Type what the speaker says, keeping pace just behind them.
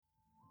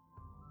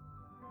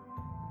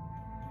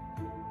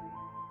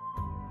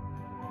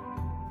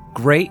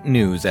Great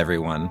news,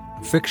 everyone.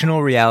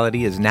 Fictional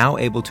Reality is now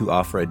able to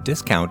offer a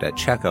discount at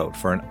checkout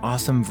for an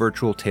awesome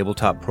virtual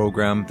tabletop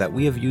program that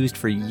we have used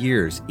for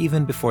years,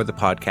 even before the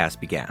podcast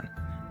began.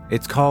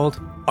 It's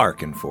called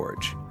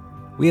Arkenforge.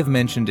 We have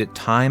mentioned it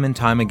time and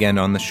time again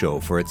on the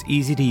show for its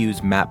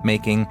easy-to-use map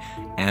making,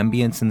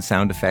 ambience and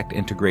sound effect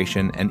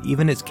integration, and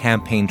even its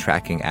campaign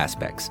tracking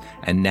aspects.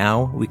 And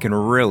now we can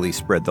really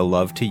spread the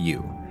love to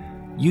you.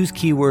 Use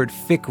keyword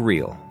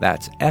FICREAL,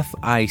 that's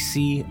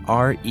FICREAL,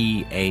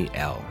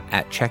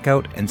 at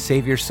checkout and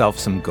save yourself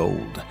some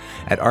gold.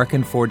 At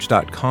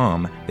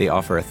arkenforge.com, they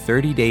offer a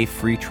 30-day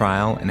free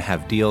trial and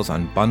have deals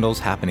on bundles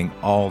happening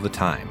all the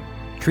time.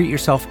 Treat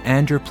yourself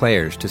and your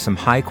players to some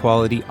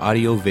high-quality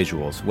audio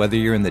visuals, whether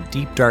you're in the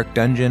deep, dark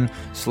dungeon,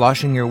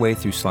 sloshing your way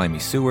through slimy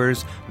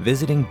sewers,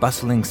 visiting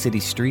bustling city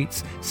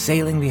streets,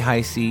 sailing the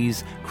high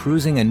seas,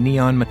 cruising a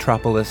neon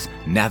metropolis,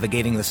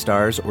 navigating the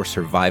stars, or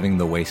surviving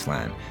the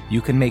wasteland.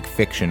 You can make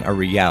fiction a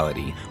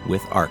reality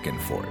with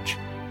Arkenforge.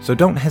 So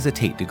don't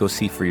hesitate to go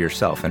see for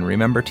yourself, and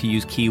remember to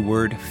use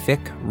keyword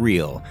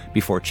FICREAL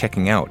before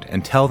checking out,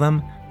 and tell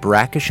them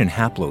Brackish and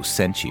Haplo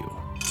sent you.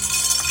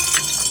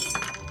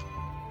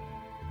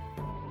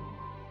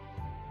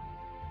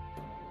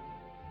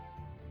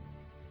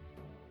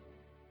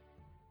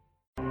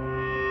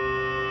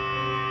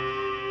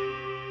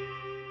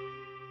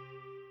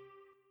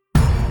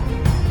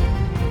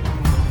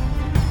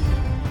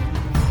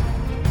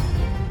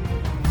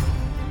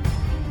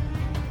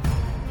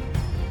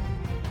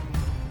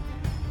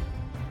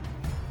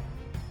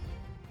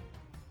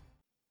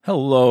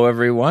 Hello,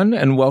 everyone,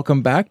 and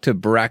welcome back to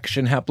Brackish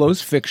and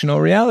Haplo's Fictional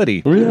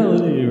Reality.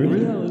 Reality.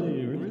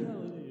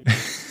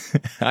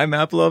 I'm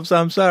Haplo of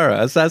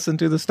Samsara, Assassin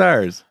to the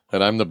Stars.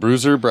 And I'm the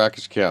Bruiser,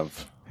 Brackish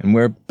Kev. And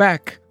we're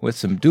back with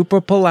some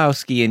Duper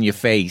Pulowski in your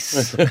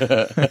face.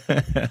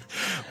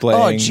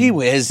 Oh, gee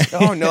whiz.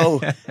 Oh, no.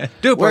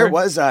 Duper. Where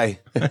was I?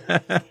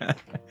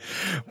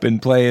 Been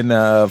playing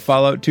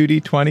Fallout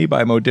 2D20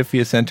 by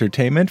Modiphius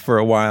Entertainment for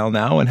a while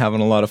now and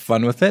having a lot of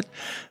fun with it.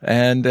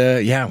 And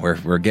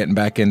we're getting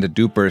back into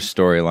Duper's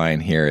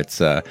storyline here. It's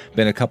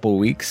been a couple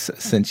weeks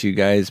since you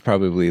guys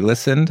probably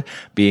listened,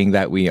 being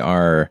that we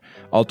are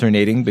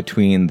alternating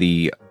between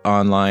the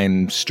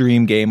online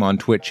stream game on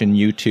Twitch and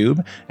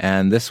YouTube,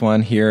 and this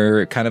one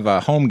here, kind of a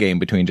home game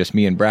between just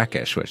me and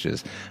Brackish, which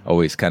is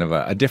always kind of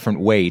a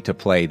different way to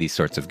play these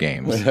sorts of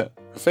games.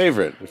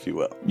 Favorite, if you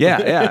will.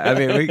 Yeah. I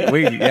mean,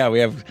 we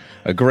have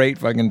a great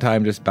fucking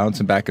time just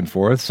bouncing back and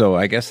forth. So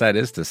I guess that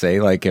is to say,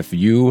 like, if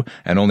you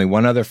and only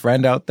one other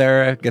friend out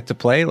there get to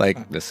play,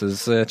 like, this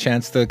is a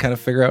chance to kind of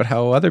figure out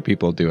how other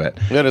people do it.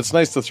 Yeah, and it's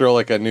nice to throw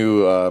like a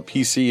new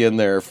PC in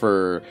there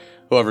for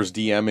whoever's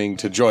DMing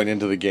to join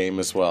into the game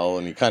as well,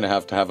 and you kind of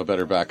have to have a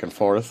better back and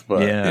forth.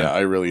 But yeah I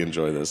really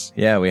enjoy this.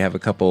 Yeah, we have a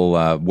couple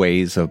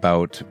ways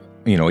about,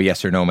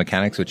 yes or no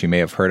mechanics, which you may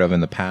have heard of in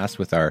the past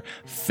with our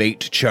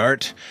fate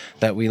chart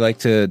that we like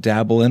to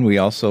dabble in. We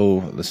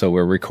also, so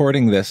we're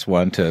recording this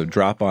one to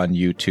drop on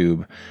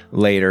YouTube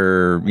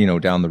later,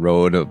 down the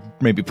road,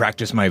 maybe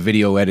practice my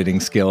video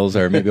editing skills,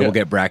 or maybe we'll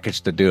get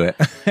Brackish to do it.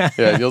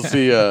 Yeah, you'll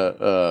see,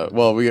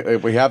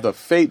 we have the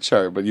fate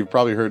chart, but you've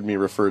probably heard me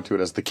refer to it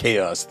as the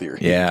chaos theory.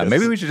 Yeah,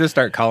 maybe we should just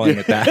start calling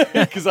it that.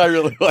 Because I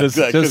really like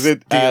that, because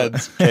it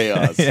adds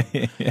chaos.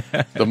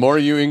 Yeah. The more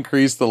you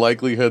increase the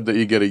likelihood that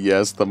you get a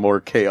yes, the more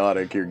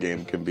chaotic your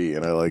game can be,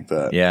 and I like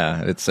that.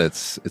 Yeah,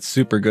 it's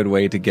super good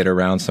way to get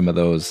around some of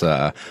those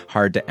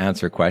hard to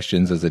answer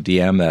questions as a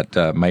DM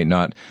that might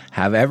not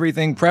have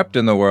everything prepped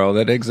in the world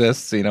that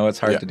exists. It's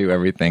hard to do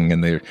everything,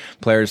 and the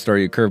players throw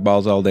you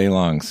curveballs all day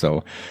long.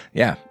 So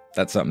yeah,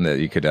 that's something that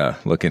you could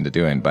look into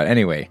doing. But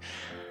anyway,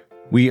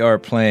 we are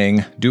playing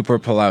Duper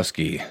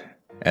Pulowski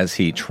as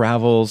he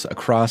travels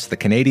across the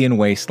Canadian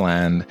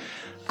wasteland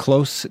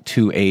close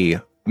to a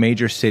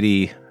major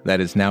city that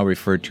is now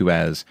referred to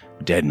as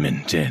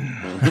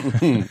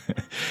Deadmonton.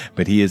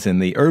 But he is in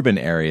the urban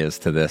areas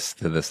to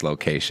this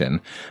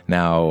location.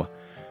 Now,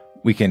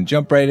 we can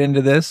jump right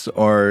into this,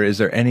 or is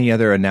there any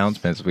other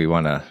announcements we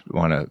want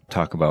to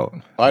talk about?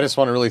 I just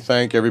want to really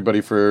thank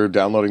everybody for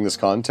downloading this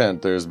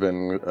content. There's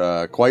been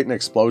quite an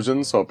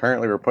explosion, so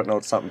apparently we're putting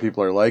out something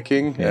people are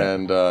liking,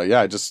 and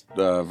just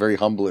very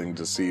humbling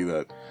to see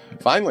that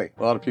finally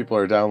a lot of people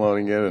are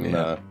downloading it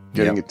and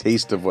getting a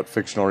taste of what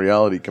fictional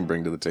reality can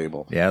bring to the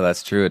table. Yeah,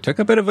 that's true. It took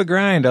a bit of a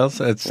grind,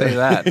 I'd say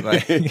that.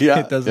 Like,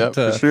 it doesn't,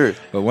 for sure.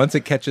 But once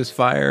it catches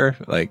fire,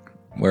 like,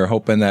 we're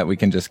hoping that we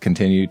can just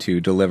continue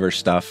to deliver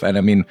stuff. And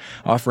I mean,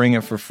 offering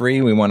it for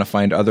free, we want to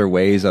find other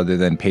ways other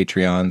than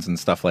Patreons and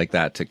stuff like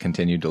that to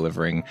continue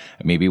delivering.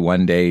 Maybe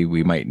one day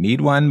we might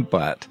need one,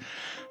 but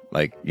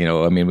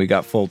we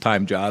got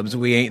full-time jobs.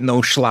 We ain't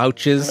no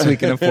slouches. We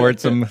can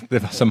afford some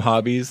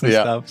hobbies and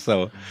stuff.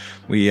 So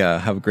we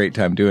have a great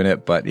time doing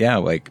it. But yeah,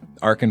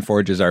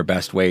 Arkenforge is our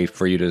best way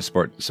for you to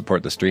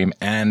support the stream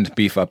and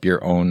beef up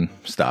your own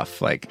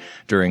stuff. Like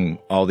during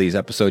all these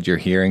episodes, you're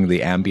hearing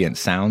the ambient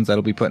sounds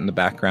that'll be put in the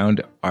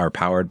background are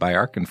powered by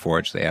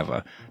Arkenforge. They have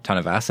a ton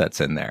of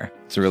assets in there.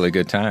 It's a really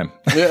good time.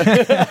 You're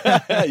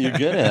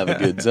gonna have a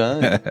good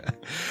time.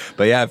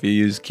 But yeah, if you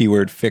use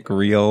keyword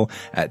FICREAL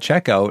at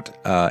checkout,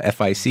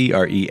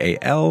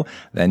 FICREAL,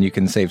 then you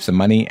can save some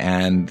money,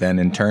 and then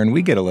in turn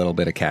we get a little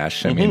bit of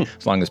cash. I mean,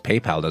 as long as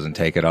PayPal doesn't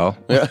take it all.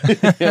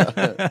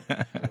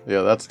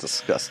 Yeah, that's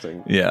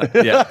disgusting.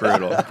 Yeah,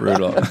 brutal.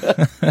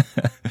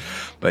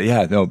 But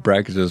yeah, no,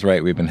 Brackets is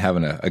right. We've been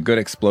having a good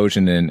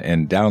explosion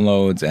in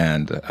downloads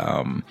and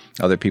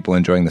other people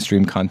enjoying the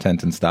stream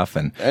content and stuff,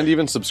 and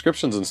even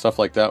subscriptions and stuff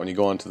like that when you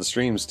go onto the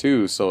streams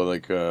too. So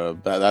like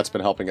that's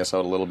been helping us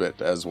out a little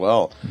bit as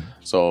well.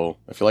 So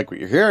if you like what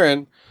you're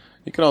hearing,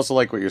 you can also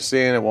like what you're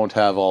seeing. It won't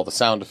have all the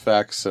sound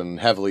effects and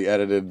heavily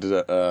edited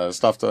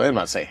stuff. I'm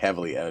not saying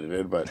heavily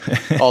edited, but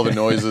all the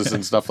noises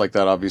and stuff like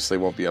that obviously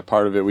won't be a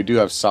part of it. We do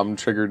have some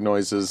triggered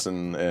noises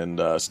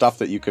and stuff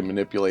that you can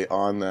manipulate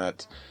on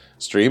that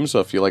stream. So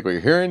if you like what you're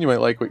hearing, you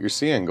might like what you're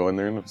seeing. Go in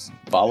there and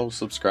follow,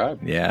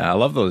 subscribe. Yeah, I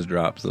love those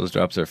drops. Those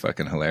drops are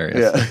fucking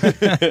hilarious.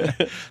 Yeah.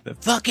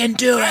 Fucking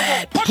do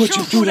it! Put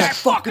you through that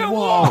fucking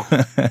wall!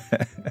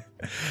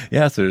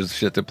 Yeah, so there's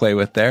shit to play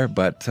with there.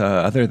 But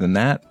other than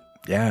that,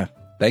 yeah,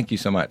 thank you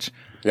so much.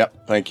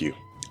 Yep, thank you.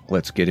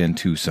 Let's get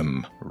into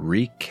some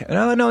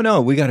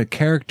No. We got a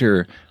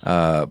character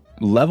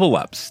level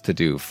ups to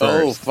do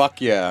first. Oh, fuck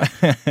yeah.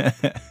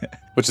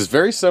 Which is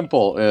very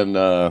simple in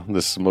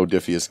this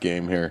Modifius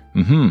game here.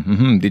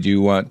 Did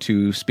you want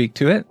to speak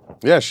to it?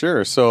 Yeah,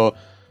 sure. So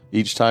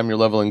each time your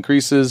level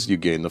increases, you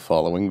gain the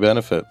following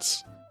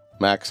benefits.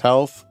 Max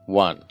health,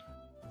 1.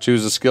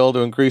 Choose a skill to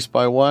increase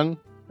by 1,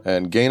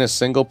 and gain a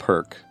single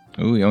perk.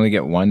 Ooh, you only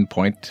get 1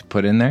 point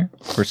put in there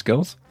for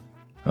skills?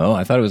 Oh,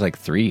 I thought it was like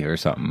 3 or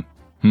something.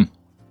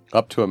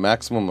 Up to a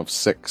maximum of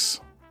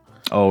 6.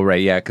 Oh,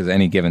 right, yeah, because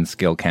any given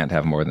skill can't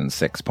have more than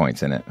 6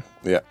 points in it.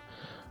 Yeah.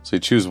 So you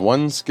choose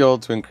 1 skill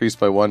to increase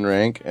by 1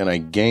 rank, and I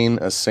gain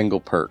a single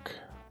perk.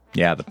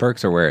 Yeah, the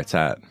perks are where it's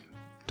at.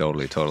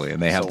 Totally.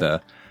 And they have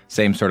the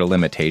same sort of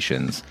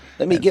limitations.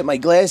 Let me get my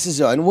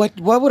glasses on. What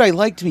would I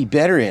like to be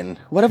better in?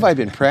 What have I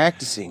been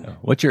practicing?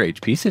 What's your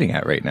HP sitting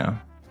at right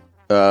now?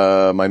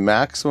 My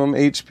maximum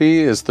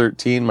HP is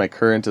 13. My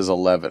current is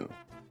 11.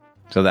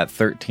 So that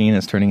 13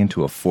 is turning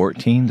into a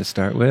 14 to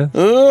start with?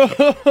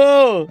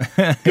 Oh,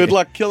 good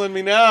luck killing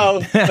me now.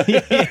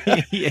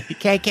 You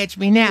can't catch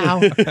me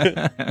now.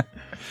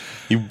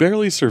 You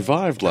barely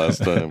survived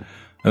last time.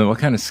 And what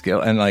kind of skill?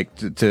 And like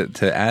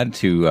to add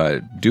to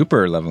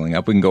Duper leveling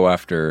up, we can go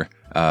after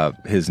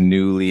his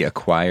newly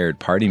acquired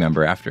party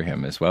member after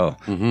him as well.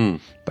 Mm-hmm.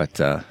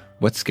 But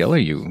what skill are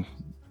you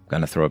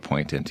going to throw a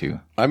point into?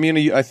 I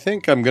mean, I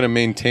think I'm going to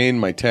maintain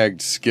my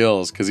tagged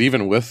skills because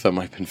even with them,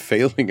 I've been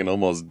failing and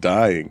almost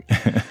dying.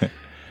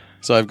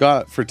 So I've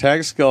got, for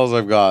tag skills,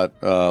 I've got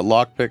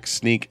lockpick,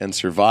 sneak, and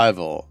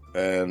survival.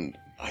 And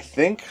I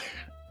think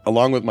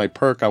along with my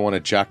perk, I want to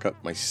jack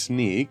up my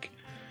sneak.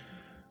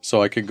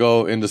 So I could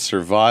go into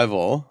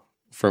survival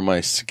for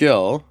my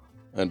skill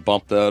and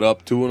bump that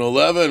up to an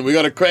 11. We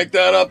got to crank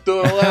that up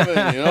to an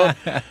 11, you know?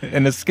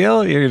 And the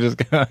skill, you're just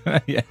going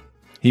to, yeah.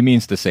 He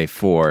means to say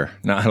 4,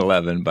 not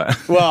 11, but...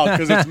 Well,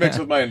 because it's mixed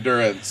with my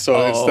endurance.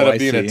 So instead of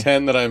being a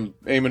 10 that I'm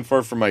aiming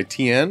for my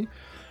TN,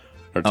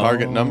 or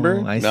target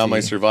number, now my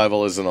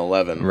survival is an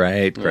 11.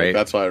 Right.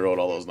 That's why I wrote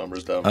all those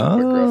numbers down for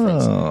quick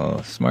reference.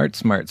 Oh,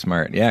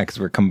 smart. Yeah, because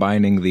we're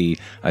combining the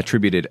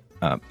attributed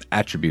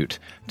attribute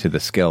to the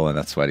skill, and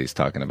that's what he's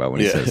talking about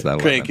when he says that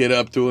 11. Crank it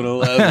up to an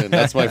 11.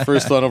 That's my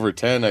first one over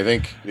 10, I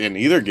think, in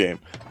either game.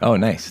 Oh,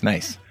 nice.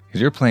 Because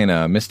you're playing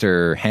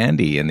Mr.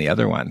 Handy in the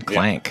other one,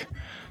 Clank. Yeah.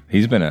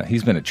 He's been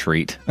a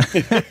treat.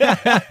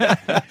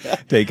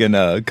 Taking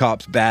a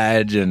cop's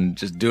badge and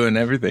just doing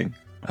everything.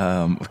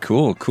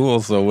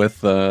 Cool. So with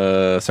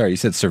sorry, you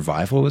said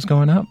survival was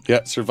going up?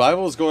 Yeah,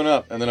 survival was going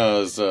up, and then I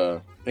was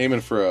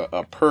aiming for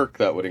a perk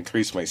that would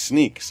increase my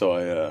sneak,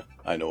 so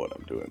I know what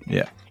I'm doing.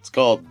 Yeah. It's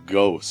called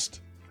Ghost.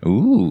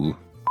 Ooh.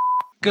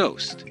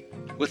 Ghost.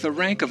 With a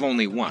rank of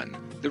only 1,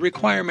 the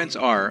requirements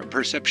are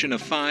perception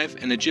of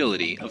 5 and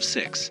agility of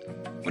 6.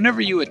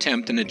 Whenever you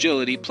attempt an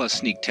agility plus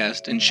sneak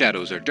test in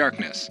shadows or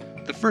darkness,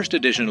 the first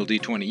additional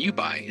d20 you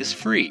buy is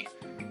free.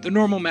 The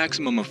normal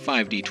maximum of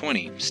 5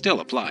 d20 still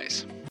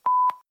applies.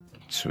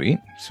 Sweet.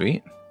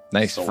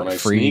 Nice. So for when I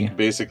free. sneak,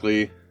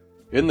 basically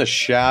in the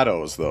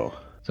shadows, though.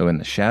 So in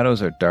the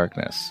shadows or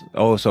darkness.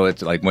 Oh, so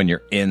it's like when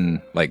you're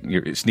in, like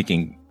you're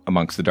sneaking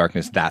amongst the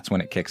darkness, that's when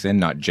it kicks in,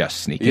 not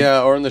just sneaking.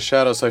 Yeah, or in the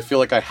shadows. I feel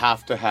like I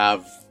have to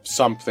have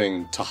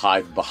something to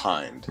hide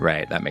behind.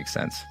 Right, that makes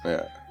sense.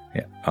 Yeah.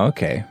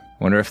 Okay.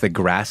 Wonder if the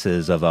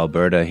grasses of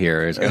Alberta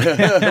here is going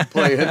to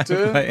play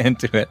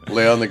into it.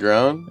 Lay on the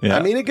ground. Yeah.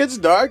 I mean, it gets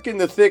dark in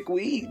the thick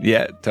weed.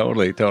 Yeah,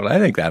 totally. I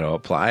think that'll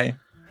apply.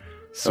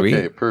 Sweet.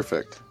 Okay,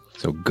 perfect.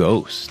 So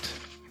Ghost.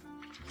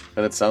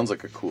 And it sounds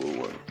like a cool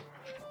one.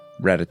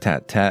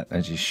 rat-a-tat-tat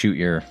as you shoot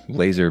your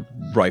laser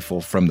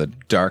rifle from the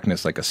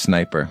darkness like a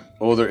sniper.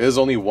 Oh, there is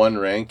only one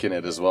rank in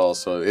it as well,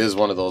 so it is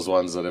one of those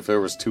ones that if there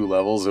was 2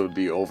 levels, it would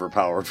be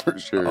overpowered for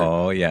sure.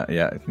 Oh,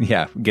 yeah.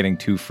 Getting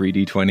 2 free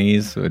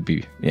D20s would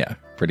be,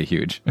 pretty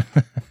huge.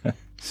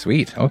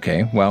 Sweet.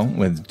 Okay. Well,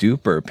 with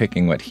Duper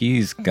picking what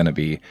he's going to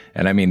be,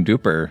 and I mean,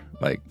 Duper,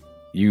 like,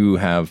 you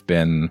have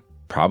been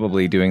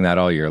probably doing that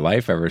all your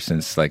life ever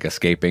since, like,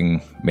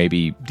 escaping.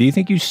 Maybe, do you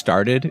think you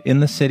started in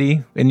the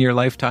city in your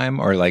lifetime,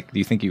 or like, do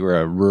you think you were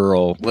a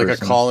rural like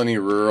person? a colony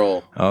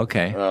rural?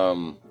 Okay.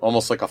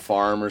 Almost like a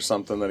farm or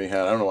something that he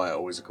had. I don't know why I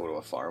always go to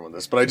a farm with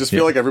this, but I just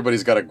feel like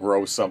everybody's got to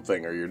grow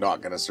something or you're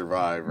not going to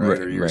survive, right?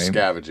 Or you're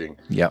scavenging.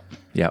 Yep.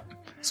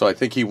 So I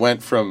think he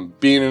went from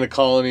being in a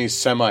colony,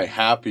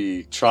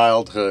 semi-happy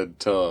childhood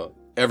to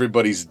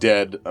everybody's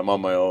dead. I'm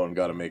on my own,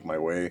 got to make my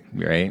way.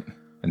 Right.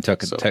 And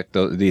took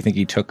those. Do you think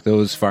he took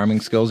those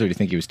farming skills, or do you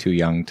think he was too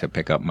young to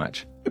pick up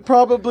much?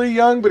 Probably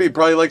young, but he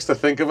probably likes to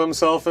think of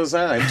himself as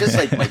that. I'm just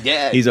like my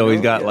dad. He's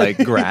always got like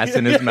grass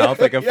in his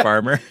mouth like a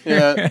farmer.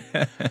 Yeah.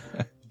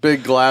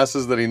 Big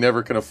glasses that he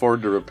never can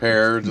afford to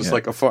repair, just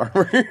like a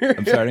farmer.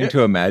 I'm starting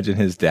to imagine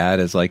his dad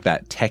as like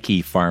that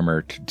techie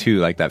farmer too,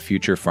 like that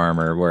future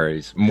farmer where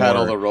he's more... Had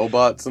all the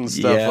robots and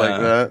stuff like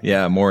that.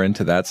 Yeah, more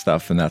into that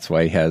stuff, and that's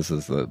why he has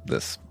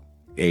this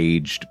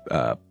aged...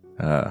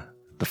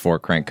 the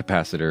 4-crank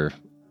capacitor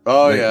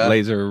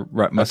laser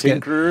musket. A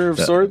tinkerer of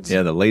sorts?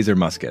 Yeah, the laser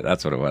musket.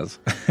 That's what it was.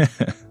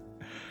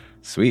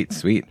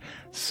 Sweet.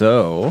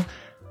 So,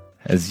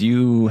 as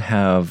you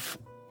have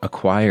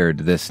acquired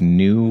this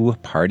new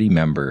party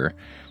member,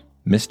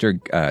 a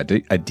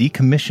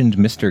decommissioned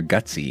Mr.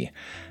 Gutsy,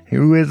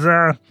 who is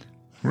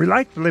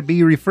reluctantly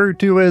be referred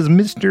to as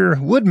Mr.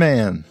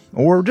 Woodman,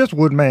 or just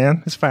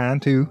Woodman. It's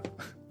fine, too.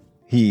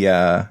 He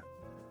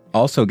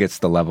also gets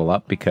the level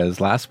up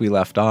because last we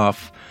left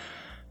off,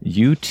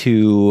 you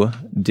two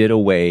did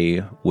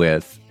away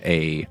with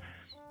a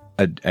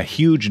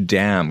huge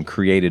dam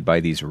created by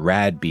these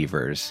rad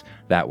beavers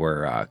that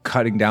were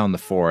cutting down the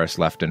forest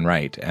left and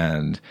right.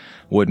 And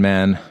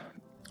Woodman,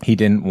 he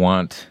didn't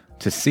want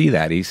to see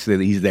that. He's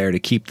there to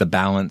keep the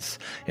balance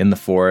in the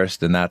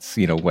forest, and that's,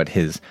 what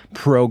his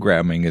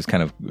programming is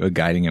kind of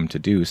guiding him to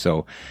do.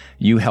 So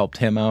you helped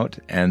him out,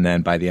 and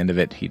then by the end of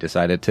it, he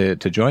decided to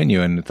join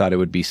you and thought it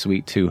would be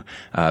sweet to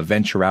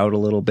venture out a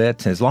little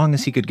bit, as long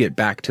as he could get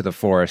back to the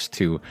forest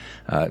to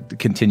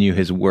continue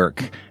his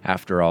work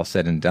after all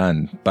said and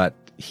done. But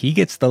he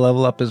gets the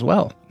level up as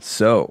well.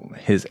 So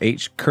his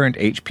current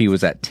HP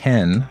was at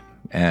 10,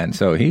 and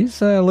so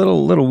he's a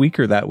little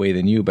weaker that way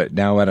than you, but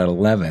now at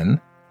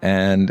 11.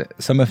 And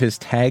some of his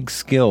tag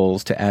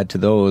skills to add to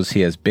those,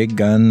 he has big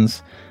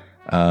guns,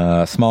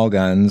 small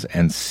guns,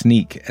 and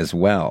sneak as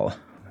well.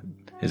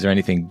 Is there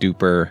anything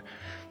Duper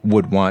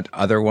would want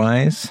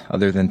otherwise,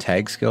 other than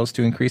tag skills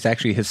to increase?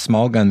 Actually, his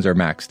small guns are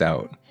maxed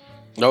out.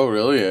 Oh,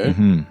 really, eh?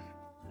 Mm-hmm.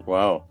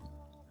 Wow.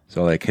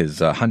 So, like, his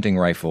hunting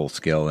rifle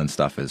skill and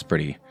stuff is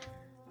pretty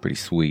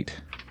sweet.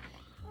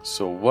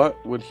 So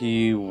what would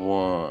he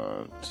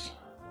want?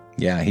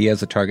 Yeah, he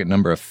has a target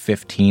number of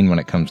 15 when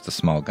it comes to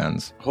small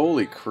guns.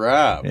 Holy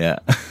crap. Yeah.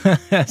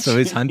 So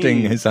his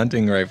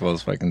hunting rifle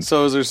is fucking...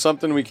 So is there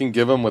something we can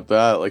give him with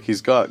that? Like,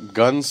 he's got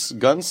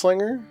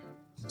gunslinger?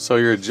 So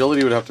your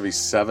agility would have to be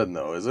 7,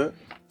 though, is it?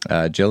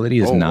 Agility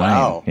is 9.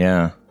 Wow.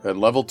 Yeah. At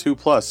level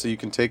 2+, so you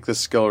can take this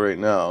skill right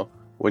now.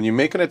 When you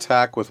make an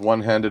attack with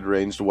one-handed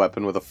ranged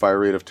weapon with a fire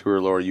rate of 2 or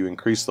lower, you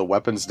increase the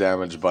weapon's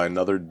damage by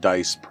another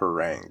dice per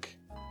rank.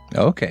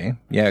 Okay.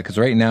 Yeah, because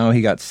right now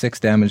he got 6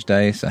 damage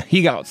dice.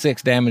 He got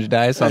 6 damage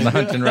dice on the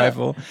hunting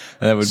rifle.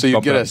 That would so you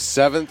get a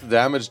 7th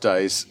damage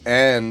dice,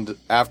 and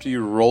after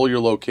you roll your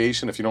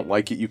location, if you don't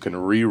like it, you can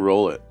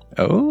re-roll it.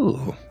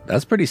 Oh,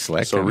 that's pretty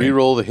slick. So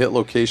re-roll the hit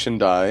location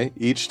die.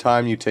 Each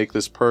time you take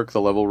this perk,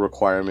 the level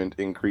requirement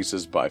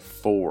increases by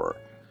 4.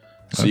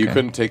 So you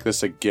couldn't take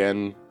this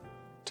again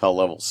till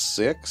level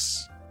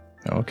 6?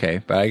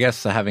 Okay, but I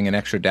guess having an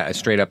extra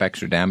straight up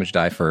extra damage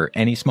die for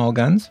any small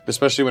guns,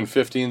 especially when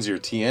 15's your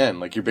TN,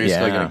 like you're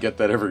basically going to get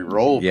that every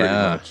roll pretty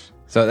much.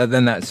 So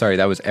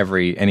that was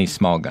any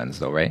small guns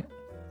though, right?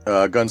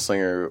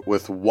 Gunslinger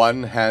with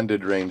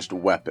one-handed ranged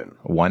weapon.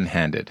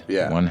 One-handed.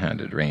 Yeah.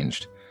 One-handed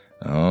ranged.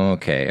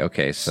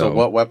 Okay. So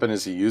what weapon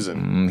is he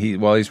using?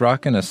 He's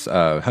rocking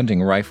a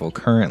hunting rifle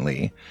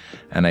currently,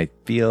 and I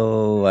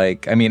feel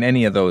like,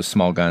 any of those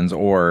small guns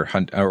or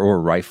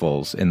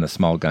rifles in the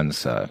small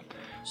guns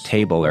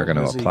table are going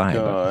to apply.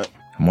 But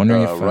I'm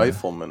wondering if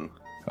rifleman.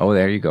 Oh,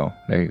 there you go.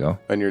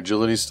 And your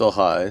agility's still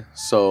high,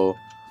 so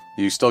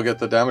you still get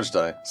the damage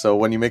die. So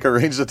when you make a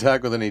ranged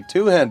attack with any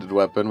two-handed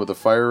weapon with a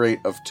fire rate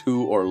of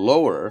 2 or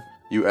lower,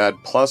 you add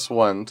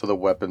 +1 to the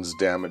weapon's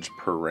damage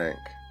per rank.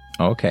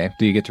 Okay.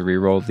 Do you get to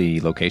reroll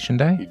the location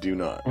die? You do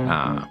not.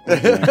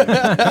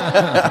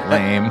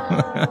 Lame.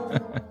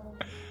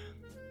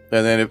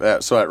 And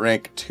then so at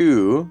rank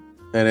 2,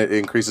 and it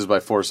increases by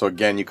 4, so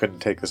again, you couldn't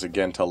take this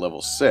again till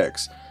level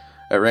 6.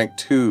 At rank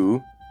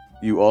 2,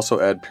 you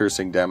also add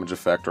piercing damage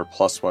effect or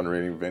 +1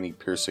 rating of any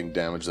piercing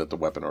damage that the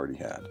weapon already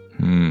had.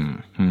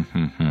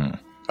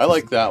 I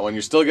like that one.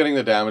 You're still getting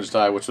the damage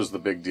die, which was the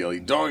big deal.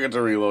 You don't get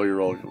to reload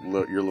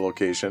your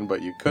location,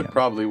 but you could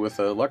probably with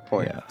a luck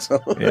point. Yeah.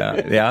 So.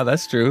 yeah,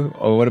 that's true.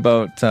 Oh, what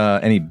about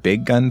any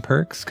big gun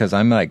perks? Because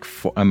I'm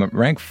I'm at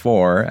rank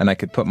 4, and I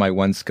could put my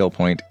 1 skill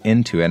point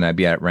into it, and I'd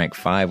be at rank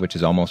 5, which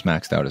is almost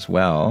maxed out as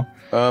well.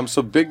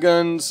 So big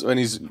guns. What are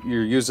you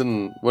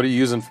using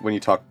when you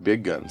talk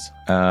big guns?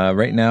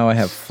 Right now, I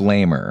have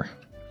Flamer,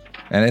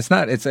 and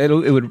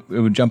it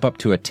would jump up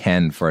to a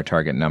 10 for a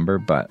target number,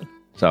 but.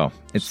 So,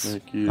 it's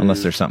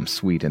unless there's something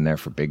sweet in there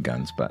for big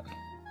guns, but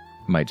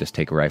might just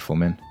take a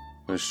Rifleman.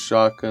 A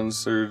shotgun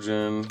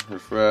surgeon,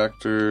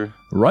 refractor.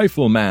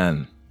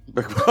 Rifleman!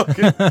 Big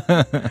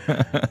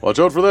pocket. Watch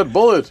out for that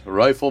bullet,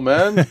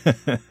 Rifleman.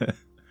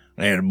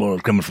 And a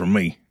bullet coming from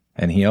me.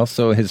 And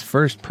his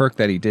first perk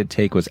that he did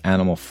take was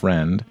Animal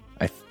Friend.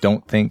 I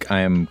don't think I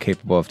am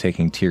capable of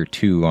taking tier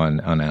 2 on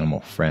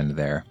Animal Friend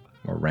there.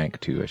 Or rank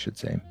 2, I should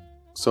say.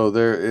 So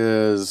there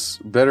is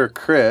better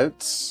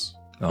crits.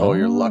 Oh,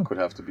 your luck would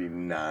have to be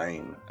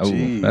 9. Oh,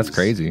 Jeez. That's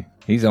crazy.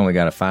 He's only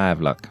got a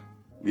 5 luck.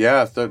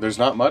 Yeah, there's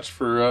not much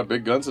for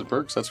big guns and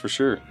perks, that's for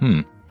sure.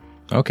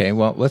 Okay,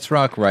 well, let's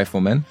rock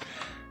Rifleman.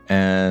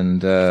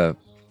 And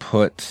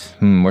put...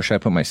 where should I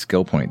put my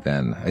skill point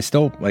then? I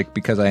still,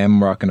 because I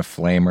am rocking a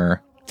Flamer,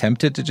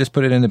 tempted to just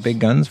put it into big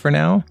guns for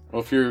now.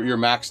 Well, if you're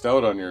maxed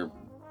out on your...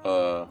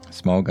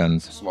 small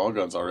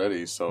guns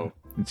already, so...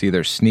 It's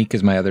either Sneak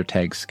is my other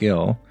tag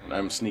skill.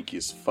 I'm sneaky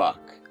as fuck.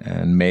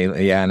 And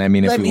melee, yeah, and I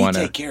mean, if we want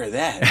to take care of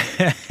that.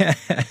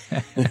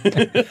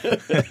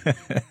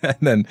 And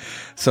then,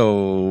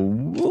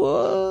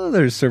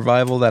 there's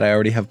survival that I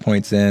already have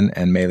points in,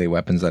 and melee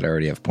weapons that I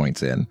already have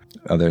points in.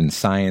 Other than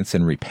science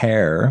and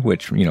repair,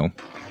 which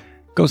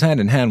goes hand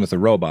in hand with the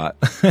robot.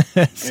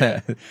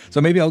 So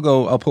maybe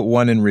I'll put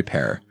 1 in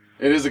repair.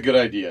 It is a good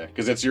idea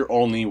because it's your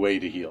only way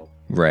to heal.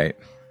 Right.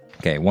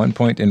 Okay, 1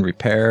 point in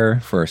repair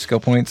for skill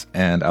points,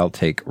 and I'll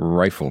take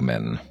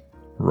Rifleman.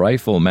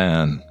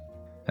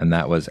 And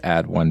that was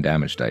add 1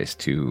 damage dice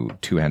to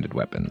two-handed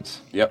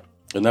weapons. Yep,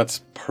 and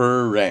that's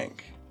per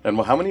rank. And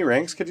how many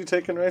ranks could you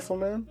take in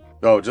Rifleman?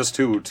 Oh, just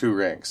two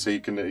ranks. So you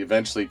can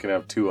eventually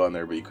have 2 on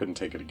there, but you couldn't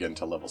take it again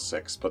until level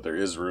 6. But there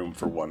is room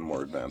for 1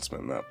 more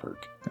advancement in that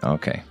perk.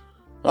 Okay.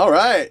 All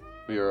right,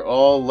 we are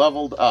all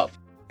leveled up.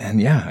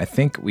 And yeah, I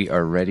think we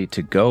are ready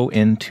to go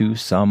into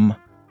some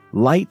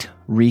light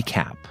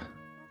recap.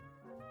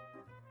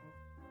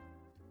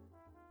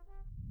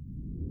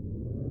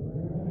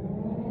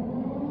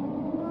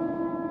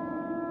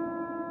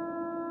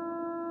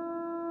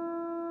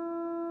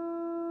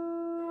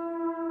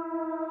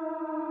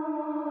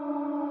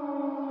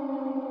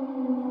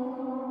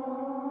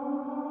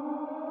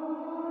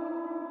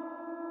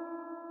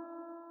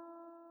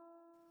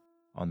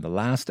 On the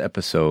last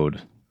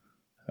episode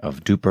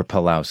of Duper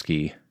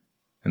Pulowski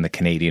in the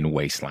Canadian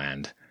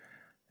wasteland,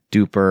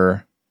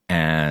 Duper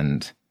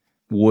and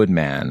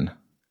Woodman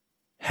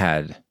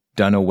had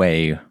done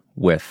away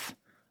with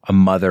a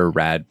mother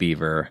rad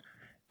beaver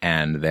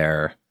and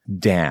their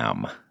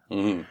dam.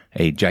 Mm-hmm.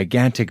 A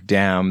gigantic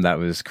dam that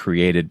was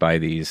created by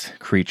these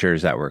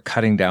creatures that were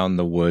cutting down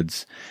the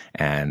woods.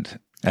 And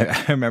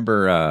I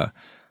remember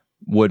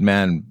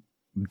Woodman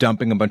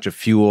dumping a bunch of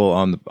fuel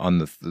on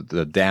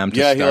the dam to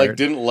start. Yeah, he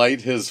didn't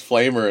light his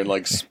flamer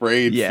and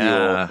sprayed fuel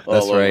all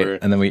that's right. over.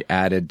 And then we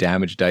added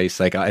damage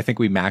dice. I think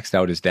we maxed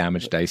out his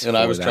damage dice. And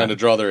I was trying to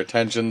draw their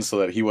attention so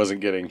that he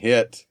wasn't getting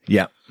hit.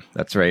 Yeah,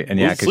 that's right. And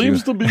it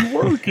seems to be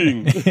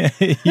working.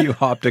 You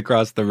hopped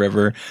across the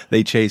river.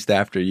 They chased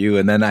after you.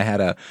 And then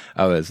I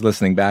was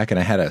listening back and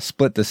I had a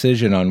split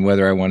decision on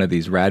whether I wanted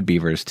these rad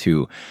beavers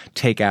to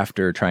take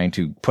after trying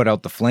to put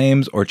out the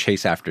flames or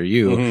chase after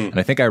you. Mm-hmm. And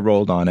I think I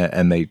rolled on it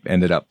and they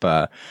ended up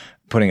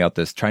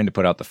trying to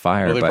put out the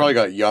fire. Well, they probably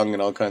got young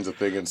and all kinds of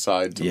thing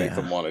inside to make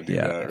them want to do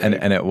that. Right?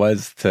 And it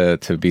was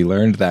to be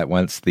learned that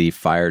once the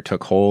fire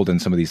took hold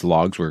and some of these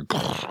logs were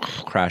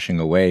crashing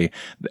away,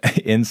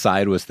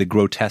 inside was the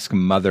grotesque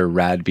mother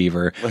rad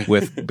beaver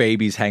with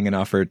babies hanging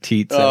off her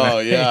teats. Oh,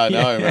 yeah.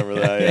 Now I remember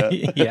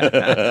that.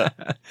 Yeah.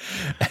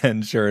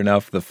 And sure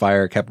enough, the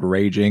fire kept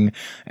raging,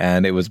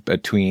 and it was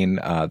between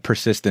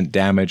persistent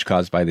damage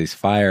caused by this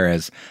fire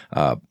as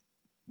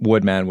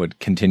Woodman would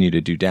continue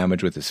to do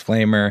damage with his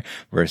flamer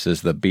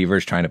versus the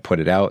beavers trying to put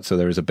it out. So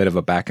there was a bit of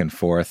a back and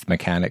forth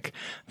mechanic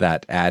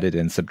that added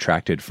and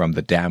subtracted from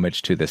the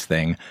damage to this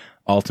thing.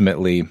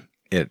 Ultimately,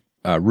 it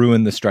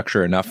ruined the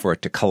structure enough for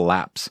it to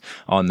collapse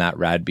on that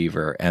rad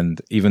beaver.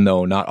 And even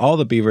though not all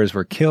the beavers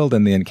were killed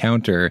in the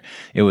encounter,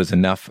 it was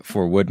enough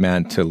for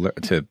Woodman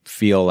to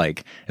feel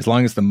like as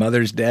long as the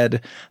mother's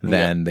dead,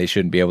 then they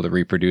shouldn't be able to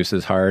reproduce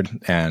as hard.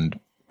 And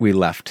we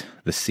left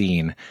the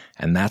scene,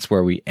 and that's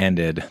where we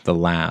ended the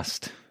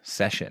last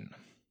session.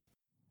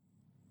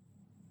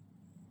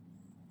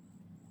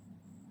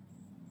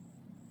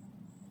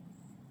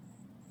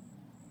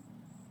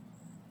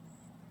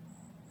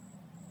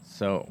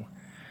 So,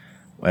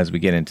 as we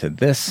get into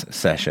this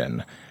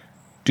session,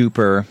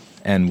 Duper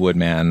and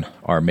Woodman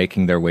are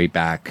making their way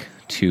back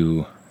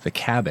to the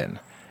cabin.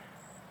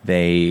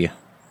 They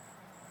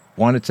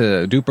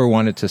Duper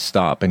wanted to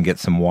stop and get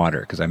some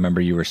water, because I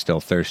remember you were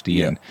still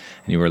thirsty and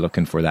you were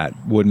looking for that.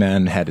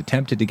 Woodman had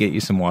attempted to get you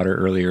some water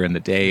earlier in the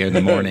day, in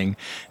the morning,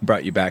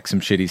 brought you back some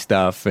shitty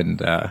stuff,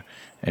 and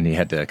he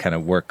had to kind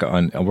of work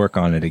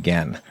on it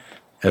again.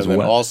 And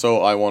then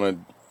also, I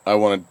wanted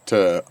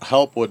to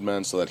help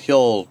Woodman so that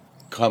he'll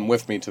come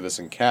with me to this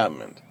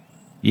encampment.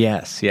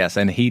 Yes,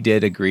 and he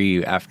did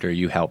agree after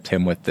you helped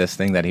him with this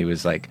thing that he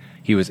was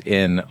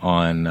in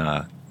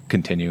on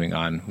continuing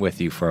on with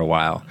you for a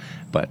while,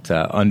 but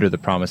under the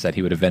promise that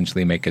he would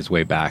eventually make his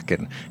way back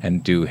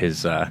and do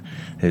his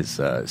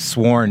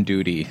sworn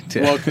duty.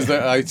 Well, because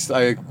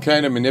I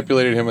kind of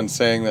manipulated him in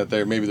saying that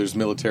there's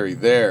military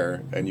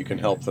there and you can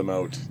help them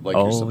out like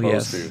you're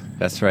supposed to.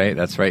 That's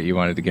right. You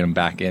wanted to get him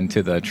back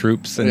into the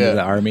troops and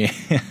the army.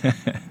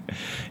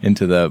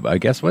 Into the, I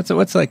guess,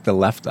 what's like the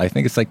left? I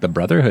think it's like the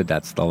Brotherhood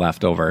that's the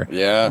leftover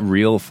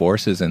real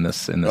forces in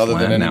this Rather land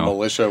than any now.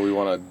 Militia, we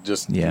want to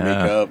just make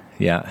up.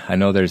 Yeah, I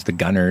know there's the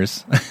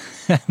Gunners.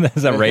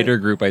 There's a raider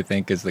group, I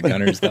think, is the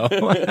Gunners, though.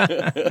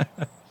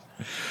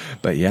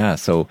 But yeah,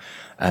 so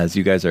as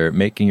you guys are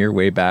making your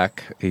way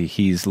back,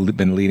 he's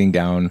been leading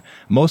down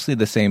mostly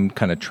the same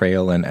kind of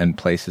trail and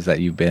places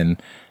that you've been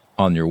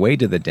on your way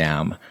to the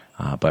dam.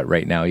 But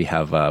right now you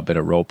have a bit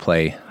of role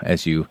play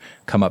as you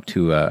come up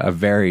to a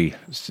very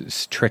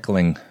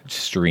trickling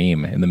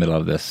stream in the middle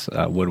of this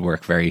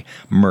woodwork, very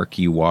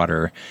murky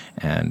water,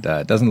 and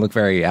it doesn't look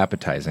very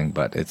appetizing,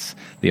 but it's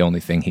the only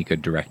thing he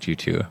could direct you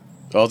to.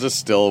 I'll just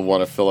still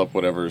want to fill up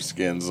whatever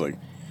skin's like.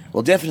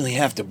 We'll definitely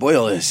have to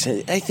boil this.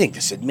 I think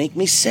this would make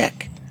me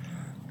sick.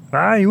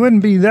 You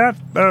wouldn't be that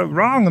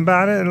wrong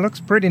about it. It looks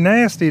pretty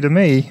nasty to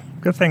me.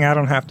 Good thing I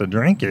don't have to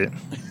drink it.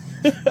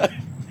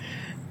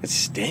 It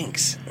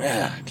stinks.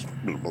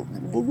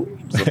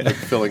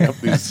 Filling up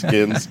these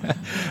skins.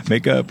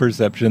 Make a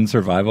perception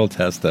survival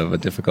test of a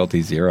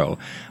difficulty 0.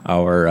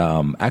 Our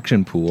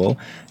action pool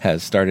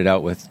has started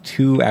out with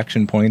 2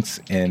 action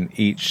points in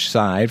each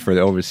side for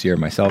the Overseer,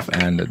 myself,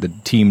 and the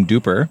Team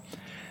Duper.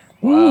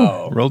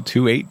 Wow. Rolled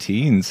 2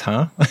 18s,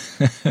 huh?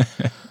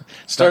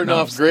 Starting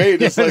off great,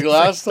 just like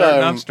last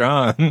time.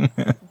 Starting off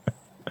strong.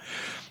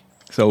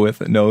 So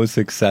with no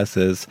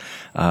successes,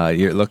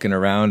 you're looking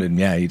around and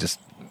you just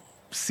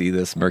see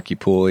this murky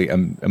pool.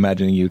 I'm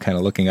imagining you kind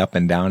of looking up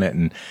and down it,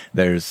 and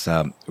there's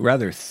a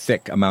rather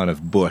thick amount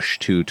of bush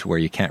too, to where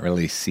you can't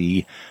really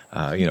see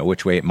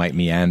which way it might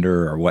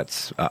meander or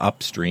what's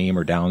upstream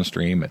or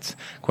downstream. It's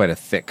quite a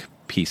thick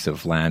piece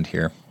of land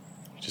here.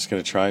 Just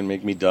gonna try and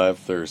make me die of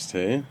thirst,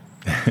 hey?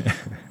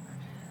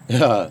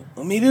 Well,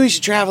 maybe we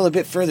should travel a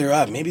bit further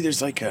up. Maybe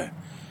there's like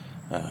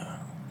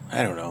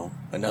I don't know,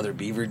 another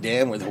beaver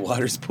dam where the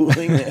water's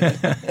pooling.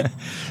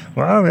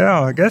 Well,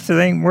 yeah, I guess it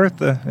ain't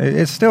worth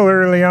it's still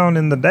early on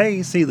in the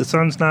day. See, the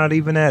sun's not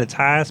even at its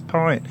highest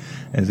point.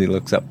 As he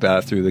looks up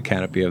through the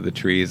canopy of the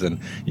trees, and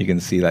you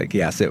can see, like,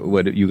 yes,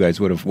 you guys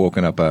would have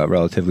woken up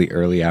relatively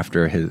early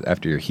after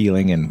your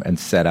healing and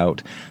set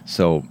out.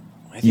 So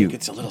I think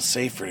it's a little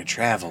safer to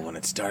travel when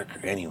it's darker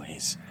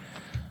anyways.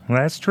 Well,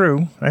 that's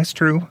true.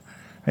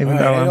 Even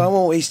though I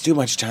won't waste too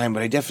much time,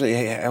 but I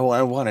definitely I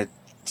want to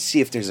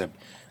see if there's a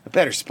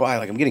better spot.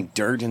 Like, I'm getting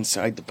dirt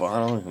inside the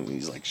bottle, and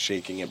he's like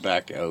shaking it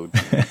back out.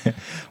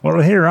 Well,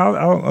 here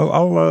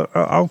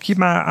I'll keep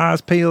my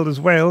eyes peeled as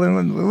well,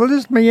 and we'll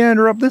just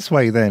meander up this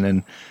way then.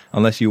 And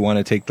unless you want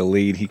to take the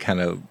lead, he kind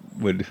of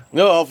would.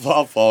 No,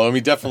 I'll follow him.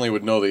 He definitely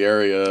would know the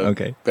area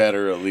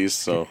better, at least.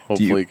 So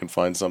hopefully he can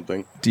find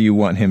something. Do you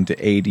want him to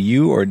aid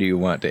you, or do you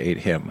want to aid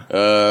him?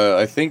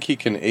 I think he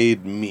can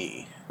aid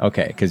me.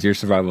 Okay, because your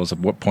survival is a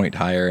point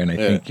higher, and I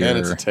think you're... And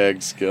it's a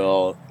tagged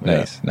skill.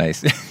 Nice.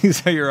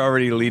 So you're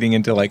already leading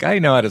into, like, I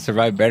know how to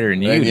survive better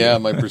than you.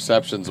 And my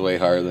perception's way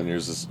higher than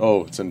yours.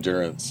 It's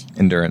endurance.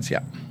 Endurance, yeah.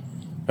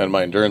 And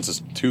my endurance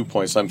is 2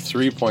 points. I'm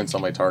 3 points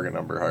on my target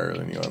number higher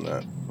than you on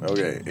that.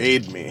 Okay,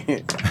 aid me.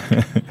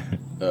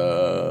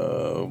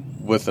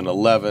 With an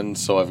 11,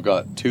 so I've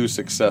got 2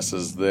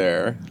 successes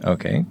there.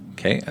 Okay,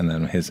 and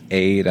then his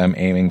aid, I'm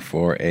aiming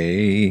for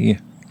a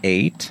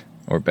 8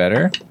 or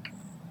better.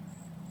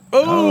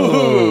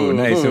 Oh,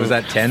 nice. It was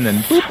at 10,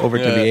 then over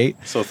to the 8.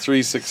 So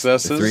 3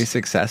 successes. 3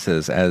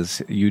 successes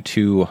as you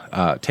two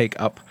take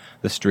up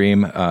the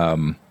stream. I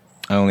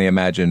only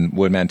imagine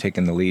Woodman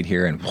taking the lead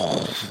here and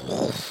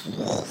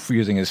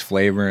using his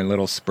flavor in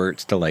little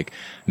spurts to, like,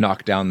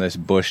 knock down this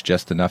bush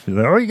just enough.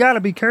 Oh, you got to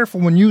be careful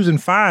when using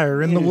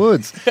fire in the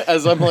woods.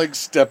 As I'm, like,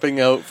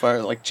 stepping out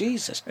fire, like,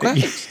 Jesus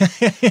Christ.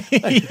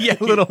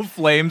 Little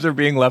flames are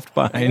being left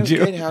behind you.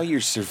 Good how you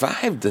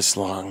survived this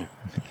long.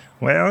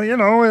 Well,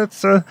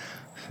 it's a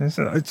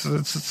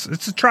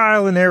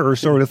trial and error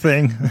sort of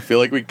thing. I feel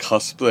like we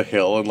cusp the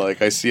hill, and,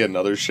 like, I see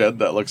another shed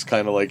that looks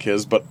kind of like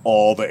his, but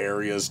all the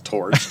area is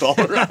torched all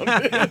around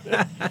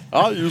it.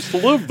 I used to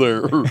live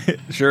there.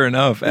 Sure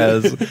enough,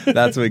 as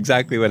that's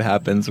exactly what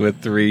happens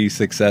with 3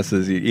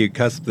 successes. You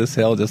cusp this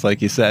hill, just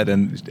like you said,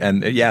 and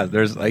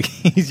there's, like,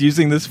 he's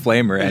using this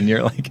flamer, and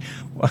you're like,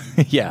 well,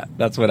 yeah,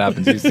 that's what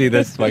happens. You see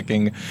this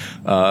fucking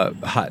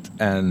hut,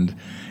 and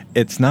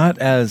it's not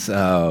as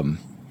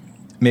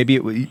Maybe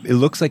it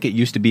looks like it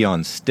used to be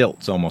on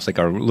stilts, almost like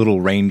a little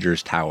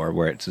ranger's tower,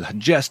 where it's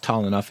just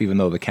tall enough, even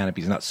though the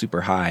canopy's not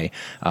super high.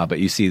 But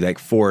you see like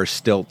 4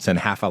 stilts and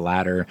half a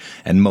ladder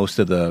and most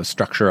of the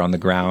structure on the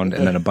ground,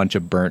 and then a bunch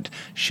of burnt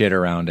shit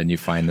around, and you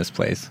find this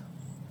place.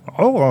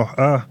 Oh,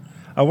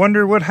 I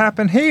wonder what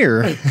happened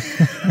here.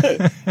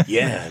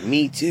 Yeah,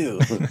 me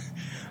too.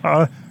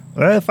 Well,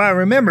 if I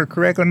remember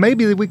correctly,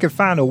 maybe we could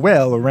find a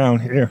well around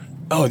here.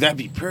 Oh, that'd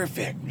be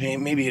perfect.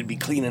 Maybe it'd be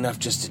clean enough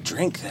just to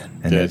drink then.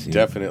 And Yeah, as you-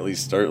 definitely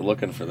start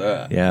looking for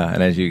that. Yeah,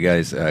 and as you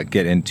guys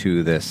get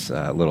into this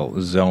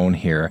little zone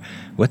here,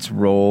 let's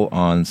roll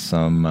on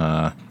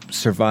some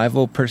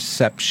survival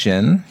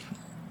perception,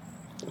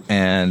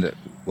 and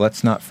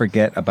let's not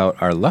forget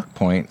about our luck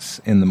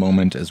points in the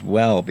moment as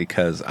well,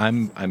 because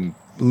I'm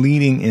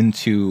leaning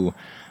into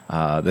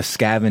the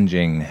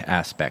scavenging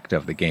aspect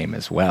of the game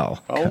as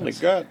well. I only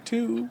got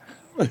 2.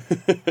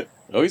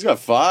 Oh, he's got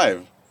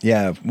 5.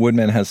 Yeah,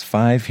 Woodman has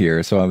 5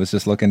 here, so I was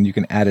just looking. You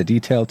can add a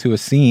detail to a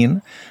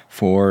scene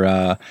for,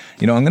 I'm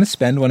going to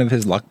spend one of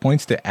his luck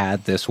points to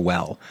add this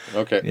well.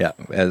 Okay. Yeah,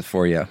 as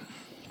for you.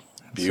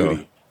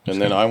 Beauty.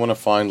 And then I want to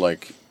find,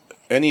 like,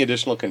 any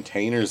additional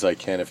containers I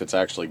can if it's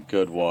actually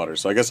good water.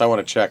 So I guess I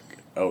want to check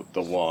out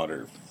the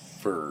water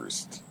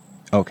first.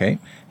 Okay.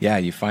 Yeah,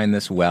 you find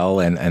this well,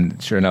 and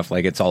sure enough,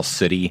 like, it's all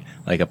sooty,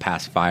 like a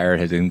past fire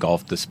has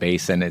engulfed the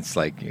space, and it's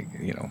like,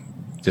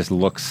 just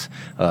looks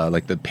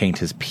like the paint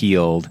has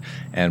peeled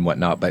and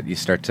whatnot, but you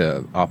start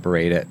to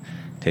operate it.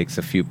 Takes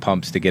a few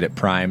pumps to get it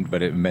primed,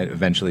 but it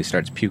eventually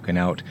starts puking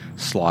out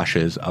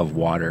sloshes of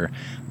water.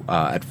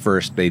 At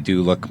first, they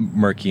do look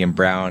murky and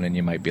brown, and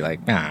you might be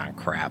like,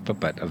 crap,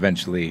 but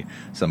eventually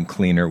some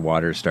cleaner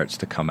water starts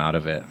to come out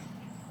of it.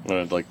 I'm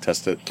going to, like,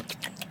 test it.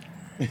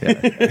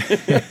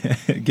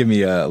 Give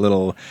me a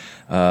little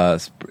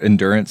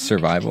endurance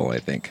survival, I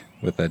think,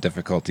 with a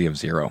difficulty of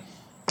 0.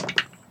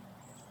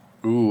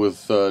 Ooh,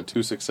 with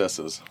 2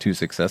 successes. 2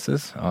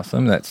 successes.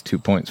 Awesome. That's 2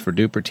 points for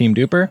Duper, Team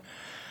Duper.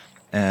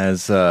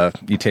 As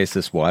you taste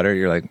this water,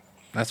 you're like,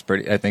 that's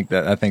pretty. I think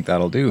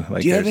that'll do.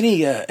 Like, Do you have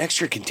any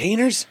extra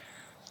containers?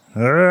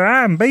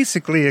 I'm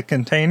basically a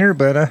container,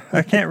 but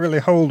I can't really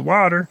hold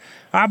water.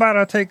 How about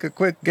I take a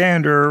quick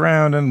gander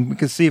around and we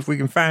can see if we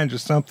can find you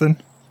something?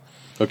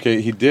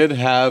 Okay, he did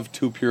have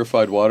 2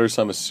 purified water,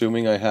 so I'm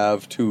assuming I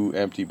have 2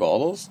 empty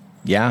bottles.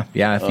 Yeah.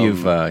 If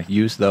you've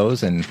used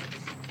those, and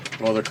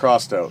Well, they're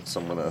crossed out, so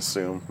I'm going to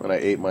assume. And I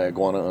ate my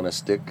iguana on a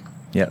stick.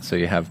 yeah, so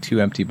you have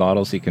 2 empty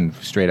bottles. You can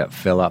straight up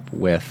fill up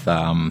with.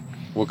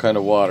 What kind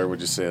of water would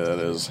you say that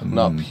is?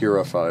 Not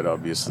purified,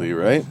 obviously,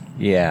 right?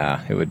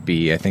 Yeah, it would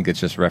be. I think it's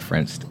just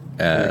referenced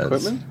as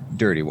Equipment?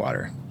 dirty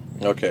water.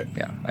 Okay.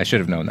 Yeah, I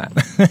should have known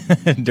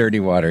that. Dirty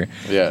water.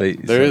 Yeah, So-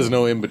 there is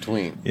no in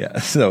between. Yeah,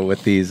 so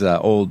with these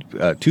old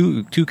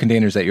two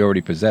containers that you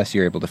already possess,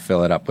 you're able to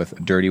fill it up with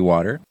dirty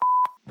water.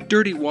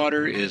 Dirty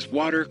water is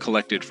water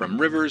collected from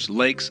rivers,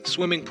 lakes,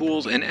 swimming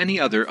pools, and any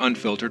other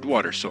unfiltered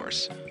water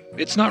source.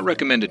 It's not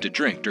recommended to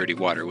drink dirty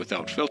water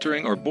without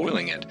filtering or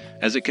boiling it,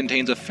 as it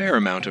contains a fair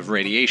amount of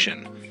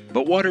radiation.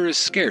 But water is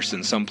scarce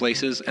in some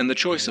places, and the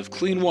choice of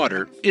clean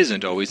water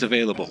isn't always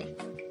available.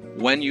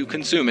 When you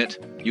consume it,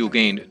 you'll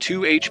gain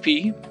 2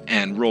 HP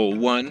and roll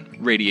 1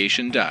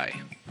 radiation die.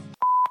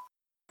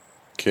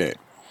 Okay.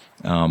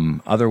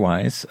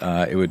 Otherwise,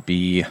 it would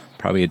be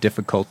probably a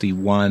difficulty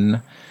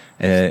 1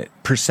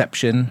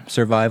 perception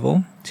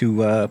survival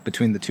to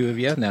between the two of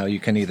you. Now you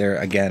can either,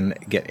 again,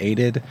 get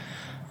aided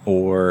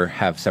or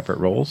have separate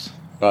rolls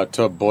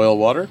To boil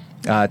water?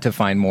 to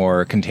find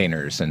more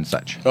containers and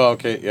such. Oh,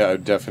 okay. Yeah,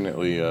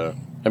 definitely.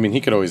 I mean,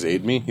 he could always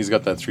aid me. He's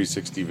got that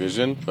 360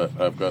 vision, but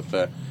I've got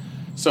that.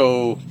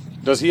 So,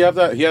 does he have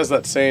that? He has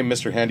that same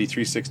Mr. Handy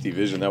 360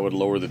 vision. That would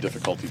lower the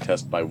difficulty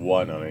test by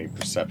 1 on any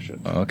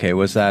perception. Okay,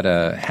 was that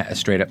a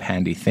straight up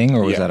handy thing,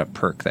 or was Yeah. that a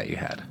perk that you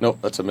had? Nope,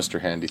 that's a Mr.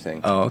 Handy thing.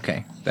 Oh,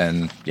 okay.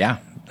 Then, yeah.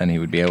 Then he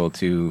would be able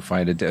to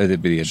find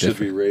it'd be a Should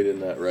different. be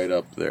rating that right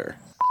up there.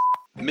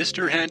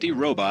 Mr. Handy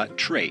Robot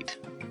trait.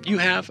 You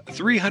have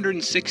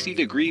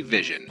 360-degree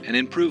vision and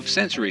improved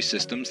sensory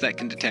systems that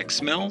can detect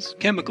smells,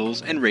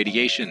 chemicals, and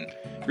radiation,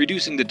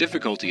 reducing the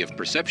difficulty of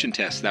perception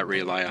tests that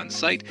rely on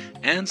sight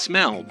and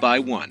smell by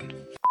 1.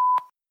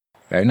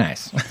 Very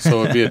nice.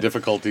 So it'd be a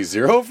difficulty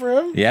 0 for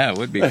him? Yeah, it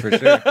would be for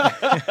sure.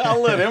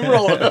 I'll let him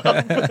roll it up.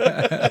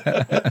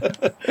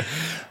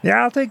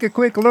 Yeah, I'll take a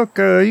quick look.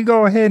 You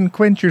go ahead and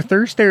quench your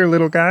thirst there,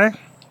 little guy.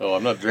 Oh,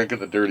 I'm not drinking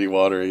the dirty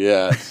water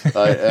yet.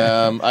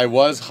 I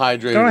was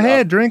hydrated. Go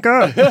ahead, drink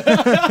up.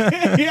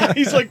 Yeah,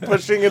 he's like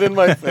pushing it in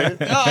my face.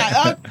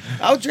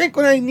 I'll drink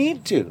when I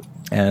need to.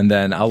 And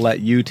then I'll let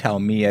you tell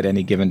me at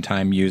any given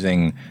time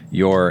using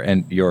your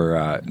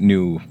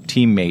new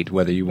teammate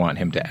whether you want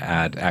him to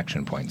add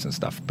action points and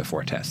stuff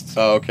before tests.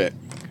 Oh, okay.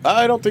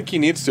 I don't think he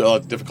needs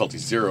to. Difficulty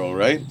 0,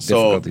 right?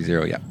 Difficulty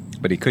 0, yeah.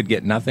 But he could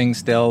get nothing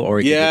still, or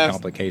he could Yeah. get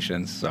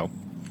complications. So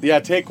Yeah,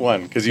 take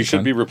 1, because you Take should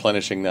one. be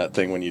replenishing that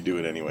thing when you do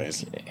it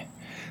anyways.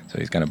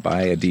 he's going to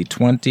buy a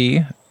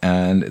D20,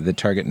 and the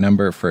target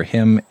number for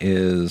him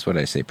is, what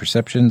did I say,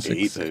 perception? 8,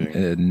 I think.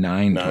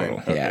 9 9, total.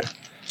 okay. Yeah.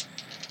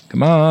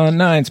 Come on,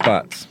 9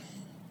 spots.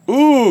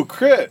 Ooh,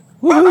 crit.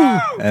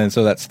 Woohoo! And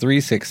so that's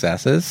 3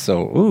 successes.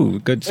 So,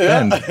 good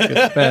spend.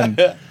 Good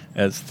spend.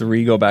 As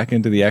 3 go back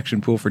into the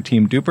action pool for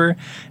Team Duper.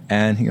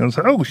 And he goes,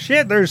 oh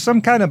shit, there's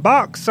some kind of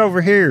box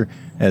over here.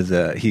 As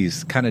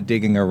he's kind of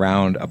digging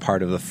around a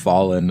part of the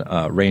fallen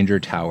ranger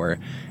tower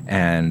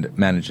and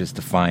manages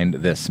to find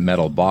this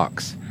metal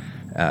box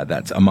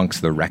that's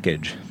amongst the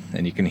wreckage.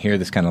 And you can hear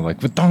this kind of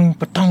like, ba-dong,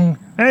 ba-dong.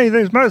 Hey,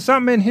 there's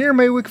something in here.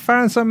 Maybe we can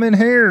find something in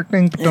here.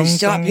 Ding, ba-dong,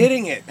 Stop dong.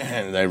 hitting it.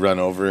 And I run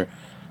over.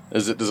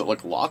 Does it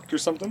look locked or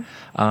something?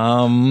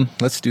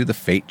 Let's do the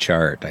fate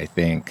chart, I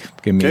think.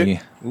 Give me...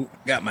 Okay. Ooh,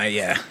 got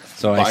my,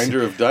 So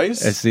Binder of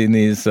dice? I've seen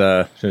these,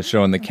 just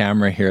showing the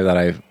camera here, that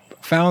I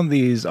found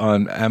these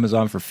on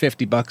Amazon for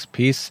 $50 a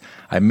piece.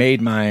 I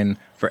made mine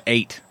for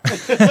 $8.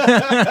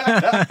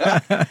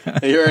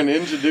 You're an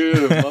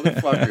ingenuitive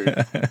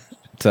motherfucker.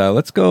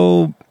 Let's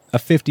go a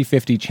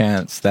 50-50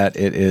 chance that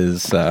it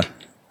is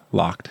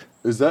locked.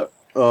 Is that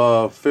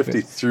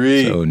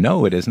 53? So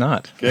no, it is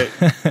not. Okay.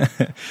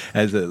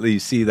 As you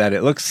see that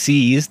it looks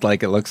seized,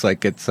 like it looks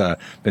like it's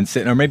been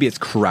sitting, or maybe it's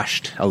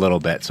crushed a little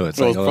bit. So it's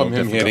like a little from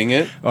him difficult. hitting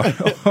it?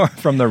 or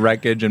from the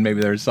wreckage, and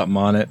maybe there's something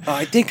on it. Oh,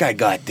 I think I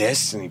got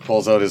this. And he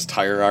pulls out his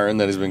tire iron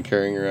that he's been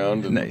carrying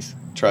around and Nice.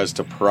 tries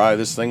to pry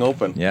this thing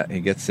open. Yeah, he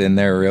gets in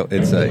there.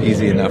 It's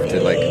easy enough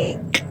to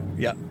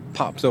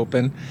pops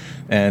open,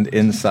 and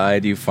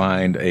inside you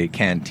find a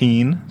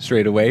canteen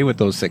straight away with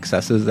those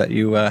successes that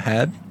you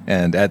had.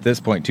 And at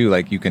this point too,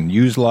 like, you can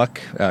use luck,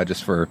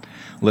 just for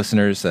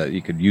listeners, you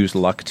could use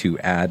luck to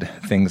add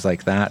things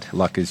like that.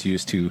 Luck is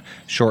used to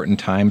shorten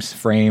time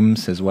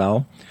frames as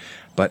well.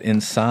 But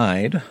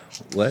inside,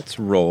 let's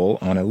roll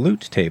on a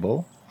loot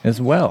table as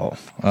well.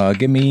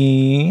 Give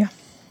me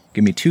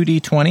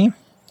 2d20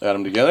 Add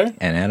them together.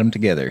 and add them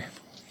together.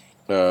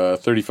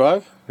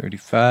 35.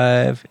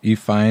 35. You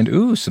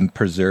find, some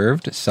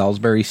preserved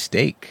Salisbury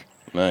steak.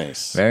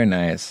 Nice. Very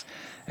nice.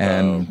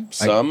 And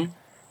Some?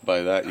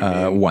 By that you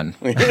mean? 1.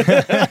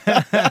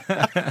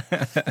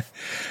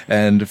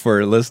 And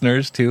for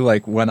listeners too,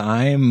 like, when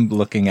I'm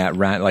looking at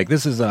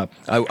this is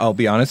I'll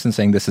be honest in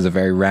saying this is a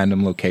very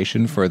random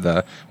location for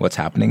what's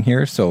happening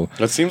here. So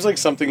That seems like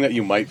something that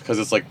you might, because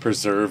it's like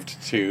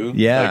preserved too.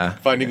 Yeah.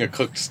 Like finding a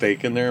cooked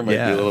steak in there might be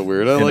Yeah. a little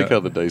weird. I And, like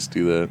how the dice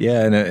do that.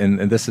 yeah,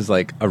 and this is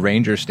like a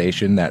ranger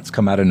station that's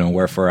come out of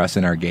nowhere for us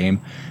in our game.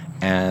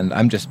 And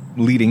I'm just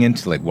leading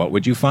into, like, what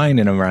would you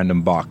find in a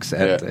random box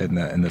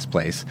in this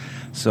place?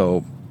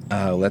 So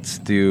let's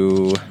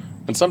do...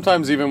 And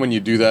sometimes even when you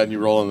do that and you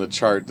roll on the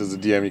chart, as a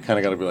DM, you kind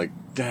of got to be like,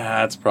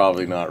 that's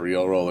probably not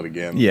real. Roll it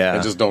again. Yeah.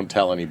 And just don't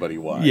tell anybody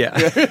why. Yeah.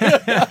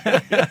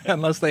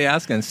 Unless they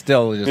ask, and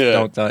still just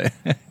don't tell.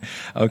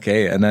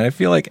 Okay, and then I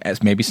feel like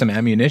maybe some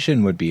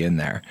ammunition would be in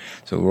there.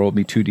 So roll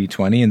me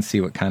 2d20 and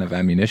see what kind of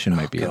ammunition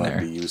might be in there.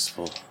 That'd be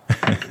useful.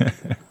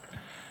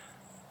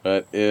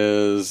 That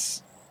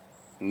is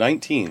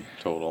 19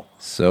 total.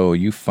 So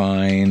you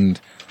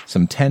find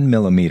some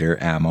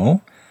 10mm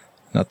ammo.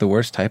 Not the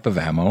worst type of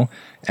ammo.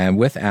 And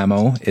with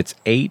ammo, it's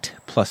 8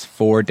 plus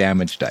 4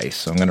 damage dice.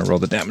 So I'm going to roll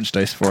the damage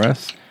dice for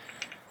us.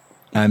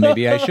 And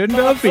maybe I shouldn't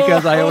have,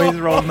 because I always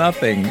roll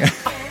nothing.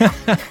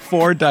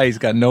 4 dice,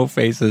 got no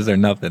faces or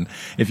nothing.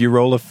 If you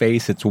roll a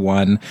face, it's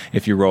 1.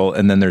 If you roll,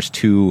 and then there's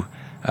 2,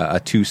 a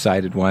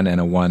 2-sided one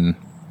and a 1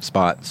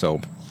 spot.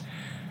 So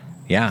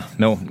yeah,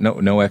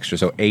 no extra.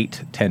 So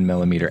 8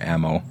 10mm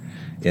ammo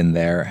in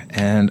there.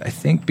 And I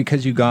think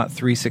because you got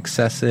 3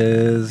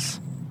 successes,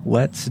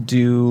 let's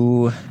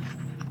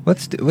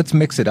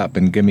mix it up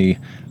and give me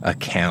a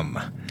chem.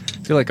 I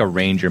feel like a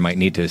ranger might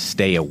need to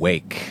stay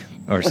awake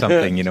or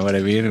something. You know what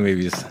I mean?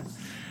 Maybe just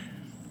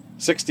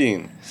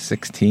 16.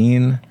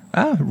 16.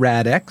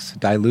 Rad-X,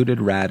 diluted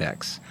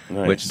Rad-X,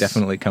 Nice. which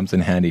definitely comes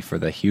in handy for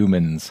the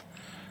humans.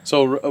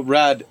 So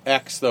Rad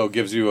X, though,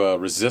 gives you a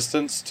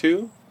resistance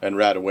to, and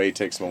Rad Away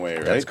takes them away,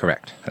 right? That's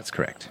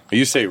correct.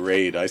 You say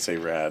raid, I say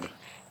rad.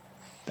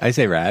 I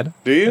say rad.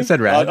 Do you? I said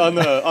rad. On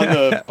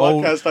the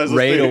podcast, I was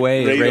raid saying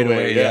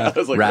away, yeah. I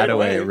was like, rad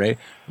away.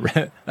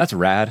 That's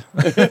rad.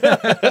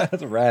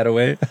 That's rad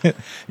away.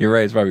 You're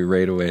right, it's probably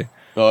raid away.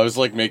 No, I was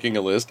like making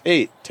a list.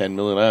 8,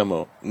 10mm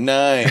ammo.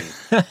 9.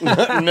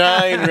 9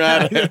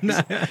 rad.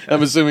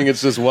 I'm assuming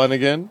it's just 1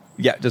 again?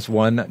 Yeah, just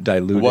 1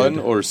 diluted. 1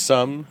 or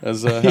some,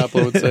 as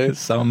Haplo would say.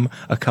 Some,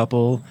 a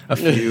couple, a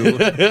few.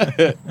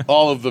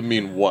 All of them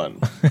mean 1.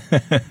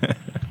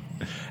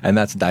 And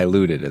that's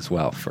diluted as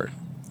well for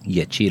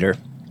you cheater.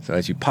 So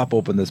as you pop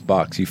open this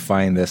box, you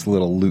find this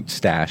little loot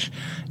stash,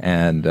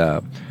 and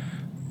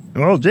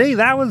Well, gee,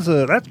 that's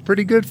a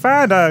pretty good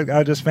find.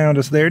 I just found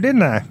us there,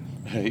 didn't I?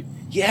 Hey,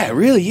 Yeah, it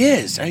really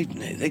is. I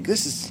think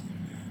this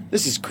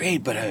is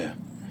great, but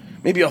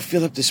maybe I'll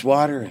fill up this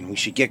water and we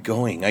should get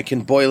going. I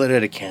can boil it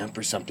at a camp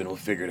or something. We'll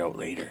figure it out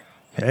later.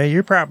 Hey,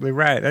 you're probably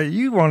right.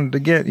 You want to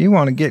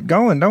get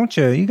going, don't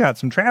you? You got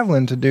some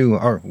traveling to do,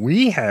 or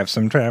we have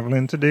some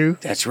traveling to do.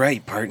 That's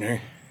right,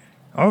 partner.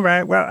 All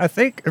right. Well, I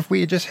think if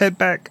we just head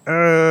back,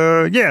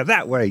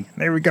 that way.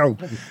 There we go.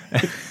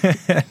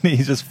 And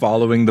he's just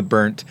following the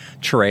burnt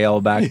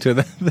trail back to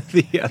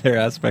the other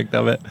aspect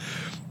of it.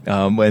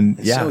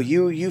 So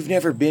you've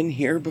never been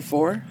here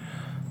before?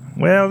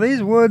 Well,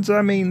 these woods,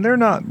 I mean, they're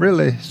not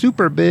really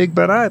super big,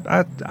 but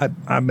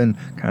I've been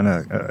kind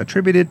of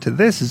attributed to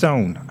this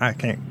zone.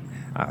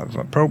 I was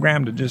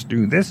programmed to just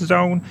do this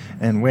zone,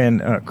 and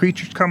when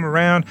creatures come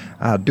around,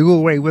 I do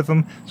away with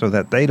them so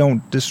that they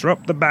don't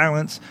disrupt the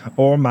balance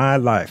or my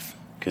life.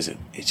 Because it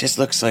just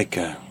looks like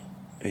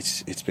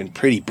it's been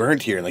pretty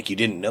burnt here, like you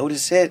didn't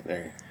notice it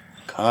or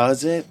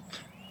cause it.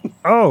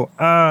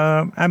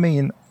 I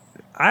mean,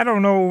 I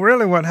don't know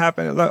really what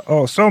happened.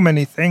 So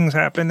many things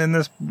happened in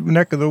this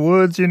neck of the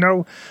woods, you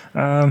know.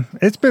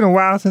 It's been a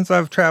while since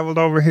I've traveled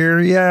over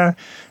here, yeah.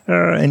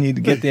 And you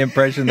get the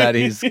impression that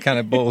he's kind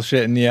of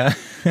bullshitting, yeah.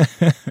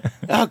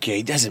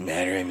 Okay, doesn't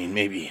matter. I mean,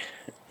 maybe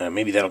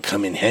that'll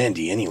come in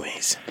handy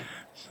anyways.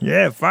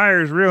 Yeah,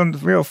 fire's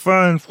real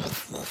fun.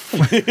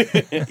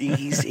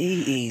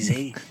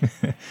 Easy.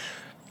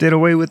 Did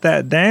away with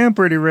that dam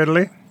pretty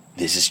readily.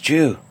 This is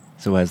true.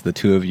 So as the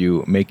two of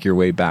you make your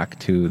way back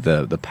to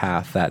the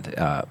path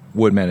that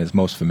Woodman is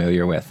most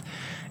familiar with,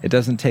 it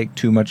doesn't take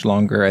too much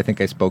longer. I think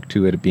I spoke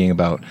to it being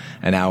about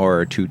an hour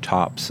or two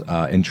tops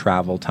in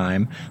travel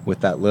time with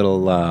that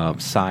little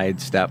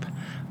side step,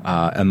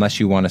 unless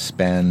you want to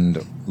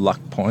spend luck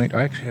point. Or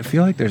actually, I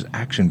feel like there's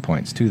action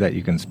points, too, that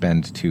you can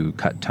spend to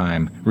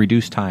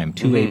reduce time,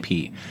 2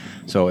 AP.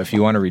 So if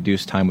you want to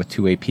reduce time with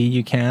 2 AP,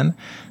 you can.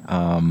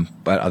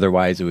 But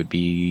otherwise, it would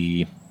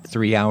be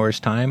 3 hours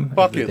time.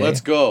 Fuck it,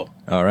 let's go.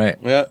 All right.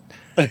 Yeah.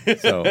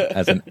 So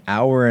as an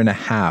hour and a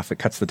half, it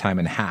cuts the time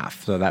in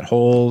half. So that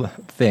whole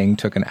thing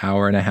took an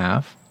hour and a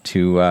half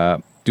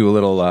to do a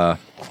little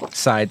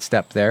side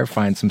step there,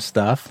 find some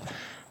stuff.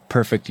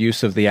 Perfect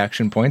use of the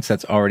action points.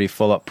 That's already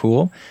full up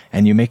pool.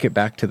 And you make it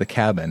back to the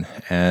cabin.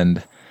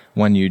 And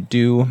when you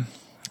do,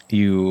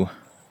 you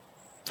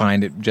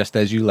find it just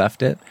as you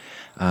left it.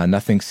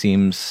 Nothing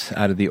seems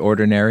out of the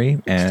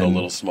ordinary. And still a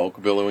little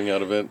smoke billowing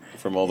out of it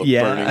from all the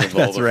yeah, burning of all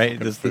that's the right.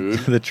 fucking Just food.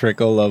 the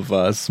trickle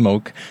of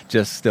smoke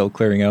just still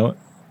clearing out.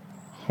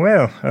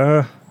 Well,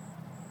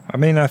 I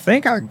mean, I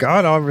think I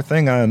got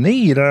everything I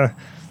need.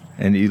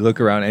 And you look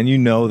around and you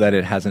know that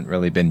it hasn't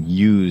really been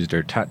used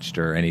or touched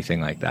or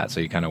anything like that. So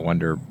you kind of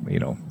wonder,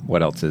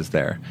 what else is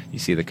there? You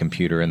see the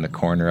computer in the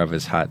corner of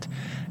his hut.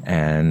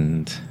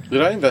 And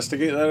Did I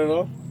investigate that at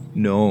all?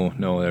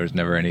 no, there was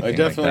never anything I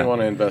definitely like that.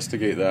 want to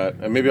investigate that.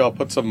 And maybe I'll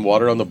put some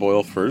water on the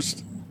boil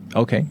first.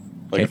 Okay.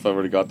 If I've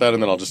already got that,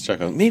 and then I'll just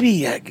check on.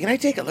 Maybe can I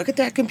take a look at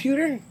that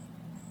computer?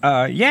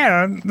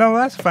 Yeah, no,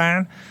 that's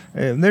fine.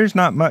 There's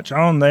not much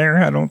on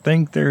there. I don't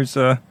think there's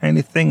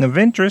anything of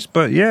interest,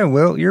 but yeah,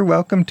 well, you're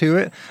welcome to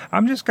it.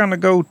 I'm just gonna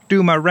go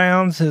do my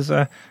rounds as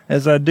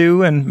I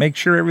do and make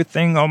sure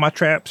all my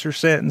traps are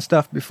set and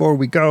stuff before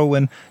we go.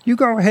 And you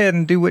go ahead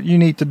and do what you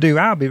need to do.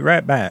 I'll be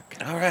right back.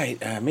 All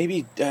right.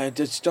 Maybe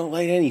just don't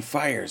light any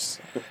fires.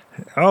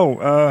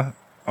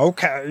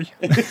 Okay.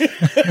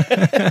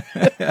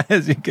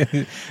 as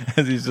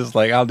he's just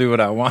like, I'll do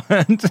what I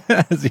want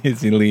as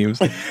he leaves.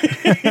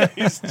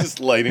 He's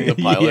just lighting the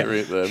pilot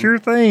right then. Sure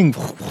thing.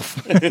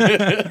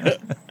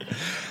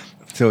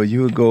 So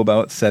you would go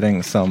about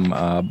setting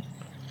some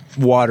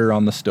water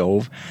on the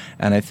stove,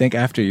 and I think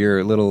after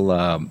your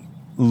little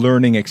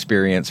learning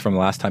experience from the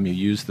last time you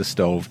used the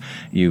stove,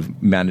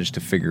 you've managed to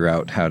figure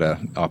out how to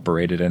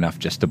operate it enough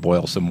just to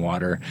boil some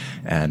water.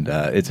 And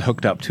it's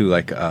hooked up to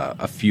like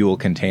a fuel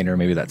container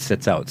maybe that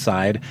sits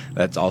outside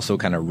that's also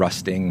kind of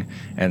rusting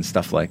and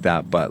stuff like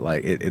that, but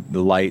like it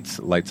lights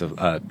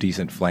a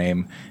decent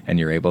flame, and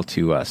you're able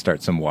to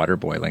start some water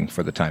boiling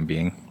for the time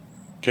being.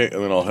 Okay,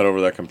 and then I'll head over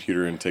to that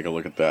computer and take a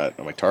look at that.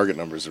 My target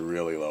numbers are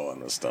really low on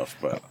this stuff,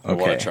 but I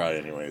want to try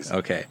anyways.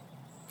 Okay.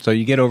 So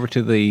you get over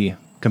to the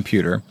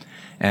computer,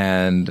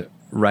 and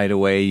right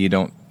away you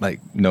don't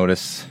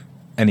notice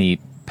any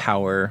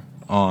power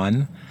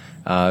on.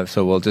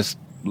 So we'll just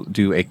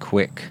do a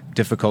quick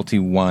difficulty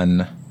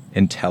 1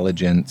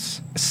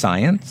 intelligence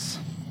science.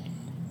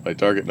 My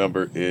target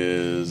number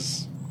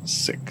is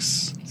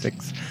 6.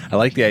 6. I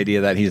like the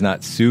idea that he's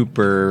not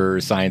super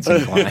science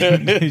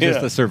inclined. He's just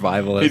a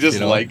survivalist. He just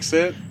likes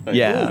it.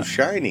 Yeah. Ooh,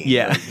 shiny.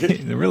 Yeah.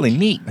 They're really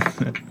neat.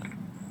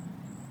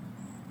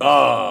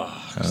 So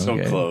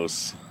Okay.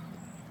 close.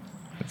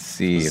 Let's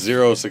see.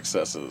 0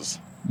 successes.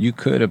 You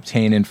could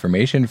obtain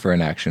information for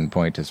an action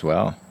point as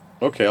well.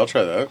 Okay, I'll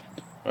try that.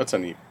 That's a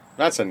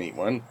neat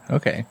one.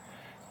 Okay.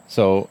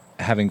 So,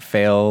 having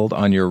failed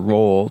on your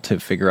roll to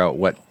figure out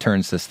what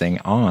turns this thing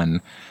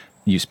on,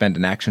 you spend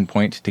an action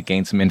point to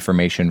gain some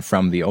information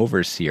from the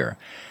overseer.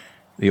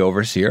 The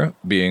overseer,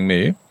 being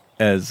me,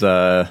 as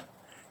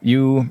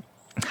you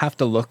have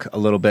to look a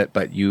little bit,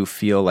 but you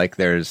feel like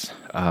there's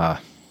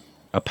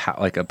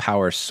like a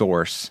power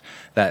source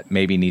that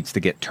maybe needs to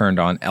get turned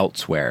on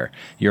elsewhere.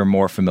 You're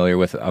more familiar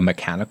with a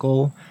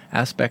mechanical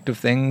aspect of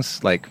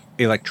things, like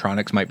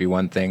electronics might be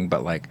one thing,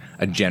 but like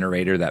a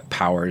generator that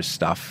powers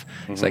stuff.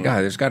 It's like,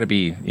 there's got to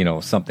be,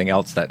 something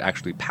else that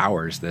actually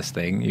powers this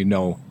thing.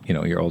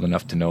 You're old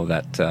enough to know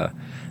that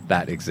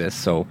that exists.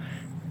 So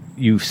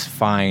you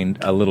find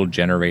a little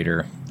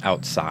generator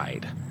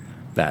outside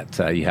that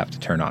you have to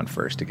turn on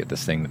first to get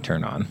this thing to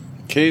turn on.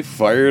 Okay,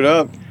 fire it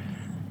up.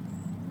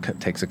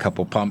 Takes a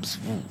couple pumps.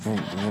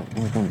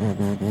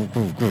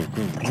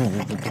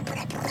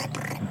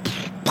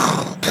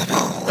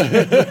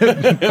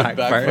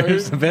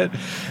 Backfires a bit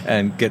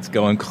and gets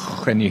going,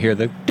 and you hear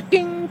the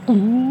ding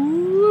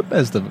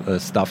as the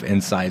stuff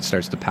inside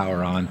starts to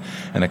power on,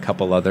 and a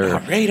couple other.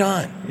 Right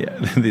on. Yeah,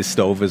 the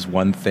stove is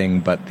one thing,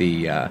 but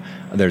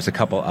there's a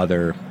couple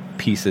other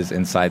pieces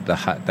inside the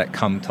hut that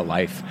come to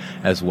life,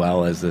 as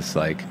well as this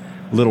like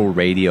little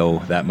radio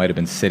that might have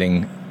been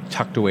sitting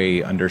tucked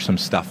away under some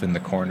stuff in the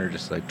corner,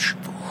 just like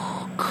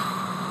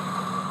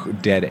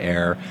dead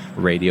air.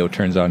 Radio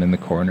turns on in the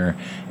corner,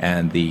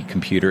 and the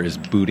computer is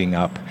booting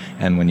up.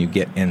 And when you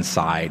get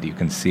inside, you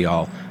can see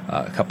all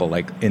a couple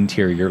like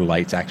interior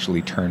lights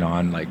actually turn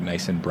on, like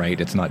nice and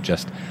bright. It's not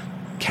just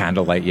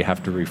candlelight you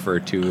have to refer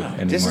to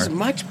anymore. This is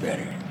much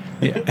better.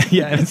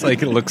 Yeah, and it's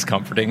like it looks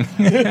comforting.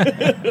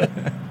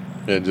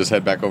 And just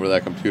head back over to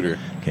that computer.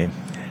 Okay,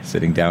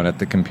 sitting down at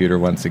the computer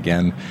once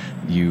again,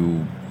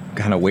 you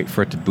kind of wait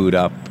for it to boot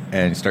up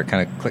and start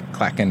kind of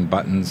clacking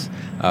buttons.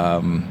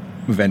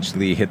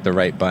 Eventually hit the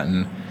right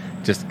button.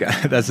 Just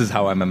this is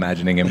how I'm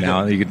imagining him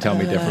now. You can tell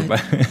me different.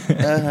 But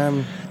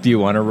do you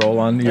want to roll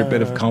on your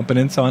bit of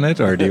competence on it,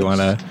 or do you want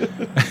to?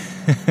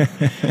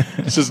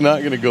 This is not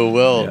going to go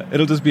well. Yeah,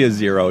 it'll just be a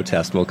 0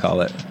 test. We'll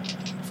call it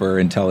for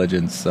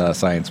intelligence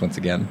science once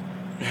again.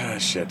 Ah,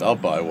 shit, I'll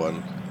buy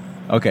one.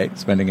 Okay,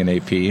 spending an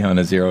AP on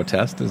a 0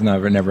 test is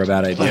never a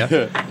bad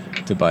idea.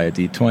 To buy a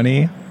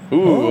D20.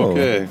 Ooh,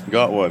 okay,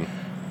 got one.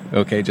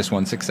 Okay, just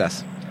one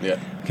success. Yeah.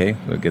 Okay,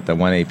 we'll get the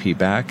 1 AP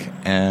back,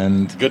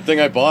 and... Good thing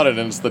I bought it,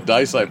 and it's the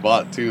dice I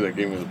bought, too, that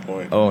gave me the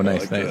point. Oh,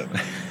 nice.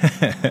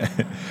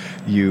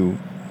 You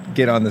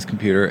get on this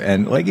computer,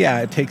 and,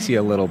 it takes you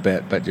a little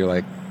bit, but you're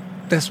like,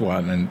 this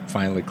one, and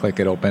finally click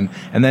it open.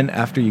 And then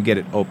after you get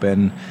it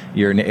open,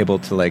 you're able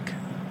to,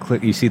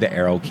 click. You see the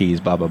arrow keys,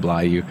 blah, blah, blah.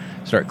 You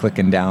start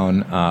clicking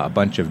down a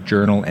bunch of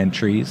journal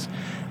entries,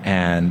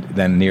 and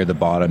then near the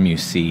bottom, you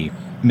see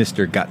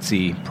Mr.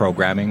 Gutsy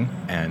programming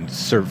and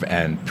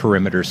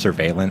perimeter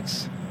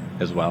surveillance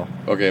as well.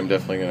 Okay, I'm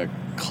definitely going to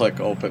click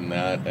open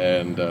that,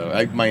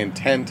 and my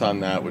intent on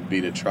that would be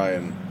to try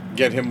and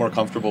get him more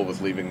comfortable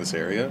with leaving this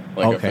area.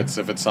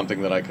 If it's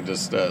something that I can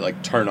just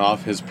turn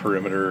off his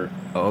perimeter.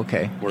 Oh,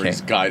 okay. Where he's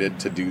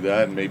guided to do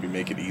that, and maybe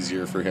make it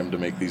easier for him to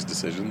make these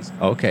decisions.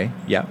 Okay.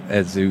 Yeah.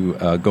 As you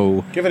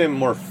go, giving him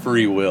more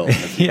free will.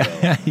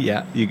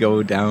 Yeah. You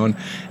go down,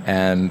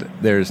 and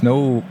there's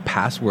no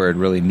password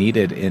really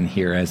needed in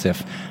here, as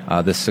if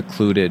this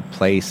secluded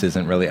place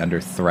isn't really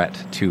under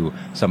threat to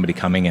somebody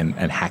coming and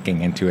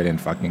hacking into it and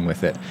fucking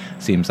with it.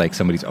 Seems like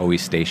somebody's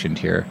always stationed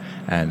here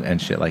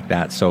and shit like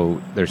that.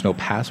 So there's no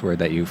password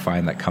that you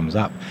find that comes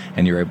up,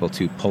 and you're able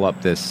to pull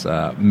up this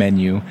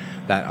menu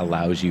that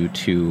allows you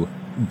to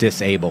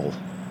disable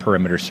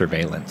perimeter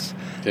surveillance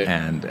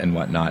and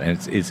whatnot. And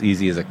it's as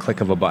easy as a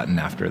click of a button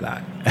after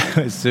that.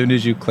 As soon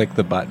as you click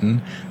the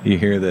button, you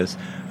hear this,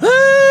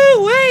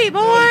 "Ooh, wait,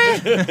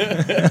 boy!"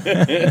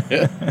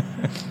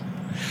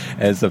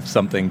 As if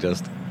something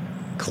just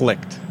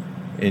clicked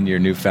in your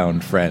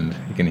newfound friend.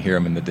 You can hear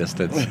him in the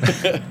distance.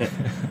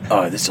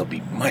 Oh, this will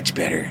be much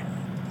better.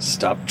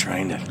 Stop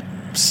trying to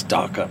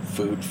stock up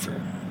food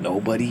for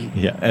nobody.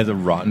 Yeah, as a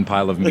rotten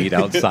pile of meat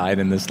outside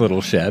in this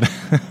little shed.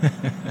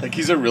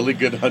 He's a really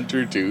good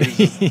hunter too.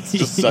 It's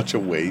just such a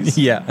waste.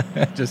 Yeah,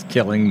 just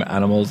killing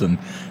animals and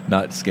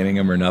not skinning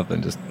them or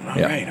nothing. Just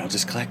all right, I'll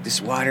just collect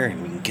this water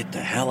and we can get the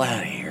hell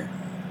out of here.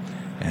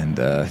 And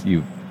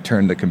you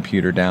turn the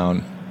computer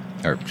down,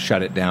 or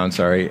shut it down,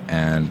 sorry,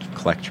 and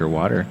collect your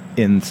water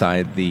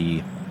inside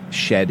the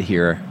shed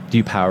here. Do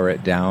you power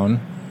it down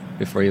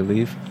before you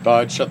leave? Oh,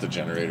 I'd shut the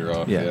generator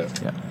off. Yeah.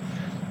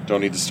 Don't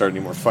need to start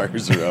any more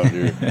fires around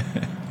here.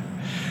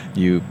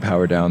 You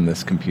power down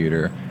this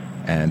computer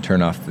and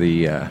turn off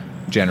the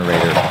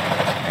generator,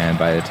 and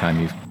by the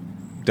time you've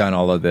done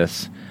all of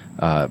this,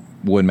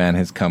 Woodman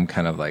has come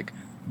kind of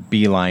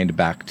beelined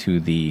back to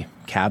the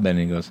cabin,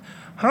 and he goes,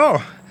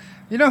 "Oh,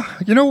 you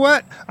know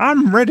what?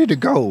 I'm ready to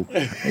go.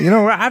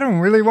 I don't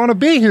really want to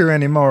be here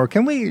anymore.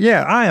 Can we?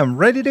 Yeah, I am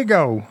ready to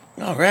go."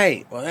 All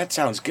right. Well, that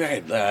sounds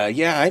good.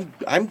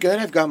 I'm good.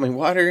 I've got my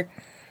water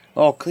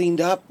all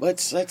cleaned up.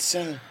 Let's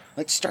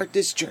start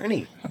this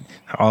journey.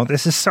 Oh,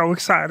 this is so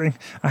exciting.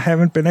 I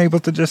haven't been able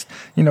to just,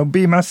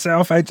 be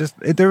myself.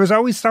 There was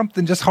always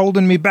something just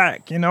holding me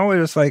back. It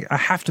was like, I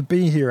have to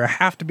be here. I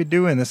have to be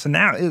doing this. And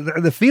now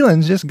the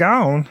feeling's just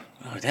gone.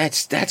 Oh,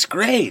 that's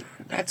great.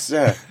 That's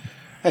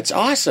That's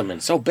awesome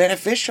and so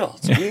beneficial.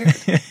 It's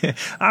weird.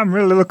 I'm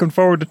really looking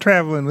forward to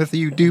traveling with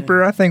you,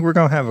 Duper. I think we're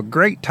going to have a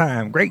great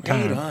time. Great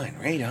time.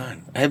 Right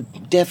on. I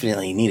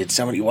definitely needed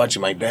somebody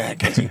watching my back.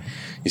 'Cause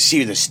you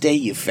see the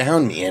state you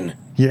found me in.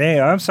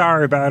 Yeah, I'm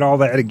sorry about all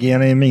that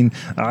again. I mean,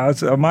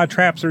 my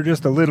traps are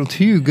just a little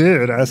too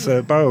good, I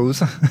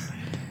suppose.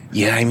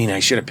 Yeah, I mean, I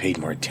should have paid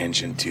more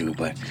attention too.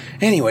 But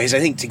anyways, I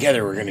think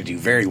together we're going to do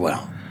very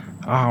well.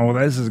 Oh,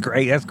 this is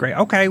great. That's great.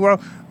 Okay, well,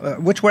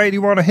 which way do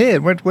you want to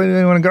head? Which way do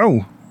you want to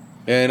go?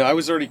 And I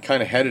was already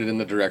kind of headed in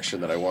the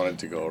direction that I wanted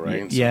to go,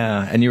 right?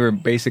 Yeah, and you were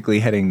basically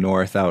heading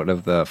north out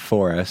of the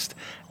forest.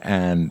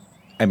 And,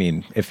 I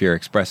mean, if you're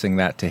expressing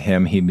that to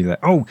him, he'd be like,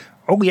 oh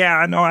yeah,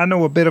 I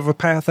know a bit of a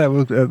path that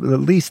was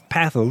the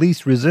path of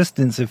least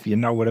resistance, if you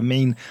know what I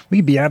mean.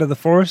 We'd be out of the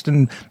forest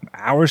in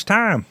hours'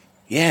 time.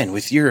 Yeah, and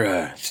with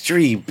your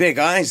 3 big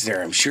eyes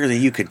there, I'm sure that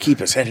you could keep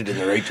us headed in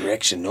the right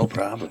direction, no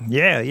problem.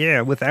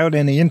 Yeah, without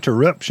any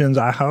interruptions,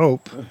 I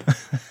hope.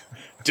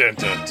 Dun,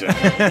 dun, dun.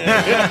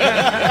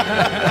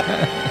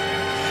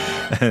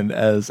 And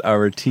as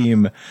our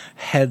team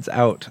heads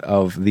out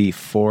of the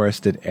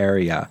forested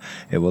area,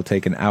 it will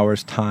take an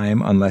hour's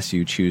time unless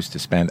you choose to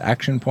spend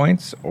action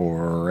points,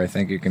 or I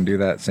think you can do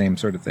that same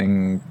sort of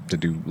thing to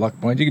do luck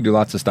points. You can do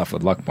lots of stuff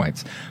with luck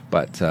points,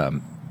 but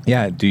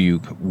yeah, do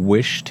you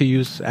wish to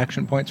use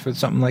action points for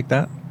something like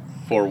that?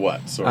 For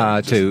what?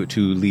 Sorry,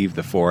 To leave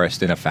the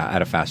forest at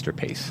a faster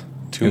pace.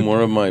 2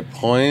 more of my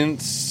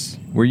points.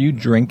 Were you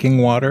drinking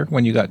water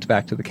when you got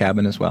back to the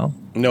cabin as well?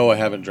 No, I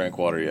haven't drank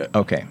water yet.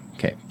 Okay.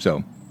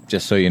 So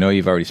just so you know,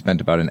 you've already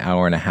spent about an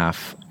hour and a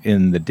half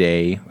in the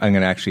day. I'm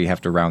going to actually have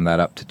to round that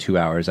up to 2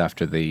 hours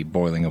after the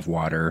boiling of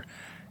water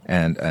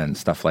and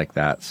stuff like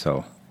that.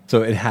 So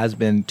it has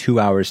been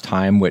 2 hours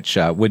time, which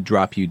would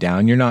drop you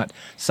down. You're not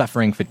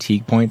suffering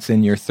fatigue points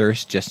in your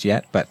thirst just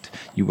yet, but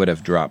you would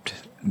have dropped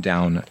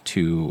down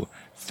to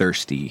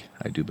thirsty,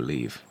 I do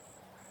believe,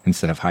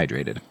 instead of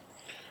hydrated.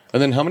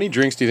 And then how many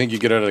drinks do you think you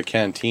get out of a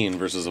canteen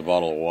versus a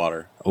bottle of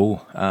water?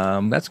 Oh,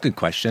 that's a good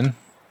question.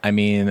 I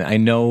mean, I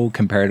know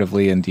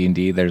comparatively in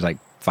D&D, there's like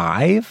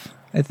 5,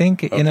 I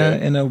think, in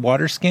a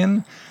water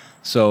skin.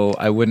 So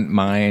I wouldn't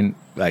mind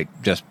like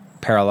just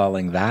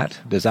paralleling that.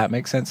 Does that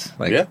make sense?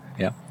 Like,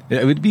 yeah.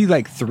 It would be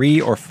like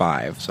 3 or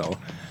 5. So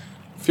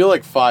I feel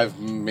like 5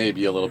 may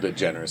be a little bit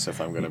generous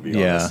if I'm going to be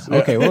honest.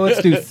 Okay, well,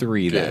 let's do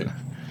 3 then.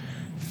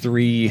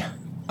 3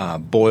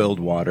 boiled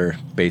water,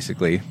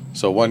 basically.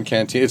 So 1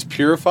 canteen. It's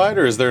purified,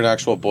 or is there an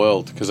actual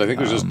boiled? Because I think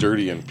there's just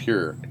dirty and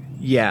pure.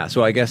 Yeah,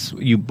 so I guess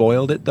you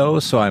boiled it, though.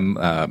 So I'm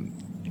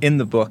in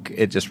the book,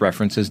 it just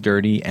references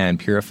dirty and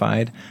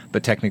purified.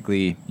 But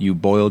technically, you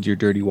boiled your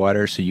dirty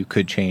water, so you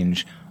could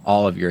change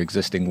all of your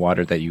existing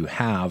water that you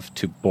have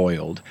to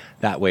boiled.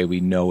 That way we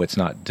know it's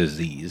not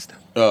diseased.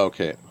 Oh,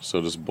 okay.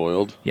 So just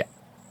boiled? Yeah.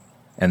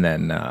 And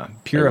then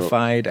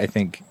purified, I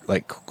think,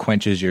 like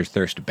quenches your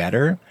thirst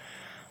better.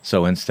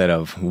 So instead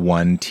of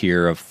 1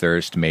 tier of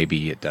thirst,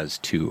 maybe it does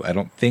 2. I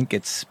don't think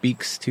it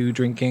speaks to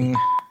drinking.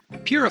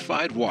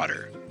 Purified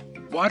water.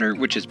 Water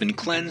which has been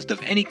cleansed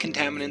of any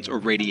contaminants or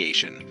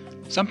radiation.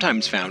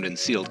 Sometimes found in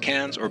sealed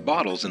cans or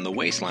bottles in the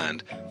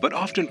wasteland, but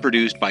often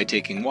produced by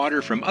taking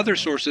water from other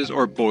sources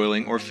or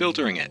boiling or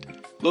filtering it.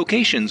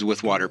 Locations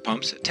with water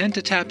pumps tend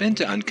to tap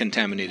into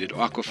uncontaminated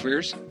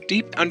aquifers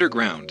deep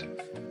underground,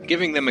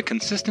 giving them a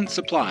consistent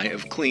supply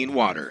of clean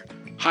water.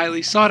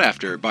 Highly sought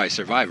after by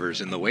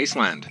survivors in the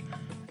wasteland.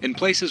 In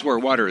places where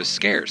water is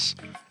scarce,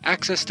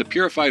 access to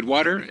purified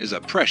water is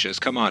a precious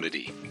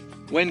commodity.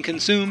 When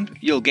consumed,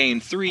 you'll gain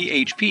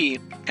 3 HP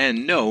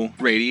and no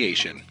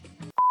radiation.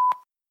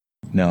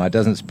 No, it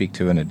doesn't speak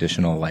to an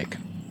additional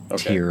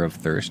tier of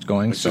thirst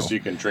going. It's just you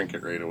can drink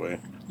it right away.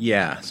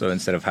 Yeah, so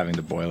instead of having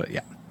to boil it, yeah.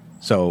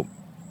 So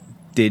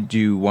did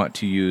you want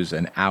to use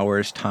an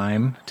hour's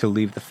time to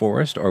leave the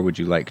forest, or would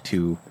you like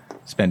to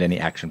spend any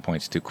action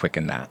points to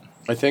quicken that?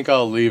 I think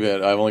I'll leave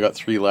it. I've only got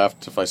 3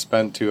 left. If I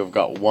spend 2, I've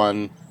got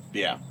 1.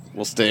 Yeah,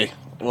 we'll stay.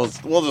 We'll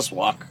just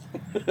walk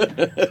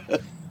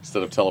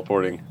instead of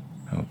teleporting.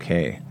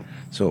 Okay,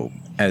 so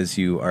as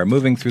you are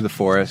moving through the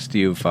forest,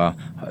 you've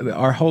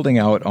are holding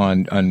out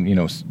on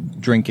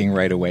drinking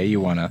right away. You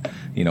want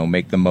to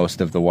make the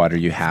most of the water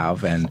you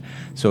have, and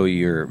so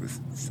your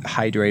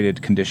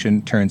hydrated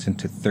condition turns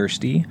into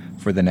thirsty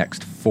for the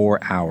next 4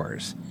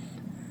 hours,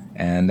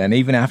 and then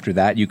even after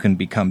that, you can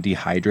become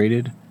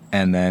dehydrated.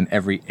 And then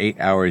every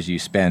 8 hours you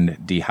spend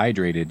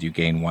dehydrated, you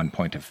gain 1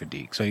 point of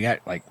fatigue. So you got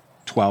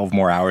 12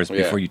 more hours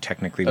before you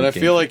technically And I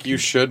feel like fatigue. you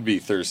should be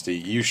thirsty.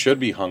 You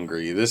should be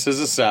hungry. This is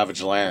a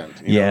savage land.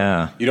 You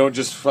Yeah. know? You don't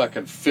just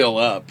fucking fill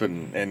up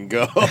and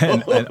go.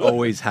 and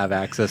always have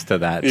access to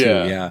that, too.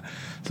 Yeah.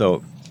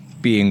 So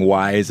being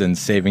wise and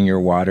saving your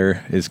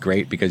water is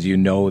great because you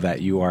know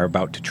that you are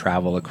about to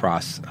travel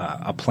across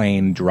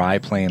a dry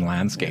plain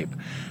landscape.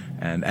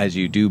 And as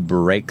you do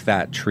break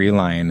that tree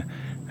line,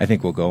 I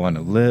think we'll go on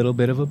a little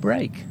bit of a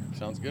break.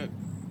 Sounds good.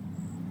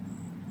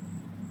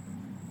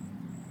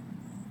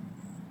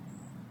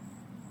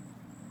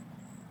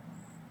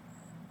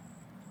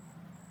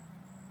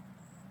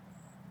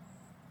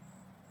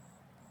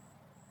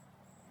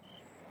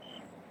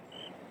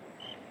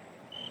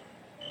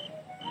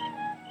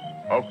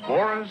 A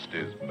forest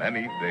is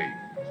many things.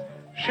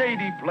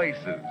 Shady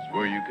places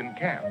where you can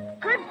camp.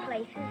 Good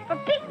places for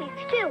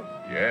picnics, too.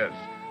 Yes,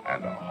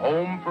 and a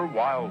home for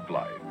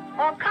wildlife.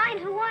 All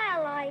kinds of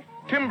wildlife.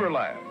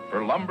 Timberland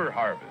for lumber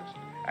harvest.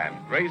 And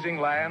grazing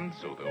land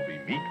so there'll be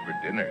meat for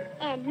dinner.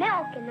 And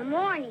milk in the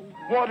morning.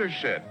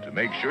 Watershed to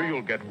make sure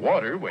you'll get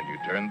water when you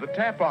turn the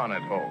tap on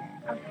at home.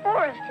 A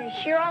forest is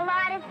sure a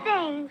lot of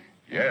things.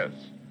 Yes,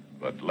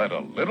 but let a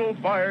little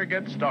fire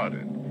get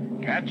started.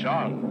 Catch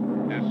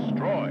on,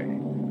 destroy,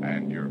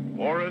 and your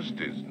forest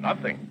is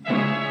nothing.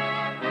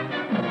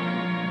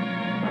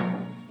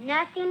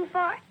 Nothing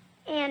for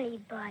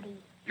anybody.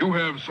 You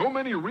have so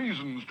many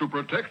reasons to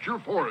protect your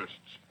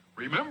forests.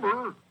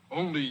 Remember,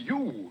 only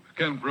you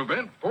can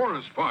prevent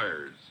forest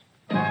fires.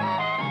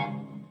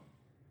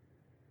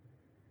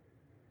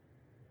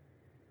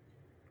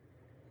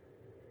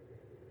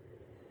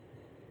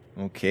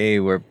 Okay,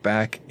 we're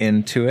back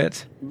into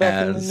it.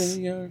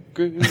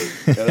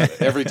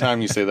 Every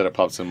time you say that, it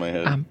pops in my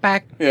head. I'm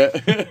back. Yeah.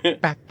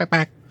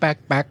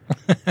 back.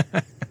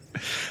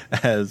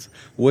 As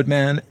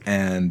Woodman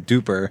and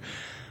Duper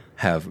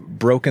have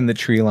broken the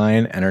tree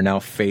line and are now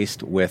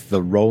faced with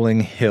the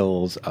rolling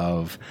hills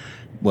of,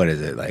 what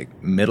is it,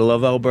 like middle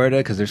of Alberta?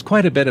 Because there's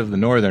quite a bit of the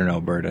northern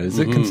Alberta. Is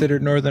it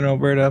considered northern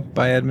Alberta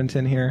by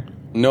Edmonton here?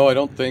 No, I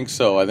don't think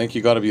so. I think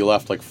you got to be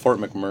left, like Fort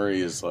McMurray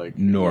is like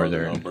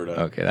northern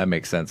Alberta. Okay, that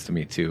makes sense to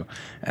me too.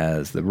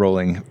 As the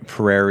rolling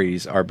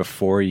prairies are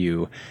before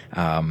you,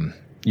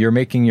 you're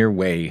making your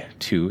way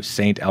to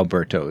St.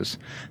 Alberto's,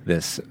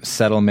 this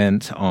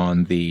settlement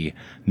on the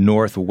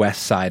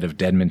northwest side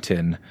of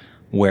Edmonton,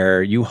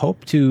 where you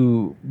hope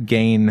to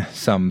gain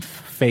some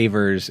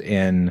favors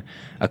in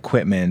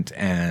equipment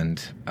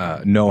and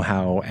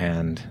know-how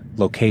and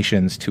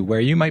locations to where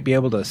you might be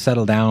able to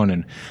settle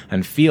down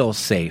and feel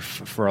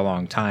safe for a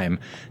long time.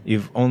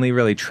 You've only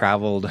really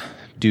traveled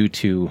due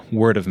to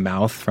word of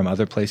mouth from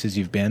other places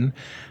you've been.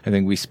 I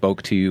think we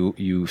spoke to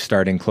you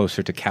starting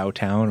closer to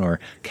Cowtown or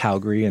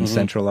Calgary in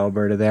central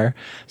Alberta there.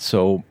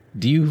 So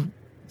do you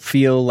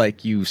feel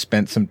like you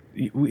spent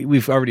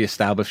we've already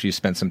established you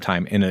spent some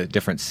time in a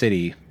different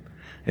city.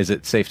 Is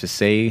it safe to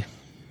say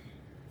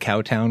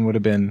Cowtown would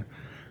have been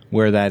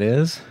where that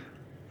is?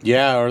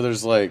 Yeah, or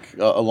there's like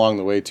along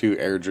the way too,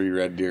 Airdrie,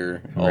 Red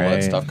Deer, all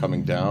that stuff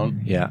coming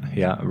down.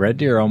 Yeah. Red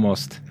Deer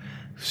almost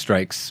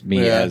strikes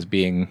me as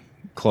being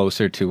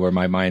closer to where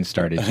my mind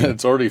started.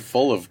 It's already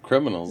full of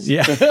criminals.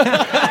 Yeah. Just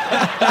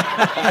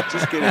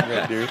kidding,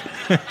 Red Deer.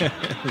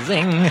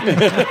 Zing.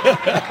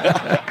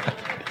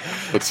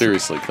 But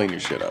seriously, clean your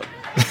shit up.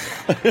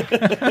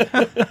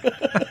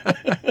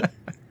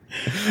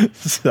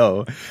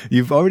 So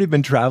you've already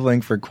been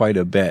traveling for quite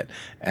a bit,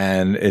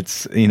 and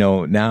it's,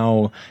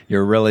 now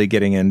you're really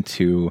getting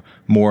into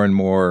more and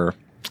more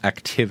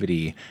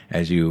activity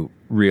as you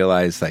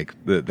realize like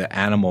the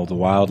animal, the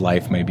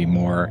wildlife may be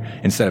more,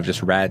 instead of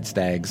just rad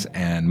stags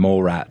and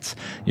mole rats,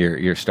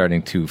 you're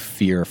starting to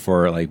fear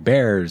for like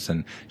bears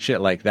and shit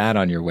like that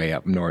on your way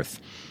up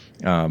north.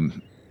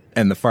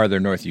 And the farther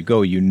north you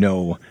go,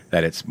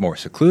 that it's more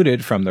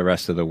secluded from the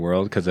rest of the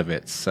world because of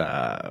its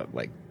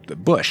like the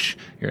bush.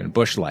 You're in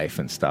bush life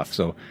and stuff.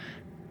 So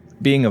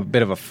being a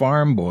bit of a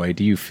farm boy,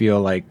 do you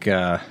feel like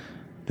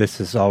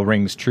this all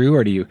rings true?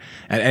 Or do you,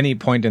 at any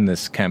point in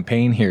this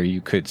campaign here, you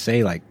could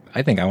say like,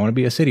 I think I want to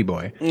be a city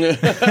boy?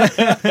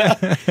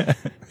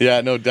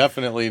 Yeah, no,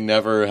 definitely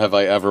never have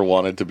I ever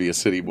wanted to be a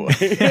city boy.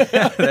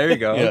 There you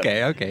go.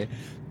 Yeah. Okay.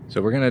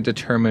 So we're going to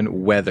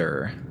determine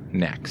weather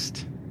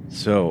next.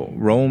 So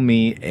roll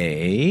me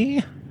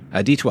a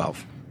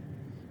D12.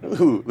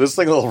 Ooh, this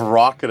thing will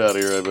rocket out of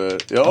here, I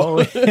bet.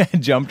 Oh,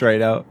 jumped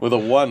right out. With a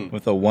 1.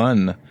 With a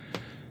 1.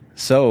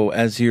 So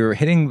as you're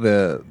hitting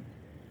the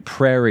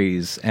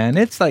prairies, and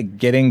it's like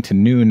getting to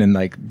noon, and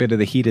like a bit of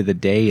the heat of the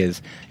day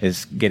is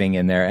getting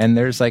in there, and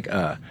there's like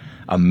a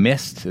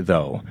mist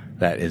though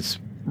that is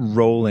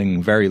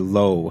rolling very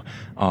low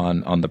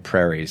on the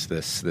prairies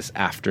this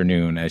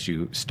afternoon as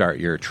you start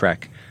your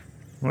trek.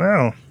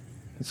 Well,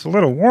 it's a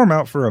little warm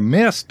out for a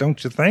mist,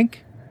 don't you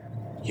think?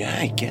 Yeah,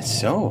 I guess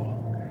so.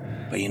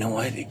 But you know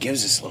what? It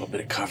gives us a little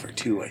bit of cover,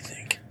 too, I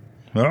think.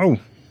 Oh,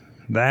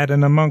 that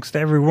and amongst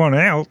everyone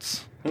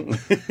else.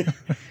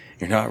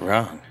 You're not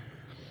wrong.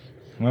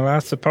 Well, I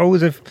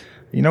suppose if,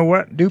 you know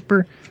what,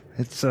 Duper,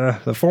 it's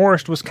the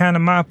forest was kind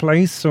of my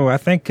place, so I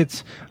think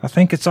it's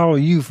all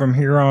you from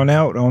here on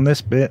out on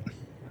this bit.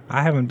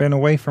 I haven't been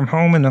away from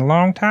home in a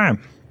long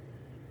time.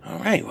 All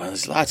right, well,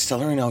 there's lots to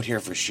learn out here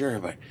for sure,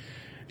 but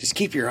just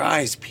keep your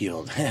eyes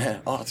peeled.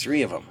 All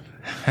 3 of them.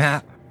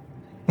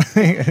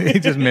 He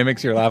just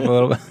mimics your laugh a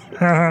little bit.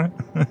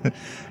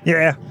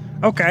 Yeah,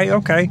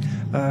 okay.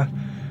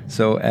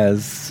 So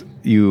as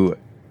you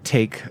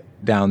take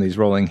down these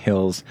rolling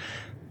hills,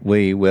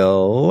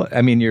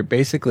 you're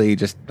basically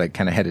just like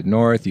kind of headed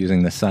north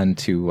using the sun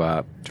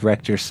to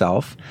direct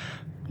yourself.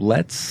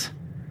 Let's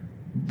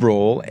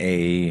roll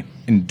a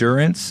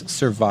endurance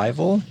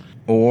survival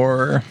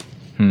or,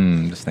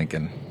 just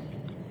thinking,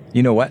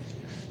 you know what?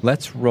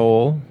 Let's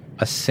roll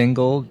a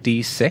single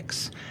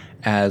D6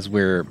 as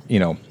we're,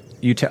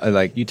 you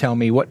tell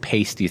me, what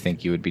pace do you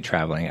think you would be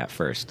traveling at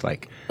first?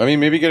 Like, I mean,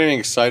 maybe getting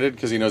excited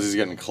because he knows he's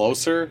getting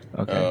closer.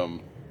 Okay.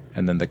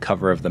 And then the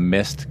cover of the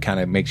mist kind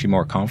of makes you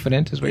more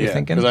confident, is what you're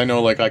thinking? Because I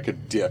know, like, I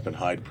could dip and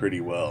hide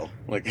pretty well.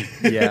 Like,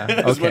 yeah,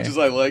 as much as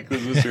I like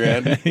this Mr.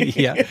 Andy.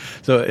 Yeah.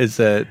 So it's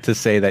to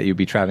say that you'd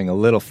be traveling a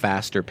little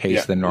faster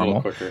pace than normal. A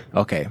little quicker.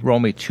 Okay. Roll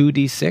me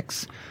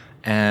 2d6,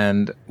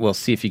 and we'll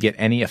see if you get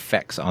any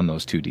effects on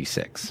those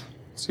 2d6.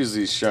 Let's use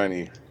these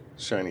shiny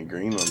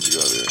green ones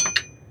you got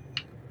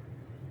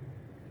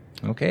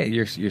there. Okay,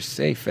 you're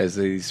safe, as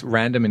these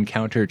random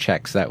encounter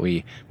checks that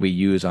we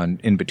use on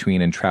in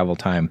between and travel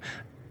time.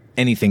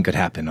 Anything could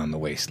happen on the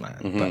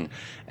wasteland. But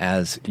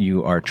as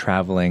you are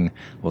traveling,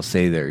 we'll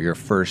say that your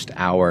first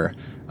hour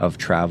of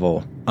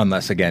travel,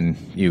 unless again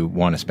you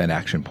want to spend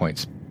action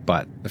points,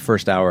 but the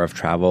first hour of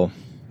travel,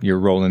 you're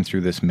rolling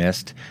through this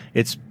mist.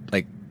 It's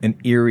like an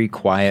eerie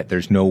quiet.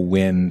 There's no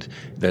wind.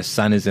 The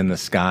sun is in the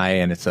sky,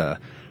 and it's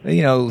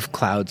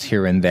clouds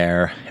here and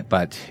there.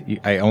 But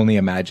I only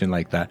imagine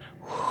like the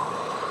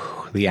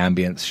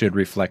ambience should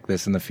reflect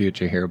this in the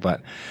future here,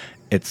 but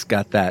it's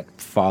got that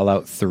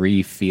Fallout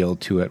 3 feel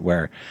to it,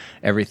 where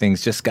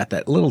everything's just got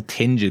that little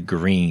tinge of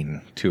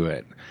green to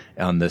it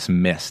on this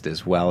mist,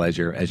 as well as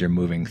you're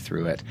moving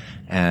through it.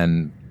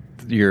 And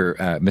your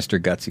Mr.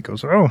 Gutsy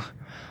goes, "Oh,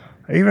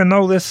 even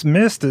though this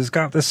mist has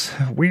got this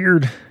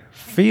weird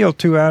feel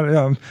to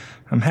it,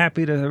 I'm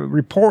happy to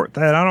report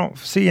that I don't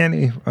see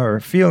any or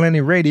feel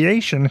any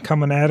radiation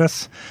coming at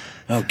us."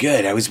 Oh,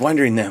 good. I was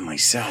wondering that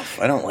myself.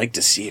 I don't like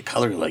to see a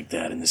color like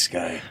that in the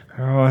sky.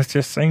 Oh, it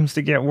just seems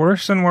to get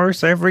worse and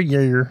worse every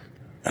year.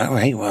 All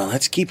right, well,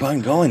 let's keep on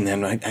going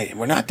then.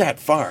 We're not that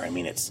far. I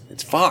mean, it's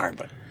far,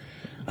 but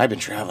I've been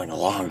traveling a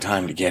long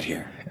time to get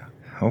here.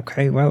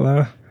 Okay,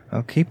 well,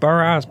 I'll keep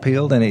our eyes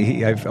peeled.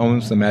 And I've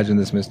almost imagined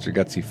this Mr.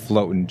 Gutsy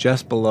floating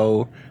just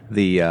below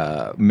the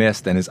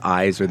mist, and his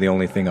eyes are the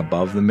only thing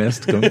above the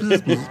mist, going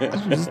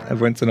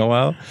every once in a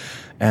while.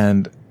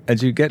 And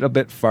as you get a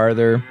bit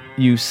farther,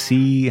 you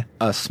see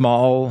a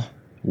small,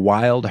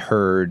 wild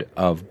herd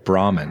of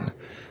Brahmin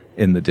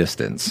in the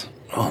distance.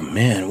 Oh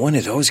man, one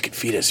of those could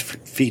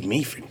feed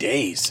me for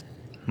days.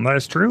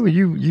 That's true.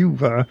 You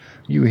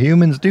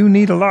humans do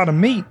need a lot of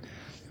meat.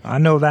 I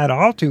know that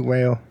all too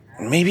well.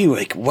 Maybe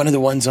like one of the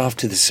ones off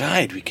to the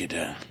side. We could,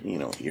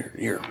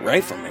 your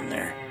rifleman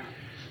there.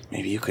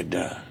 Maybe you could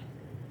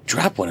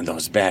drop one of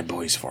those bad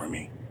boys for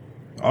me.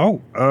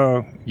 Oh,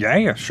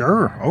 yeah,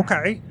 sure,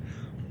 okay.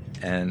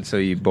 And so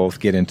you both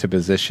get into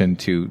position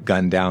to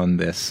gun down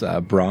this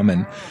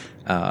Brahmin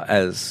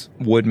as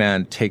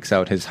Woodman takes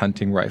out his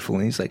hunting rifle,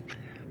 and he's like,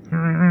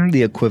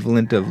 the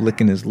equivalent of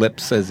licking his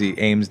lips as he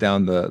aims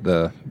down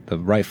the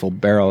rifle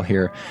barrel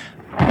here.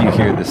 You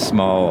hear this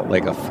small,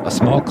 like a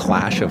small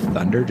clash of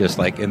thunder, just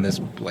like in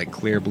this like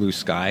clear blue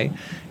sky,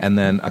 and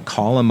then a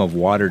column of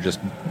water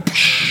just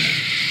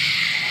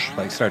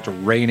like starts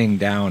raining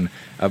down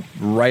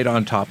right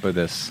on top of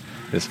this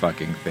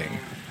fucking thing,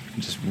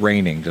 just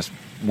raining, just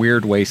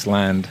weird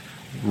wasteland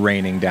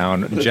raining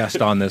down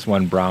just on this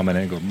one Brahmin,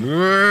 and it goes.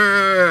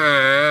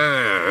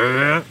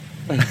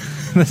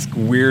 This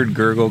weird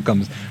gurgle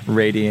comes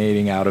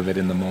radiating out of it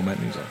in the moment.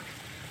 And he's like,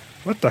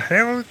 "What the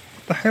hell? What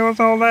the hell is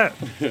all that?"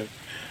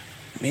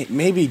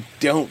 Maybe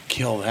don't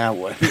kill that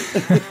one.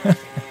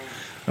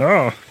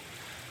 Oh,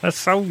 that's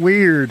so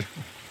weird.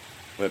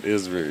 That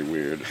is very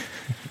weird.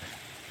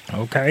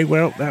 Okay,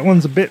 well, that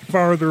one's a bit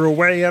farther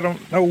away. I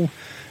don't know.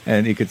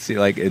 And you could see,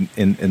 like,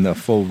 in the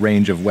full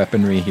range of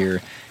weaponry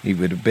here, he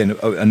would have been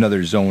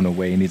another zone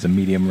away. He needs a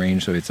medium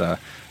range, so it's a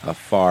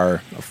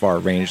far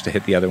range to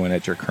hit the other one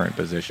at your current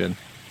position.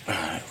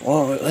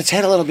 Well, let's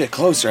head a little bit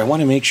closer. I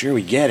want to make sure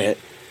we get it.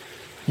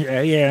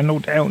 Yeah, no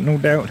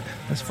doubt.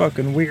 That's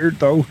fucking weird,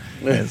 though.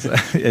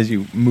 As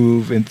you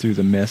move in through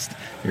the mist,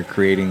 you're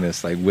creating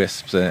this, like,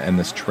 wisps and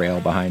this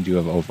trail behind you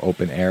of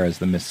open air as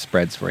the mist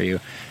spreads for you.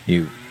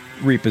 You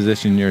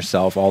reposition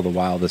yourself all the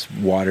while. This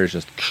water's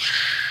just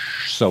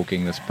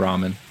soaking this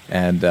Brahmin,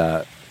 and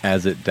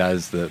as it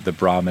does, the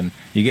Brahmin,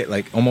 you get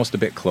like almost a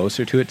bit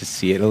closer to it to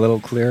see it a little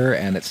clearer,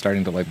 and it's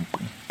starting to like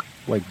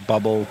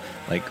bubble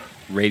like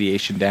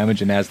radiation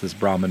damage. And as this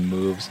Brahmin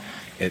moves,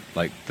 it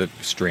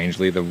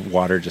strangely the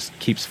water just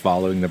keeps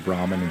following the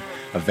Brahmin, and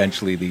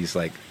eventually these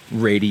like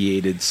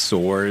radiated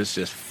sores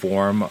just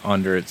form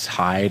under its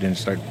hide and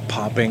start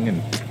popping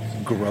and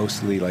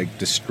grossly like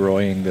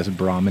destroying this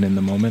Brahmin in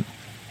the moment.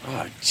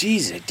 Oh,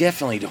 jeez, I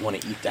definitely don't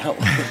want to eat that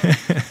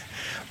one.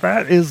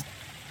 That is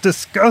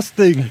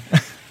disgusting.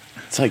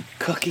 It's like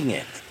cooking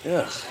it.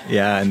 Ugh.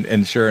 Yeah,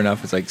 and sure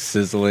enough, it's like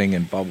sizzling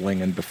and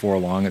bubbling, and before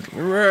long, it's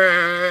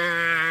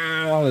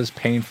all this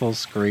painful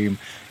scream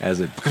as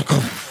it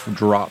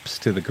drops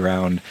to the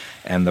ground,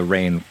 and the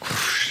rain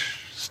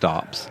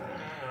stops.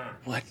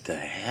 What the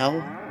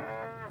hell?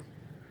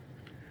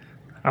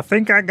 I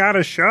think I got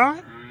a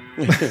shot.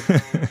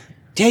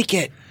 Take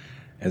it.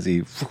 As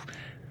he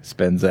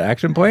spends an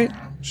action point.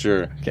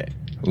 Sure. Okay.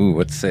 Ooh,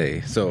 let's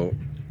say so.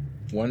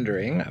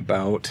 Wondering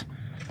about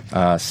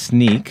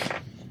sneak,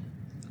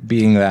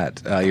 being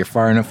that you're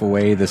far enough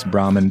away, this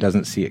Brahmin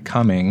doesn't see it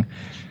coming.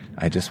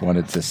 I just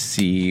wanted to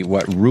see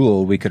what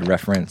rule we could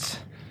reference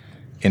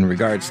in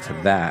regards to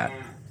that.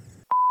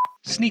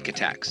 Sneak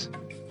attacks.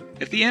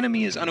 If the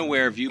enemy is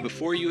unaware of you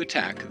before you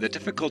attack, the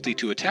difficulty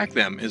to attack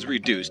them is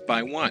reduced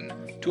by 1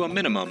 to a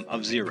minimum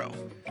of 0,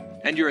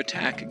 and your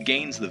attack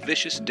gains the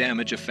vicious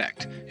damage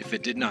effect if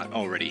it did not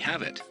already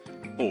have it,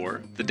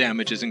 or the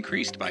damage is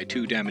increased by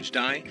 2 damage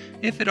die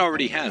if it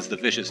already has the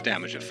vicious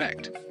damage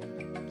effect.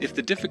 If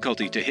the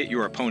difficulty to hit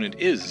your opponent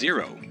is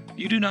 0,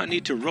 you do not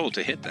need to roll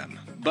to hit them,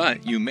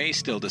 but you may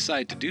still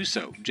decide to do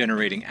so,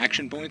 generating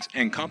action points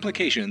and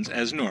complications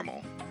as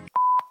normal.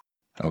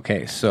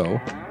 Okay, so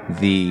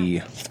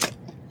the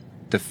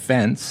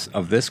defense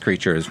of this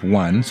creature is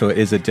 1, so it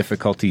is a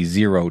difficulty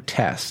 0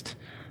 test.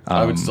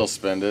 I would still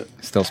spend it.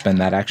 Still spend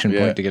that action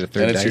point to get a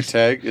third And it's dice.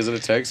 your tag. Is it a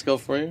tag skill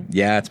for you?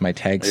 Yeah, it's my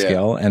tag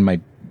skill, and my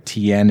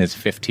TN is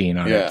 15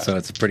 on it, so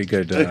it's pretty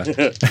good.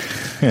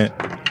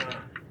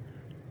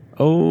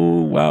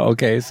 Oh, wow.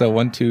 Okay, so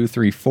 1, 2,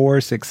 3, 4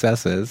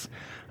 successes,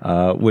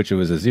 which it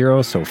was a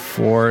 0, so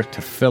 4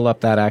 to fill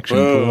up that action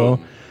pool.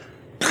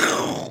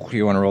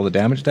 You want to roll the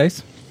damage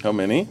dice? How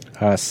many?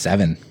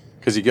 7.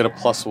 Because you get a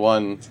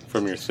 +1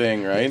 from your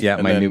thing, right? Yeah,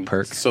 And my then- new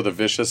perk. So the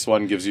vicious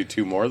one gives you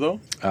 2 more, though?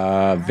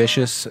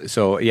 Vicious.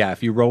 So, yeah,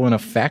 if you roll an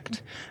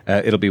effect,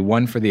 it'll be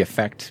 1 for the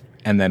effect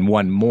and then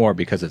 1 more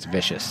because it's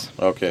vicious.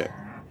 Okay.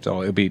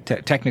 So it'll be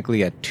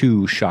technically a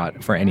 2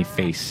 shot for any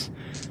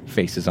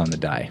faces on the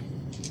die.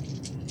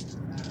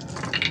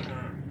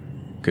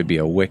 Could be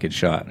a wicked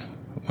shot.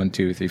 1,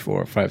 2, 3,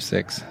 4, 5,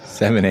 6,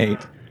 7, 8,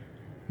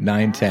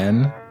 9,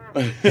 10.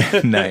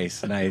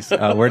 Nice.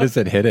 Where does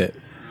it hit it?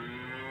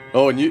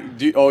 Oh, and you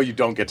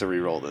don't get to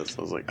re-roll this.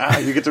 I was like,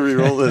 you get to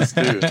re-roll this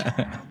too.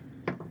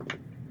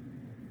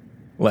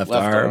 Left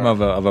arm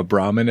of a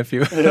Brahmin, if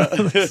you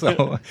will.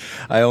 So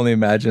I only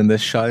imagine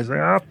this shot. He's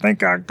like, I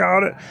think I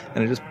got it,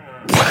 and it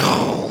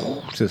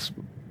just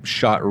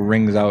shot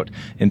rings out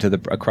into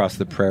across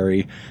the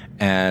prairie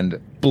and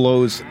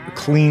blows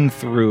clean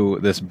through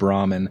this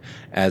Brahmin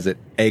as it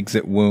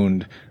exit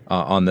wound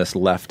on this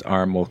left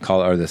arm, we'll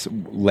call it, or this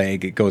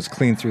leg. It goes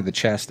clean through the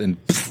chest and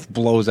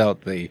blows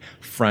out the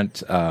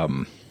front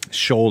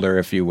shoulder,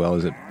 if you will,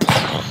 as it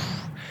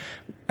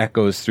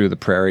echoes through the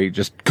prairie,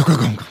 just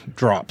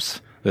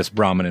drops this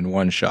Brahmin in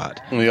one shot.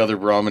 And the other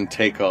Brahmin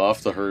take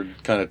off. The herd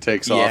kind of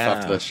takes off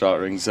after that shot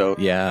rings out.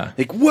 Yeah.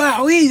 Like,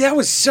 wowee, that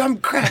was some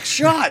crack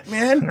shot,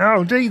 man.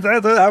 Oh, geez,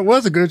 that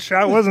was a good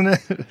shot, wasn't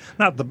it?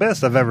 Not the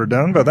best I've ever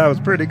done, but that was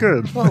pretty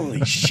good.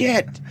 Holy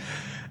shit.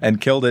 And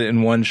killed it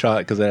in one shot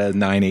because it has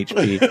 9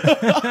 HP.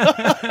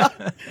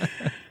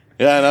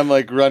 Yeah, and I'm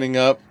like running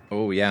up.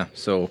 Oh, yeah.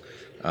 So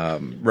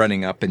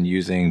running up and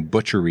using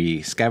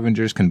butchery.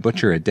 Scavengers can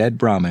butcher a dead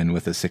Brahmin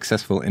with a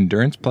successful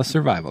endurance plus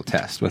survival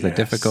test with a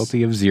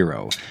difficulty of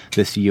 0.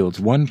 This yields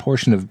 1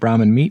 portion of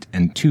Brahmin meat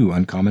and 2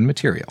 uncommon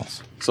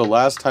materials. So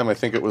last time I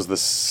think it was the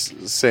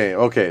same.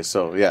 Okay,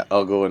 so yeah,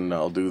 I'll go and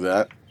I'll do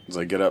that as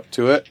I get up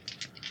to it.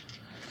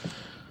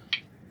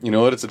 You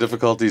know what? It's a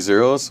difficulty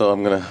 0, so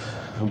I'm going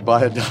to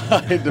buy a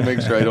die to make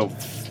sure I don't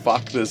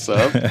fuck this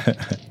up.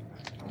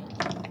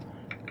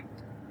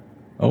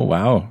 Oh,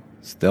 wow.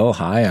 Still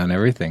high on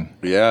everything.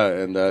 Yeah,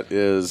 and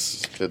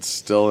it's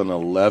still an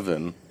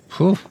 11.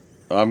 Whew.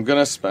 I'm going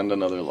to spend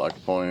another luck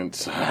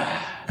point.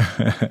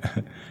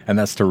 And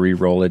that's to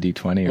re-roll a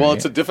d20, Well, right?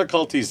 it's a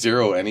difficulty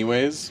 0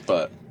 anyways,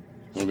 but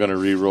I'm going to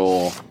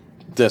re-roll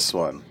this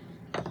one.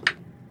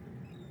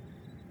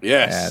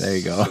 Yes. Yeah, there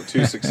you go. So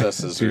 2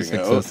 successes. 2 ring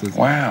out. successes.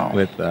 Wow.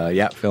 With,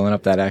 filling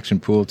up that action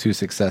pool, 2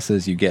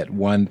 successes. You get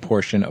 1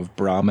 portion of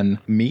Brahmin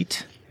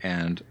meat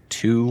and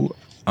 2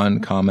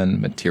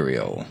 uncommon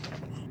material.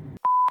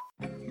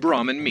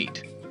 Brahmin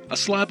meat. A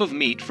slab of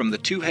meat from the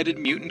 2-headed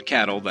mutant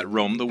cattle that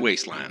roam the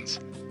wastelands.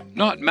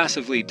 Not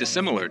massively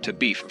dissimilar to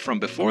beef from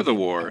before the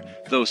war,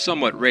 though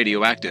somewhat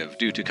radioactive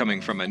due to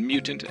coming from a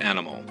mutant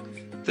animal.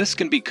 This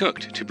can be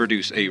cooked to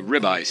produce a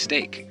ribeye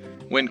steak.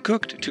 When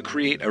cooked to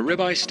create a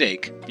ribeye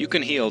steak, you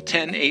can heal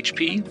 10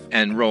 HP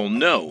and roll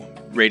no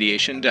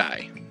radiation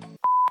die.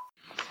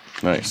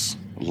 Nice.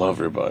 Love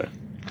ribeye.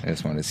 I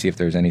just wanted to see if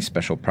there's any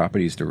special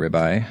properties to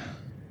ribeye.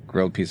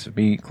 Grilled piece of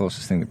meat,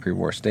 closest thing to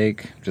pre-war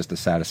steak, just a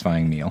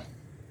satisfying meal.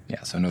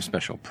 Yeah, so no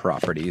special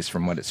properties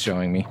from what it's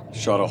showing me.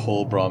 Shot a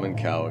whole Brahmin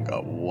cow and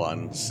got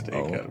 1 steak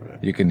out of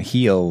it. You can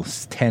heal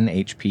 10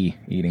 HP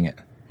eating it.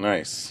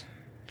 Nice.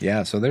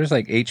 Yeah, so there's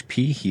like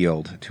HP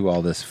healed to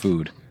all this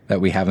food that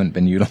we haven't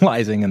been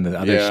utilizing in the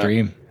other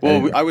stream.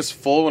 Well, I was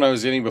full when I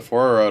was eating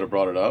before, or I would have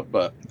brought it up,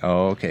 but...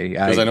 Oh, okay.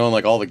 Because I know in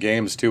like all the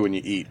games, too, when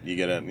you eat,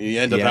 you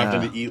end up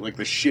having to eat like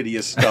the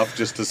shittiest stuff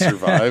just to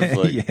survive.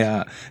 Like,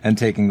 yeah, and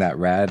taking that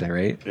rad,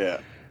 right? Yeah.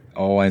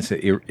 Oh, and it's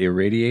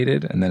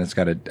irradiated, and then it's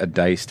got a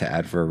dice to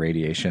add for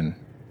irradiation.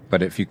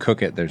 But if you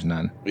cook it, there's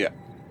none. Yeah.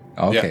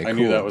 Okay, yeah, I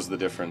knew that was the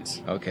difference.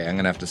 Okay, I'm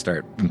going to have to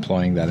start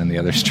employing that in the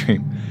other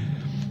stream.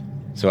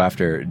 So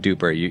after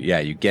Duper,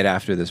 you get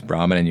after this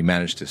Brahmin and you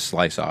manage to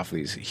slice off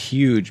these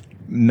huge,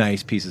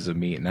 nice pieces of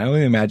meat. And I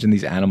only imagine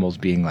these animals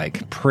being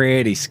like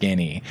pretty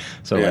skinny.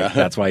 So like,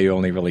 that's why you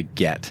only really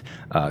get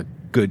a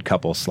good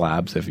couple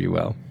slabs, if you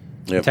will.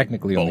 Yep.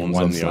 Technically only Bones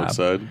one on the slab.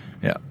 outside.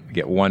 Yeah, you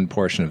get one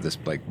portion of this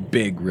like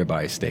big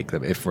ribeye steak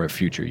if for a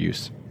future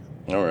use.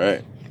 All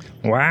right.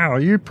 Wow,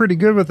 you're pretty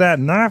good with that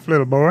knife,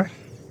 little boy.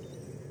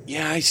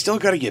 Yeah, I still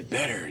gotta get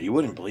better. You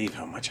wouldn't believe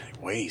how much I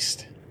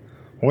waste.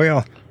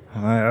 Well,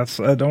 I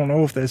don't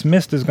know if this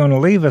mist is going to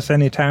leave us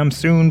anytime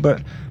soon,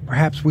 but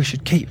perhaps we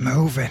should keep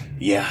moving.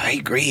 Yeah, I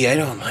agree. I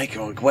don't like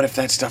it. What if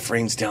that stuff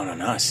rains down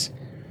on us?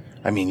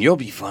 I mean, you'll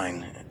be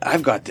fine.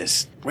 I've got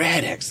this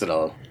Rad-X that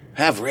I'll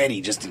have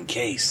ready just in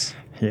case.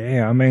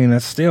 Yeah, I mean,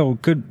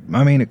 it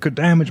could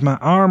damage my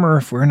armor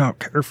if we're not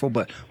careful,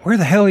 but where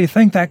the hell do you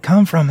think that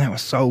come from? That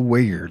was so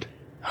weird.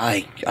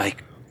 I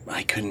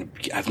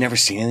couldn't... I've never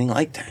seen anything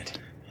like that.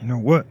 You know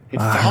what? It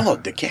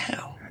followed the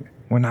cow.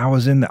 When I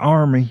was in the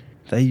army,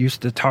 they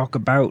used to talk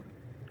about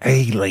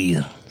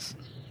aliens.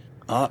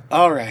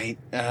 All right.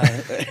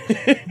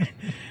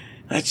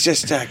 Let's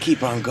just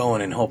keep on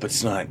going and hope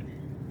it's not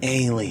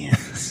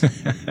aliens.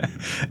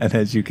 And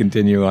as you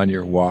continue on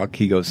your walk,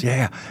 he goes,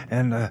 Yeah,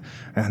 and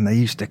they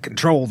used to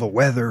control the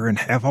weather and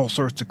have all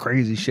sorts of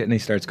crazy shit. and he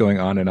starts going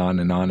on and on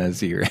and on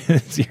as you're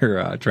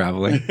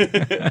traveling.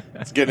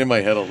 It's getting in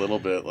my head a little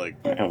bit. Like,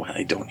 Well,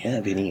 I don't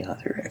have any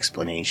other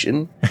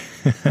explanation.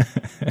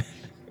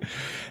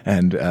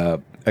 And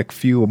a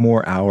few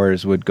more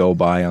hours would go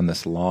by on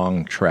this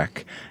long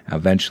trek.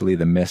 Eventually,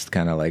 the mist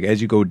kind of like,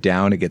 as you go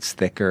down, it gets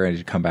thicker. As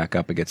you come back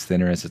up, it gets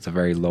thinner as it's a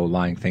very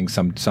low-lying thing.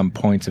 Some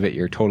points of it,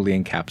 you're totally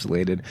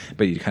encapsulated,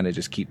 but you kind of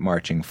just keep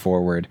marching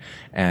forward.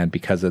 And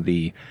because of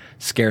the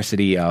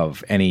scarcity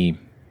of any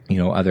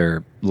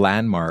other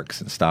landmarks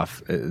and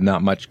stuff,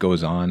 not much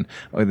goes on.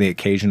 Or the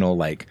occasional,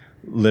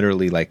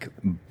 literally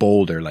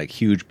boulder,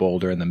 huge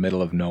boulder in the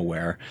middle of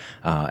nowhere,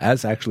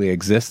 as actually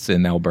exists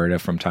in Alberta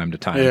from time to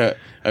time. yeah,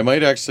 I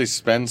might actually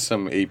spend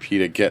some AP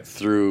to get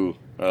through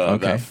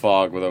that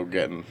fog without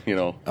getting,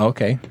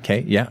 Okay,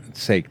 yeah.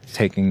 Say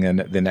taking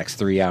the next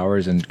 3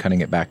 hours and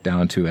cutting it back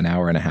down to an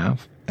hour and a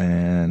half.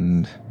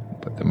 And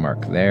put the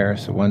mark there.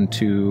 So 1,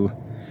 2,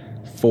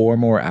 4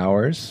 more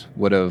hours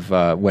would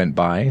have went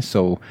by.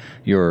 So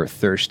your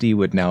thirsty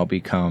would now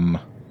become...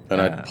 And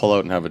I'd pull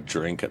out and have a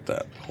drink at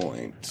that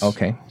point.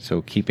 Okay,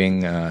 so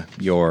keeping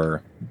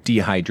your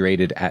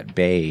dehydrated at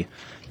bay,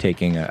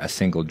 taking a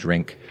single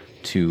drink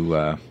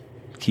to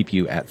keep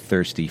you at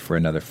thirsty for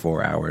another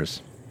 4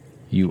 hours.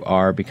 You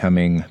are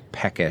becoming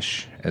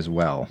peckish as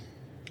well.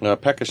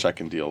 Peckish I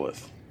can deal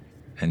with.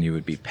 And you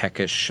would be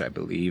peckish, I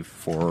believe,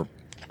 for,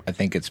 I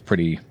think it's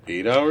pretty...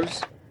 8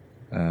 hours?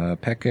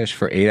 Peckish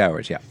for 8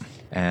 hours, yeah.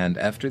 And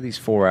after these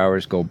 4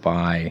 hours go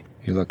by,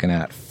 you're looking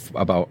at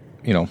about...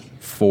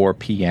 4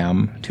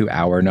 p.m. to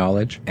our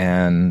knowledge,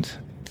 and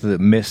the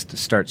mist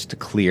starts to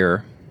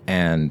clear,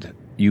 and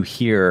you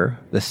hear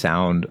the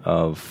sound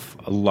of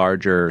a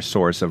larger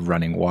source of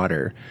running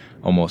water,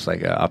 almost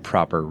like a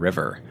proper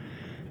river.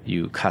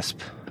 You cusp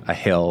a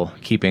hill,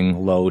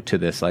 keeping low to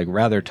this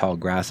rather tall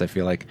grass. I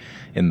feel like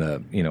in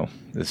the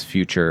this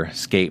future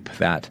scape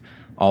that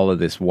all of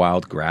this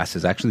wild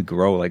grasses actually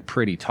grow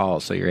pretty tall,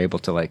 so you're able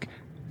to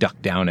duck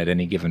down at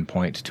any given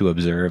point to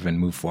observe and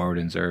move forward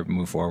in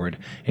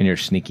your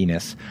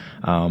sneakiness.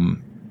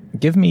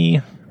 Give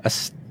me a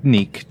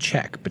sneak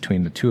check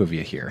between the two of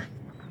you here.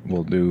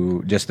 We'll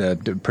do just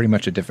pretty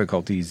much a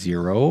difficulty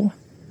 0.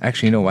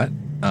 Actually, you know what?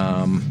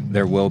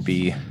 There will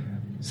be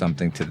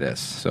something to this.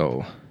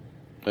 So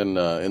in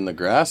the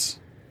grass?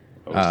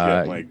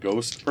 I get my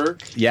ghost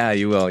perk? Yeah,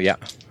 you will, yeah.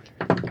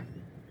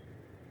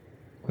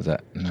 Was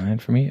that 9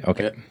 for me?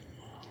 Okay.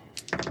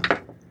 Yeah.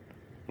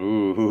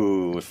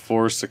 Ooh, with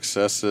 4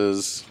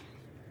 successes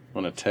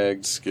on a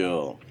tagged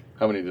skill.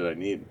 How many did I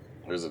need?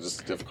 Or is it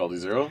just difficulty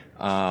 0?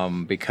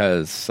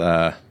 Because,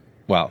 I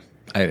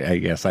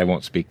guess I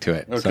won't speak to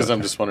it. Because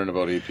I'm just wondering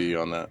about AP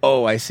on that.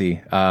 Oh, I see.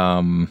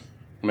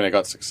 I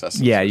got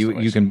successes. Yeah,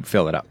 you can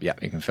fill it up. Yeah,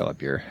 you can fill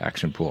up your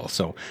action pool.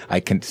 So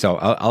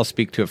I'll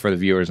speak to it for the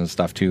viewers and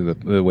stuff too.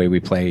 The way we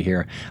play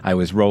here, I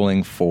was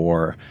rolling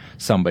for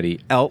somebody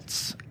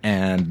else,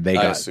 and they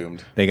got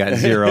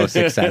 0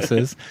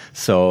 successes.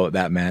 So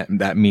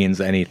that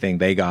means anything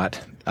they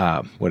got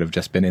would have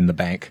just been in the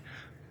bank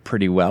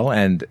pretty well.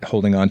 And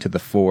holding on to the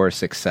 4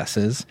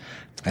 successes,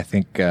 I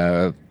think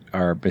our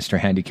Mr.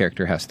 Handy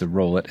character has to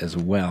roll it as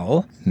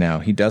well. Now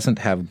he doesn't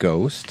have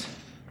Ghost.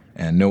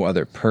 And no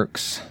other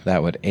perks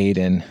that would aid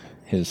in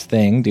his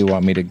thing. Do you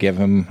want me to give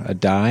him a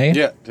die?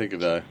 Yeah, take a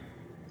die.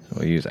 So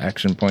we'll use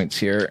action points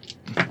here.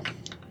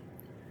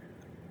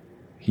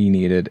 He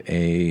needed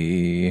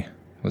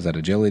was that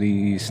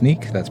agility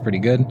sneak? That's pretty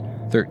good.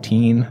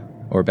 13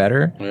 or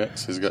better. Yeah,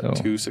 so he's got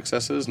 2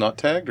 successes. Not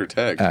tagged or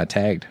tagged?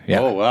 Tagged, yeah.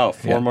 Oh, wow.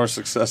 4 more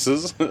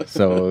successes.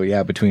 So,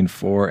 yeah, between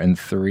 4 and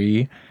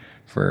 3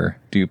 for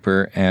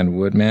Duper and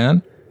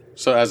Woodman.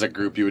 So as a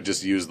group, you would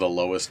just use the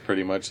lowest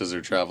pretty much as they're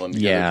traveling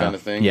together kind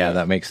of thing? Yeah,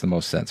 that makes the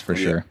most sense for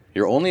sure.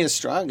 You're only as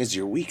strong as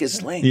your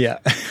weakest link. Yeah.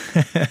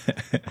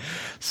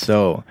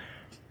 So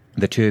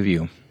the two of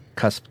you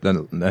cusp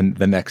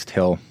the next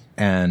hill,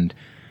 and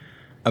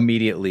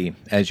immediately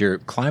as you're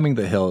climbing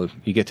the hill,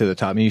 you get to the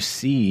top and you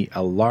see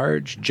a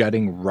large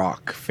jutting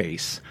rock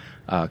face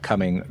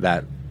coming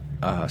that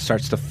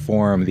starts to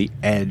form the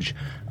edge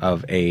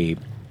of a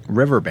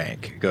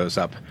riverbank. It goes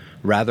up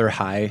rather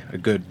high, a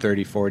good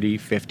 30, 40,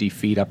 50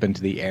 feet up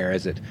into the air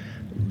as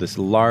this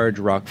large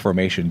rock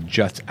formation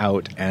juts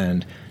out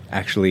and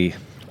actually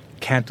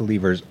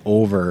cantilevers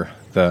over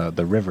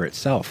the river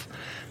itself.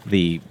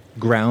 The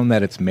ground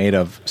that it's made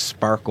of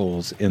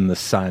sparkles in the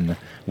sun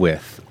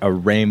with a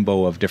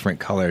rainbow of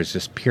different colors,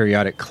 just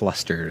periodic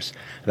clusters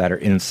that are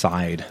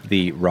inside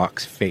the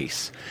rock's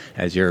face.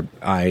 As your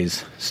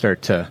eyes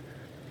start to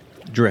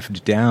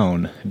drift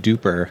down,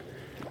 Duper,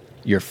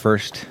 you're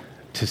first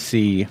to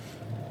see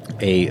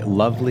a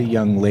lovely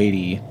young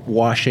lady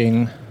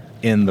washing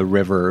in the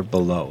river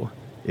below.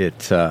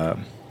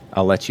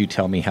 I'll let you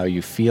tell me how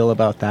you feel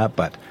about that,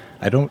 but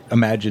I don't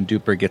imagine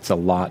Duper gets a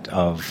lot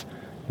of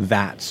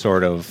that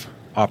sort of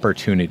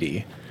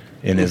opportunity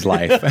in his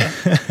life.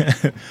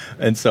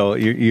 And so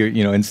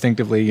you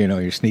instinctively,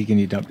 you're sneaking,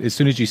 you dump. As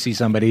soon as you see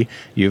somebody,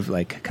 you've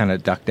like kind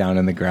of ducked down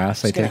in the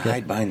grass. I take it.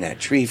 Hide behind that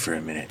tree for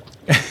a minute.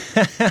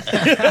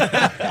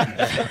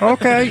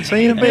 Okay,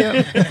 see you in a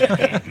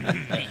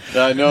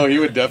bit. No, he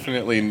would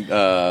definitely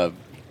I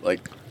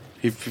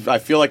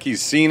feel like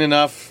he's seen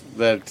enough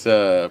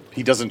that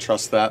he doesn't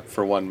trust that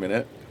for 1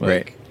 minute.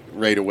 Right.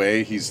 Right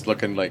away, he's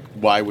looking like,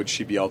 why would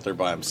she be out there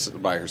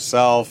by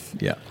herself?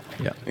 Yeah.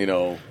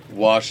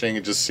 Washing,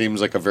 it just seems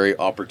like a very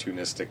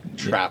opportunistic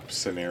trap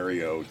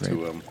scenario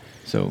to him.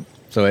 So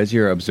as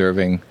you're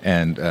observing,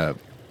 and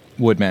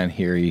Woodman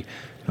here, he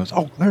goes,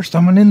 "Oh, there's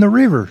someone in the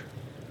river."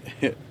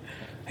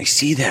 I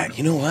see that.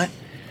 You know what?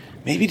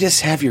 Maybe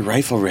just have your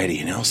rifle ready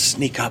and I'll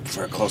sneak up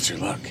for a closer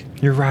look.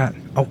 You're right.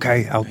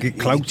 Okay, I'll get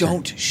closer.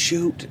 Don't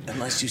shoot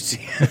unless you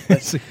see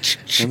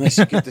unless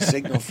you get the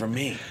signal from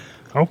me.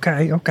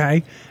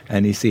 Okay.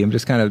 And you see him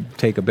just kind of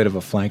take a bit of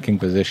a flanking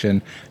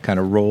position, kind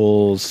of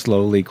rolls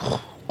slowly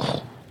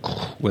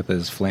with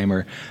his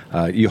flamer.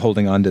 You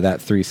holding on to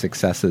that 3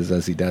 successes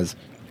as he does.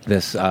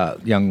 This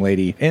young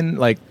lady in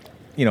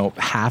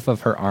half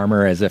of her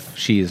armor, as if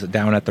she's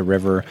down at the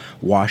river,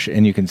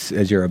 and you can,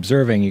 as you're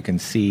observing, you can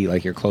see,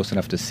 like you're close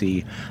enough to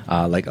see,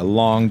 like a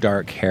long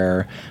dark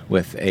hair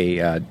with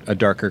a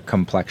darker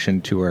complexion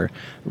to her,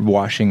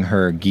 washing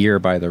her gear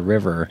by the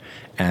river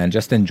and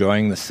just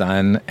enjoying the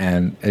sun.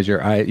 And as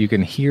you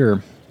can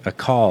hear a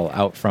call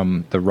out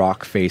from the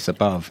rock face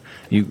above.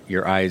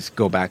 Your eyes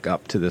go back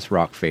up to this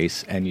rock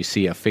face and you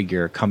see a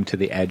figure come to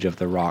the edge of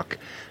the rock.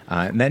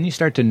 And then you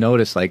start to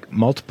notice like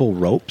multiple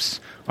ropes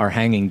are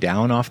hanging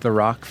down off the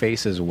rock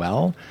face as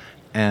well.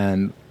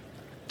 And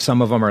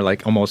some of them are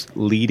like almost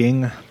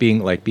leading,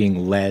 being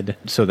led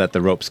so that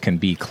the ropes can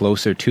be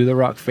closer to the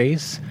rock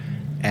face.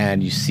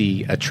 And you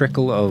see a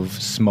trickle of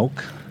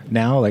smoke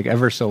now, like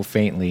ever so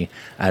faintly,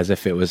 as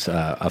if it was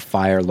a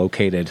fire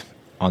located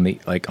on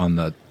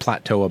the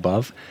plateau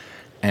above.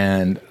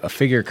 And a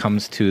figure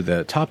comes to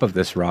the top of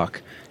this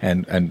rock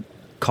and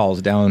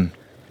calls down,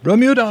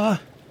 "Bermuda,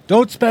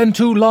 don't spend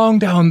too long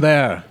down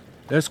there.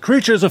 There's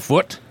creatures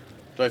afoot."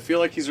 Do I feel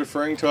like he's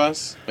referring to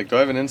us? Like, do I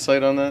have an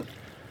insight on that?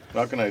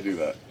 How can I do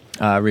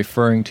that?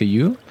 Referring to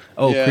you?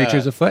 Oh, yeah.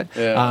 Creatures afoot?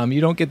 Yeah. You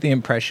don't get the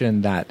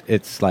impression that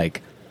it's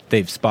like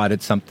they've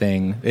spotted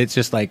something. It's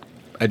just like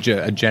a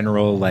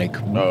general, like,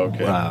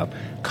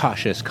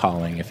 cautious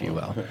calling, if you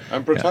will.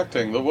 I'm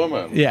protecting the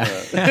woman. Yeah.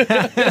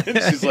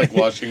 She's like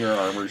washing her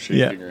armor,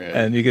 shaking her head.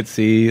 And you could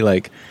see,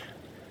 like,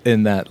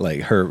 in that,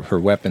 like, her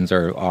weapons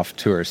are off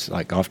to her,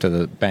 like, off to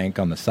the bank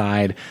on the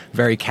side,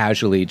 very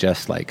casually,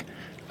 just like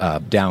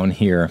down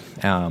here.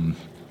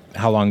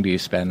 How long do you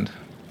spend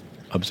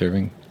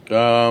observing?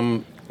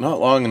 Not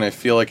long, and I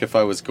feel like if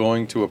I was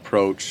going to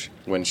approach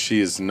when she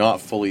is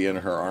not fully in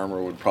her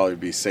armor would probably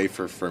be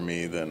safer for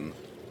me than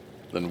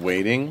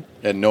waiting,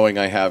 and knowing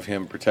I have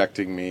him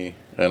protecting me,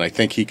 and I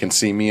think he can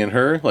see me and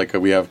her, like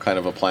we have kind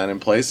of a plan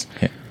in place.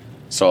 Yeah.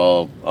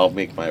 So I'll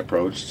make my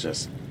approach.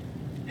 Just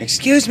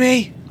excuse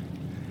me,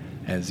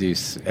 as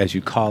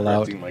you call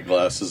out, my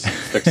glasses, and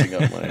fixing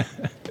up my.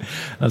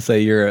 I'll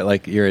say you're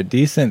a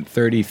decent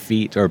 30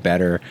 feet or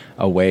better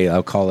away.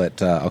 I'll call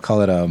it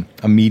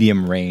a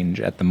medium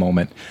range at the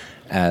moment.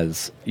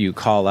 As you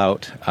call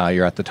out,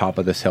 you're at the top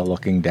of this hill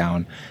looking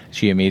down.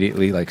 She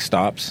immediately like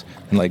stops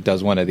and like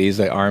does one of these,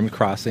 like arm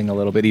crossing a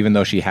little bit, even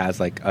though she has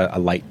like a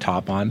light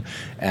top on,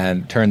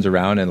 and turns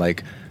around and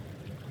like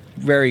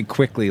very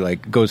quickly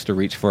like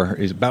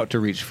is about to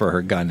reach for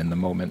her gun in the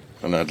moment.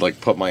 And I'd like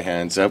put my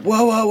hands up.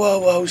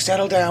 Whoa,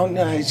 settle down.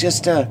 It's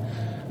just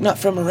not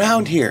from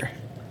around here.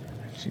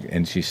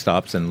 She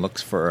stops and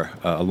looks for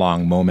a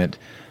long moment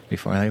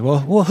before like, well,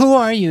 who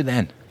are you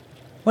then?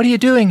 What are you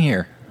doing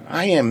here?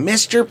 I am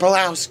Mr.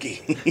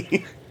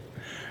 Pulowski.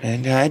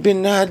 And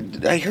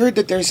I heard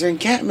that there's an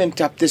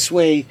encampment up this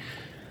way.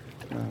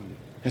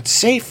 It's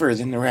safer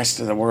than the rest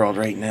of the world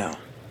right now.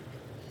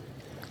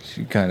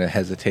 She kind of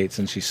hesitates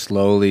and she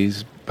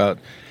slowly's about,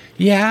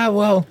 yeah,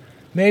 well,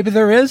 maybe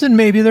there is and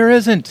maybe there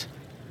isn't.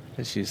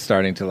 And she's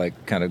starting to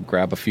like kind of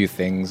grab a few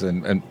things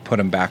and put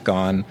them back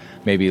on.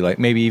 Maybe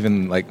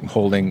even like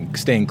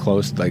staying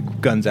close,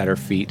 like guns at her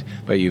feet.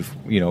 But you've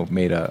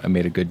made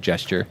a good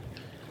gesture.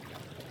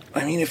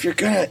 I mean, if you're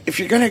gonna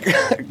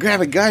grab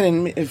a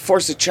gun and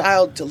force a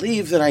child to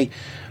leave, then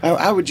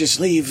I would just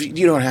leave.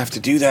 You don't have to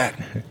do that.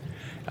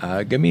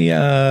 Give me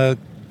a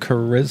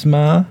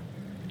charisma.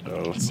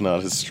 Oh, it's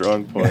not his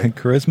strong point.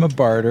 Charisma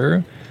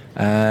barter,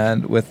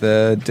 and with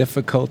a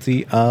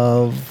difficulty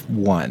of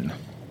 1.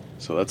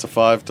 So that's a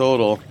 5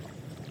 total.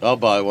 I'll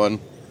buy one.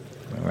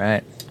 All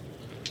right.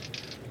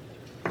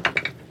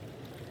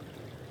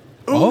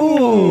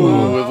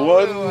 Ooh, with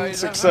one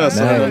success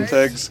on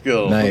untag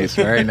skill. Nice,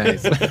 very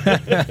nice.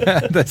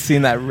 That's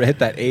seen that hit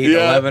that 8,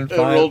 Yeah, 11, 5.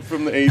 it rolled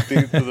from the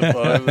 18th to the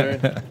 5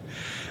 there.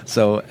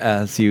 So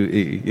as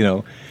you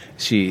know,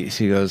 she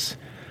goes,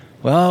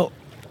 well,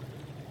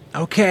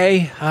 okay.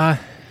 How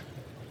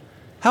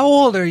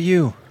old are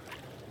you?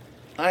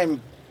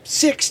 I'm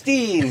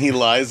 16. He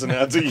lies and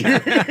adds a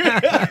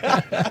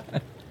year.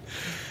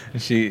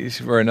 She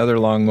for another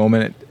long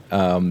moment.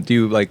 Do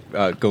you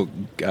go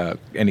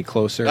any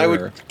closer? I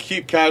would or?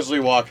 keep casually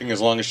walking as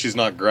long as she's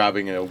not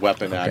grabbing a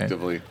weapon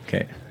actively.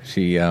 Okay.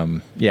 She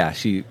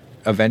she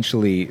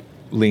eventually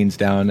leans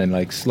down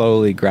and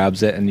slowly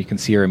grabs it, and you can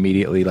see her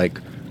immediately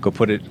go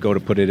to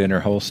put it in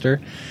her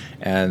holster,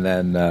 and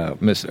then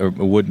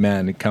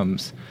Woodman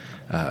comes.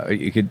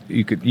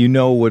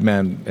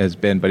 Woodman has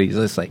been, but he's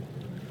just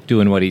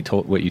doing what you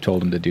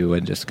told him to do,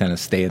 and just kind of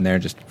staying there,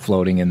 just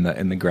floating in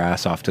the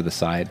grass off to the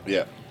side.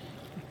 Yeah.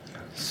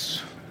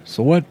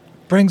 So what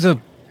brings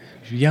a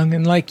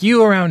youngin' like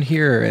you around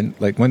here? And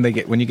when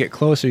you get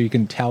closer, you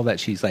can tell that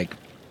she's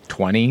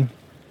 20,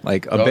 a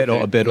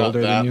bit Not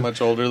older than you.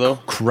 Much older though.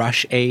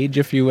 Crush age,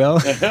 if you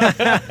will.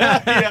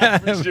 Yeah,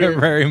 for sure.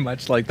 Very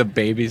much like the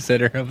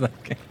babysitter of the.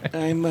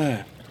 I'm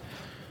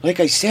like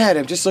I said,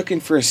 I'm just looking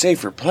for a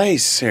safer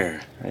place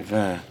here. I've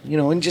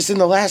and just in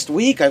the last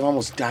week, I've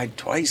almost died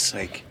twice.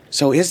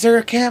 So is there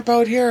a camp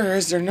out here, or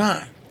is there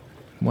not?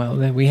 Well,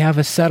 then we have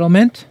a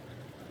settlement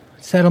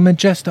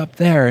just up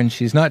there, and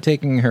she's not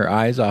taking her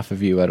eyes off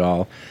of you at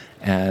all.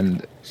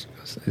 And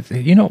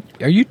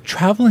are you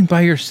traveling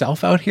by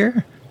yourself out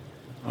here?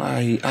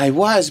 I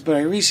was, but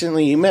I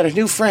recently met a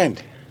new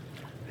friend.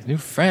 A new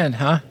friend,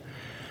 huh?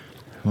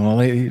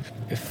 Well,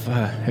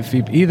 if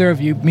either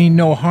of you mean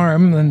no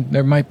harm, then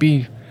there might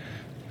be,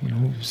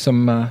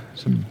 some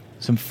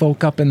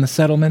folk up in the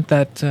settlement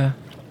that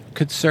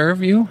could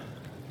serve you.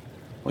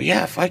 Well,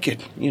 yeah, if I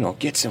could,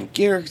 get some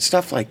gear,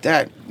 stuff like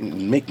that,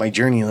 make my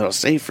journey a little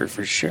safer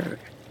for sure.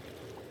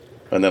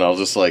 And then I'll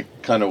just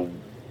kind of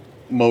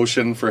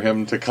motion for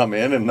him to come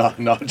in and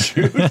not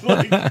shoot.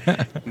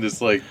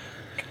 Just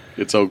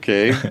it's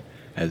okay.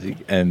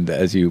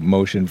 As you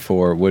motion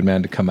for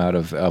Woodman to come out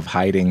of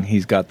hiding,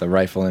 he's got the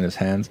rifle in his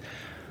hands.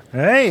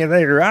 Hey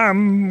there,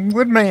 I'm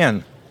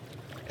Woodman.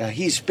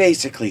 He's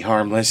basically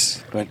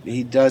harmless, but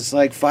he does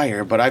like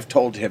fire, but I've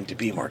told him to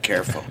be more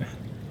careful.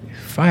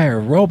 Fire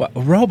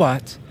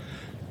robots?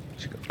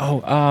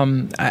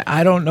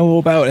 I don't know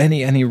about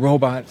any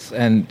robots.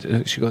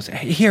 And she goes,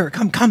 hey, here,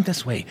 come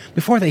this way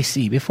before they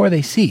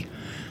see.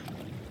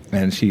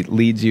 And she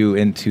leads you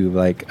into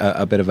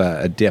a bit of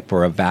a dip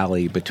or a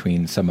valley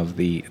between some of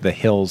the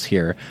hills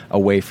here,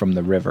 away from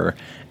the river.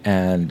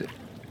 And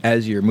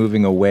as you're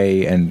moving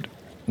away and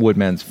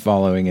Woodman's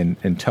following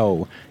in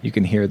tow, you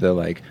can hear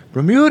the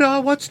Bermuda,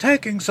 what's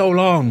taking so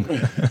long?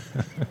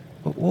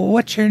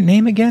 What's your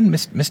name again,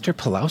 Mr.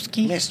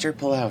 Pulowski? Mr.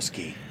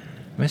 Pulowski.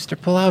 Mr.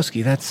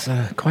 Pulowski, that's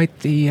quite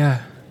the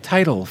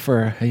title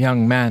for a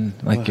young man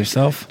like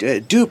yourself.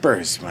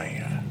 Duper's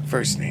my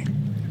first name.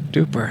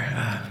 Duper.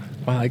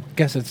 Well, I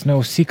guess it's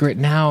no secret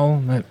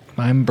now that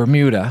I'm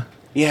Bermuda.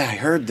 Yeah, I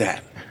heard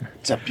that.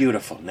 It's a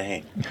beautiful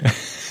name.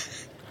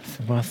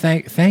 Well,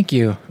 thank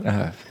you.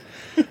 I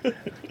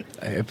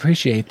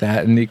appreciate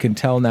that, and you can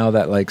tell now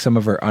that some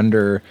of her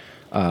under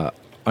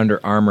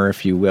armor,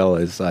 if you will,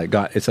 is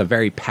it's a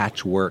very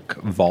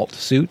patchwork vault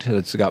suit.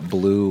 It's got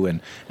blue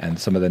and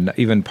some of the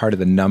even part of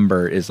the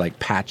number is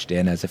patched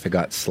in as if it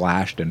got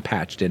slashed and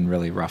patched in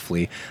really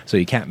roughly. So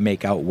you can't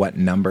make out what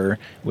number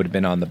would have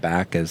been on the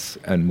back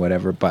and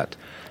whatever. But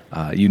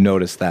you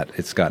notice that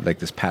it's got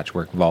this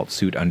patchwork vault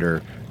suit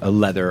under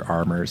leather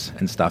armors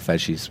and stuff as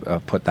she's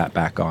put that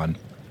back on.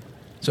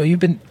 So you've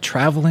been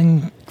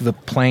traveling the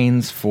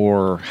plains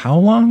for how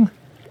long?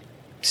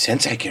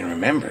 Since I can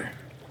remember.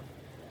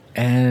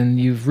 And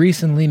you've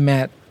recently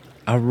met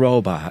a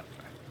robot.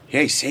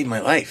 Yeah, he saved my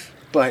life.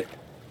 But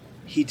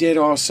he did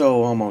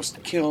also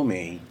almost kill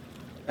me.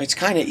 It's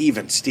kind of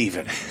even,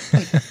 Steven.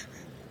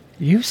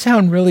 You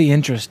sound really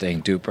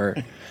interesting,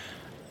 Duper.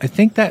 I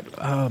think that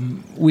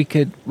we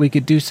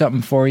could do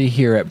something for you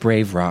here at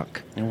Brave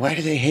Rock. And why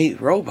do they hate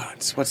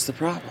robots? What's the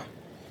problem?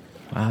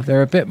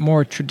 They're a bit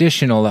more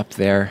traditional up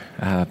there.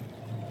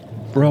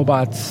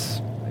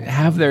 Robots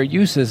have their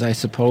uses, I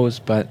suppose,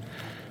 but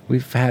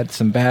we've had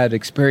some bad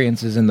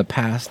experiences in the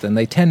past, and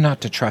they tend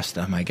not to trust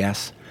them, I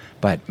guess.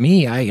 But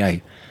me,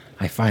 I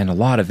find a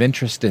lot of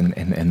interest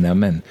in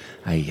them, and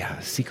I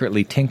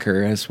secretly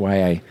tinker. That's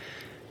why I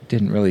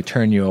didn't really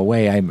turn you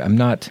away. I'm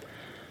not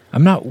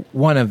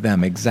one of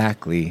them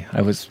exactly.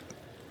 I was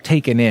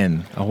taken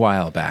in a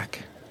while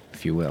back,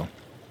 if you will.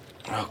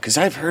 Oh, because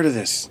I've heard of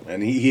this.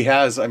 And he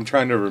has, I'm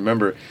trying to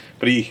remember,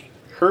 but he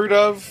heard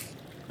of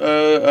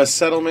a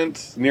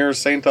settlement near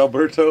St.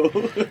 Alberto?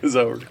 Is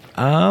that where?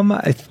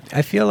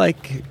 I feel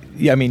like,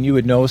 yeah, I mean, you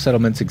would know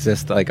settlements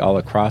exist like all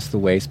across the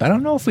waste, but I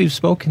don't know if we've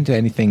spoken to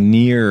anything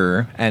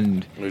near,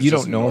 and It's you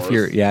just don't know north.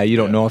 if you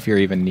don't know if you're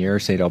even near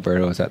St.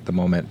 Alberto's at the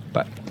moment,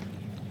 but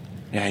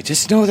Yeah, I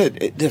just know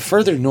that the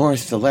further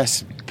north, the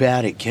less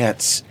bad it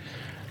gets.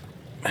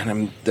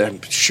 And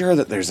I'm sure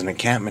that there's an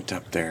encampment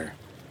up there.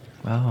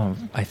 well,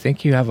 I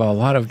think you have a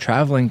lot of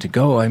traveling to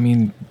go. I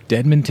mean,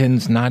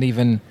 Dedmonton's not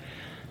even,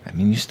 I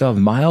mean, you still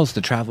have miles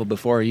to travel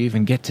before you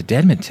even get to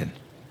Dedmonton.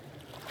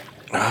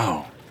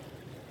 Oh.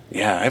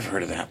 Yeah, I've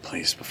heard of that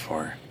place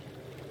before.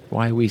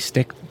 Why we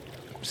stick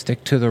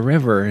to the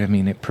river. I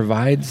mean, it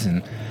provides,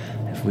 and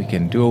if we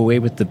can do away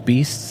with the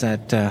beasts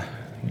that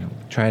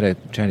try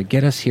to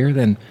get us here,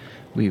 then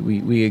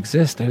we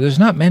exist. There's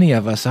not many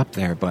of us up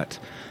there, but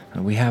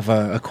we have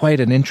a quite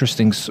an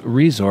interesting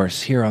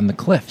resource here on the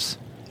cliffs.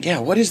 Yeah,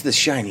 what is the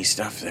shiny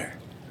stuff there?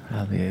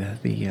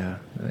 The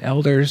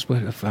elders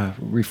would have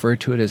referred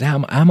to it as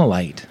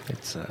amylite.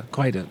 It's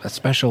quite a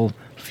special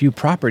few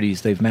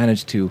properties they've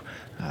managed to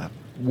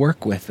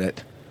work with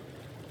it.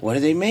 What do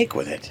they make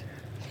with it?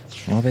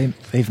 Well,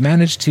 they've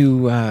managed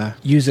to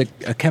use a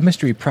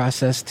chemistry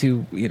process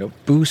to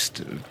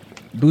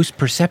boost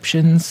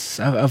perceptions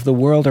of the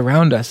world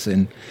around us,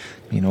 and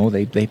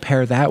they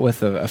pair that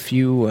with a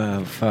few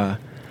of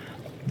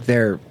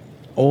their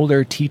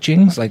older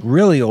teachings, like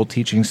really old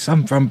teachings,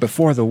 some from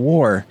before the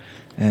war,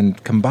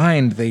 and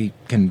combined they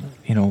can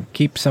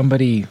keep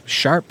somebody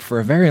sharp for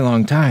a very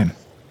long time.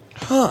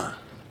 Huh.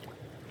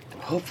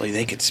 Hopefully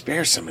they could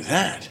spare some of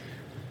that.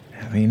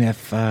 I mean,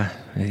 if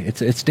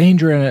it's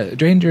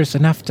dangerous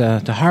enough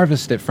to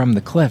harvest it from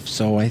the cliff,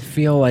 so I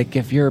feel like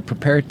if you're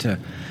prepared to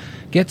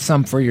get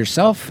some for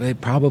yourself,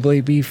 they'd probably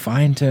be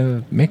fine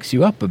to mix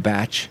you up a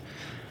batch.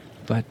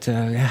 But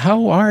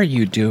how are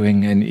you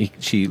doing? And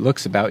she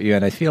looks about you,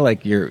 and I feel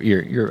like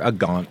you're a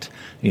gaunt,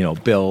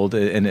 build,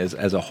 and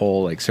as a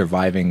whole, like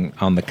surviving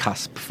on the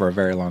cusp for a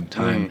very long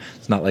time.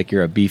 It's not like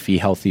you're a beefy,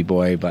 healthy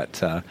boy,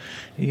 but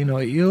you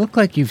look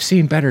like you've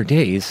seen better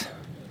days.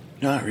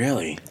 Not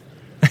really.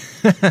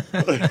 Not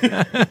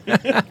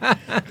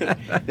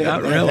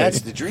really.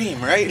 That's the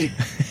dream, right?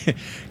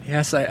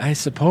 Yes, I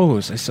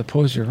suppose. I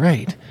suppose you're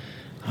right.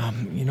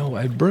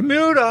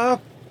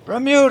 Bermuda.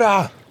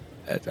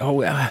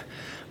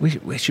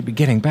 We should be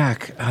getting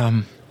back.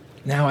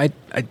 Now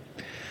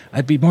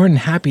I'd be more than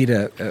happy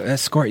to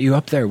escort you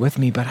up there with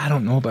me, but I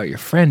don't know about your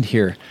friend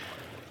here.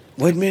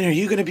 Woodman, are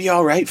you going to be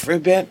all right for a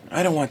bit?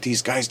 I don't want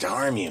these guys to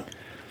harm you.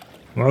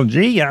 Well,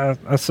 gee,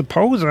 I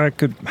suppose I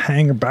could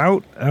hang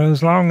about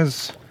as long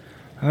as,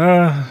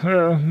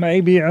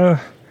 maybe, I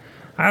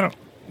don't.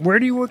 Where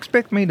do you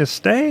expect me to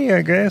stay?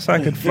 I guess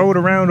I could float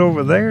around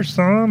over there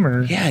some,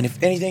 or... Yeah, and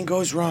if anything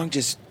goes wrong,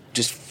 just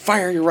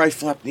fire your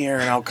rifle up in the air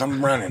and I'll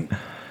come running.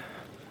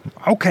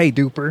 Okay,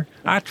 Duper,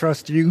 I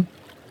trust you.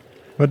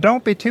 But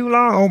don't be too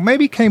long. Oh,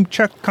 maybe come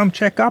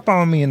check up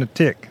on me in a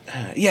tick.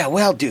 Yeah,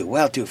 well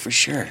do, for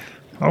sure.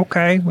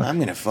 Okay. Well, I'm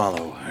going to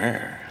follow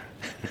her.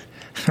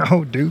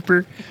 oh,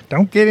 Duper,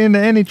 don't get into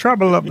any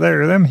trouble up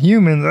there. Them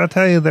humans, I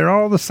tell you, they're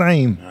all the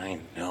same. I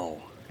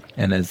know.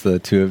 And as the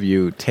two of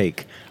you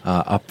take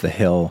up the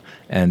hill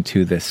and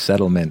to this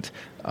settlement,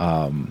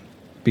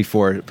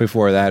 before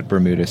that,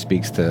 Bermuda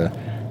speaks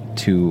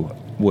to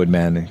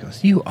Woodman and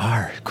goes, "You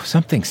are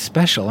something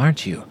special,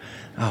 aren't you?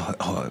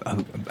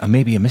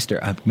 Maybe a Mr.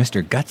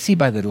 Gutsy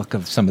by the look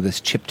of some of this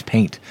chipped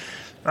paint."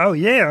 Oh,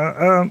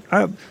 yeah.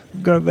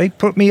 They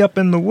put me up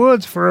in the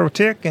woods for a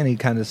tick. And he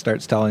kind of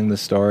starts telling the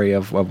story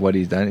of what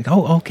he's done.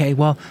 Oh, okay.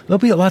 Well, there'll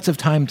be lots of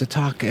time to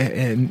talk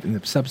in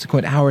the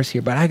subsequent hours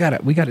here,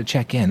 but we got to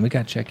check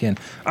in.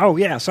 Oh,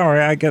 yeah. Sorry,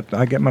 I get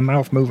my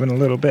mouth moving a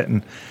little bit,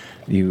 and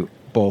you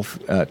both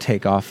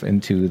take off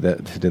into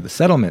the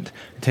settlement.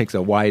 It takes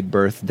a wide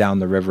berth down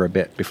the river a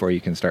bit before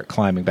you can start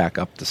climbing back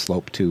up the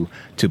slope to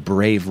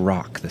Brave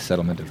Rock, the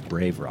settlement of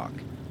Brave Rock.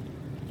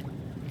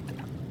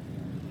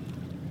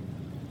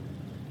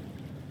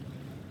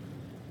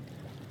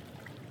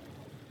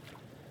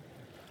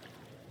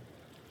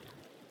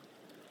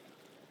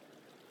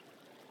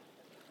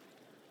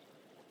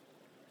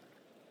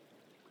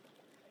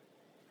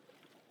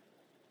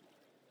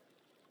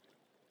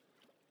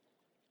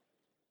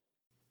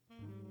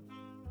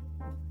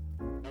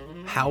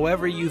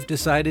 However you've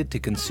decided to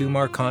consume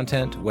our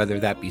content, whether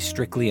that be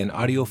strictly in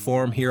audio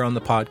form here on the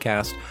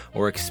podcast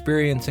or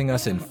experiencing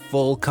us in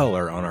full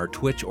color on our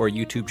Twitch or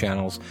YouTube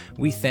channels,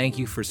 we thank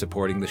you for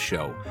supporting the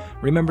show.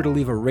 Remember to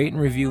leave a rate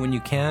and review when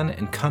you can,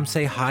 and come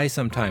say hi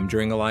sometime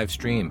during a live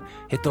stream.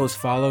 Hit those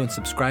follow and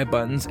subscribe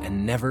buttons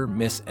and never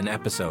miss an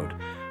episode.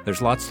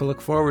 There's lots to look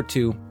forward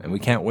to, and we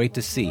can't wait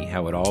to see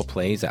how it all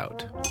plays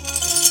out.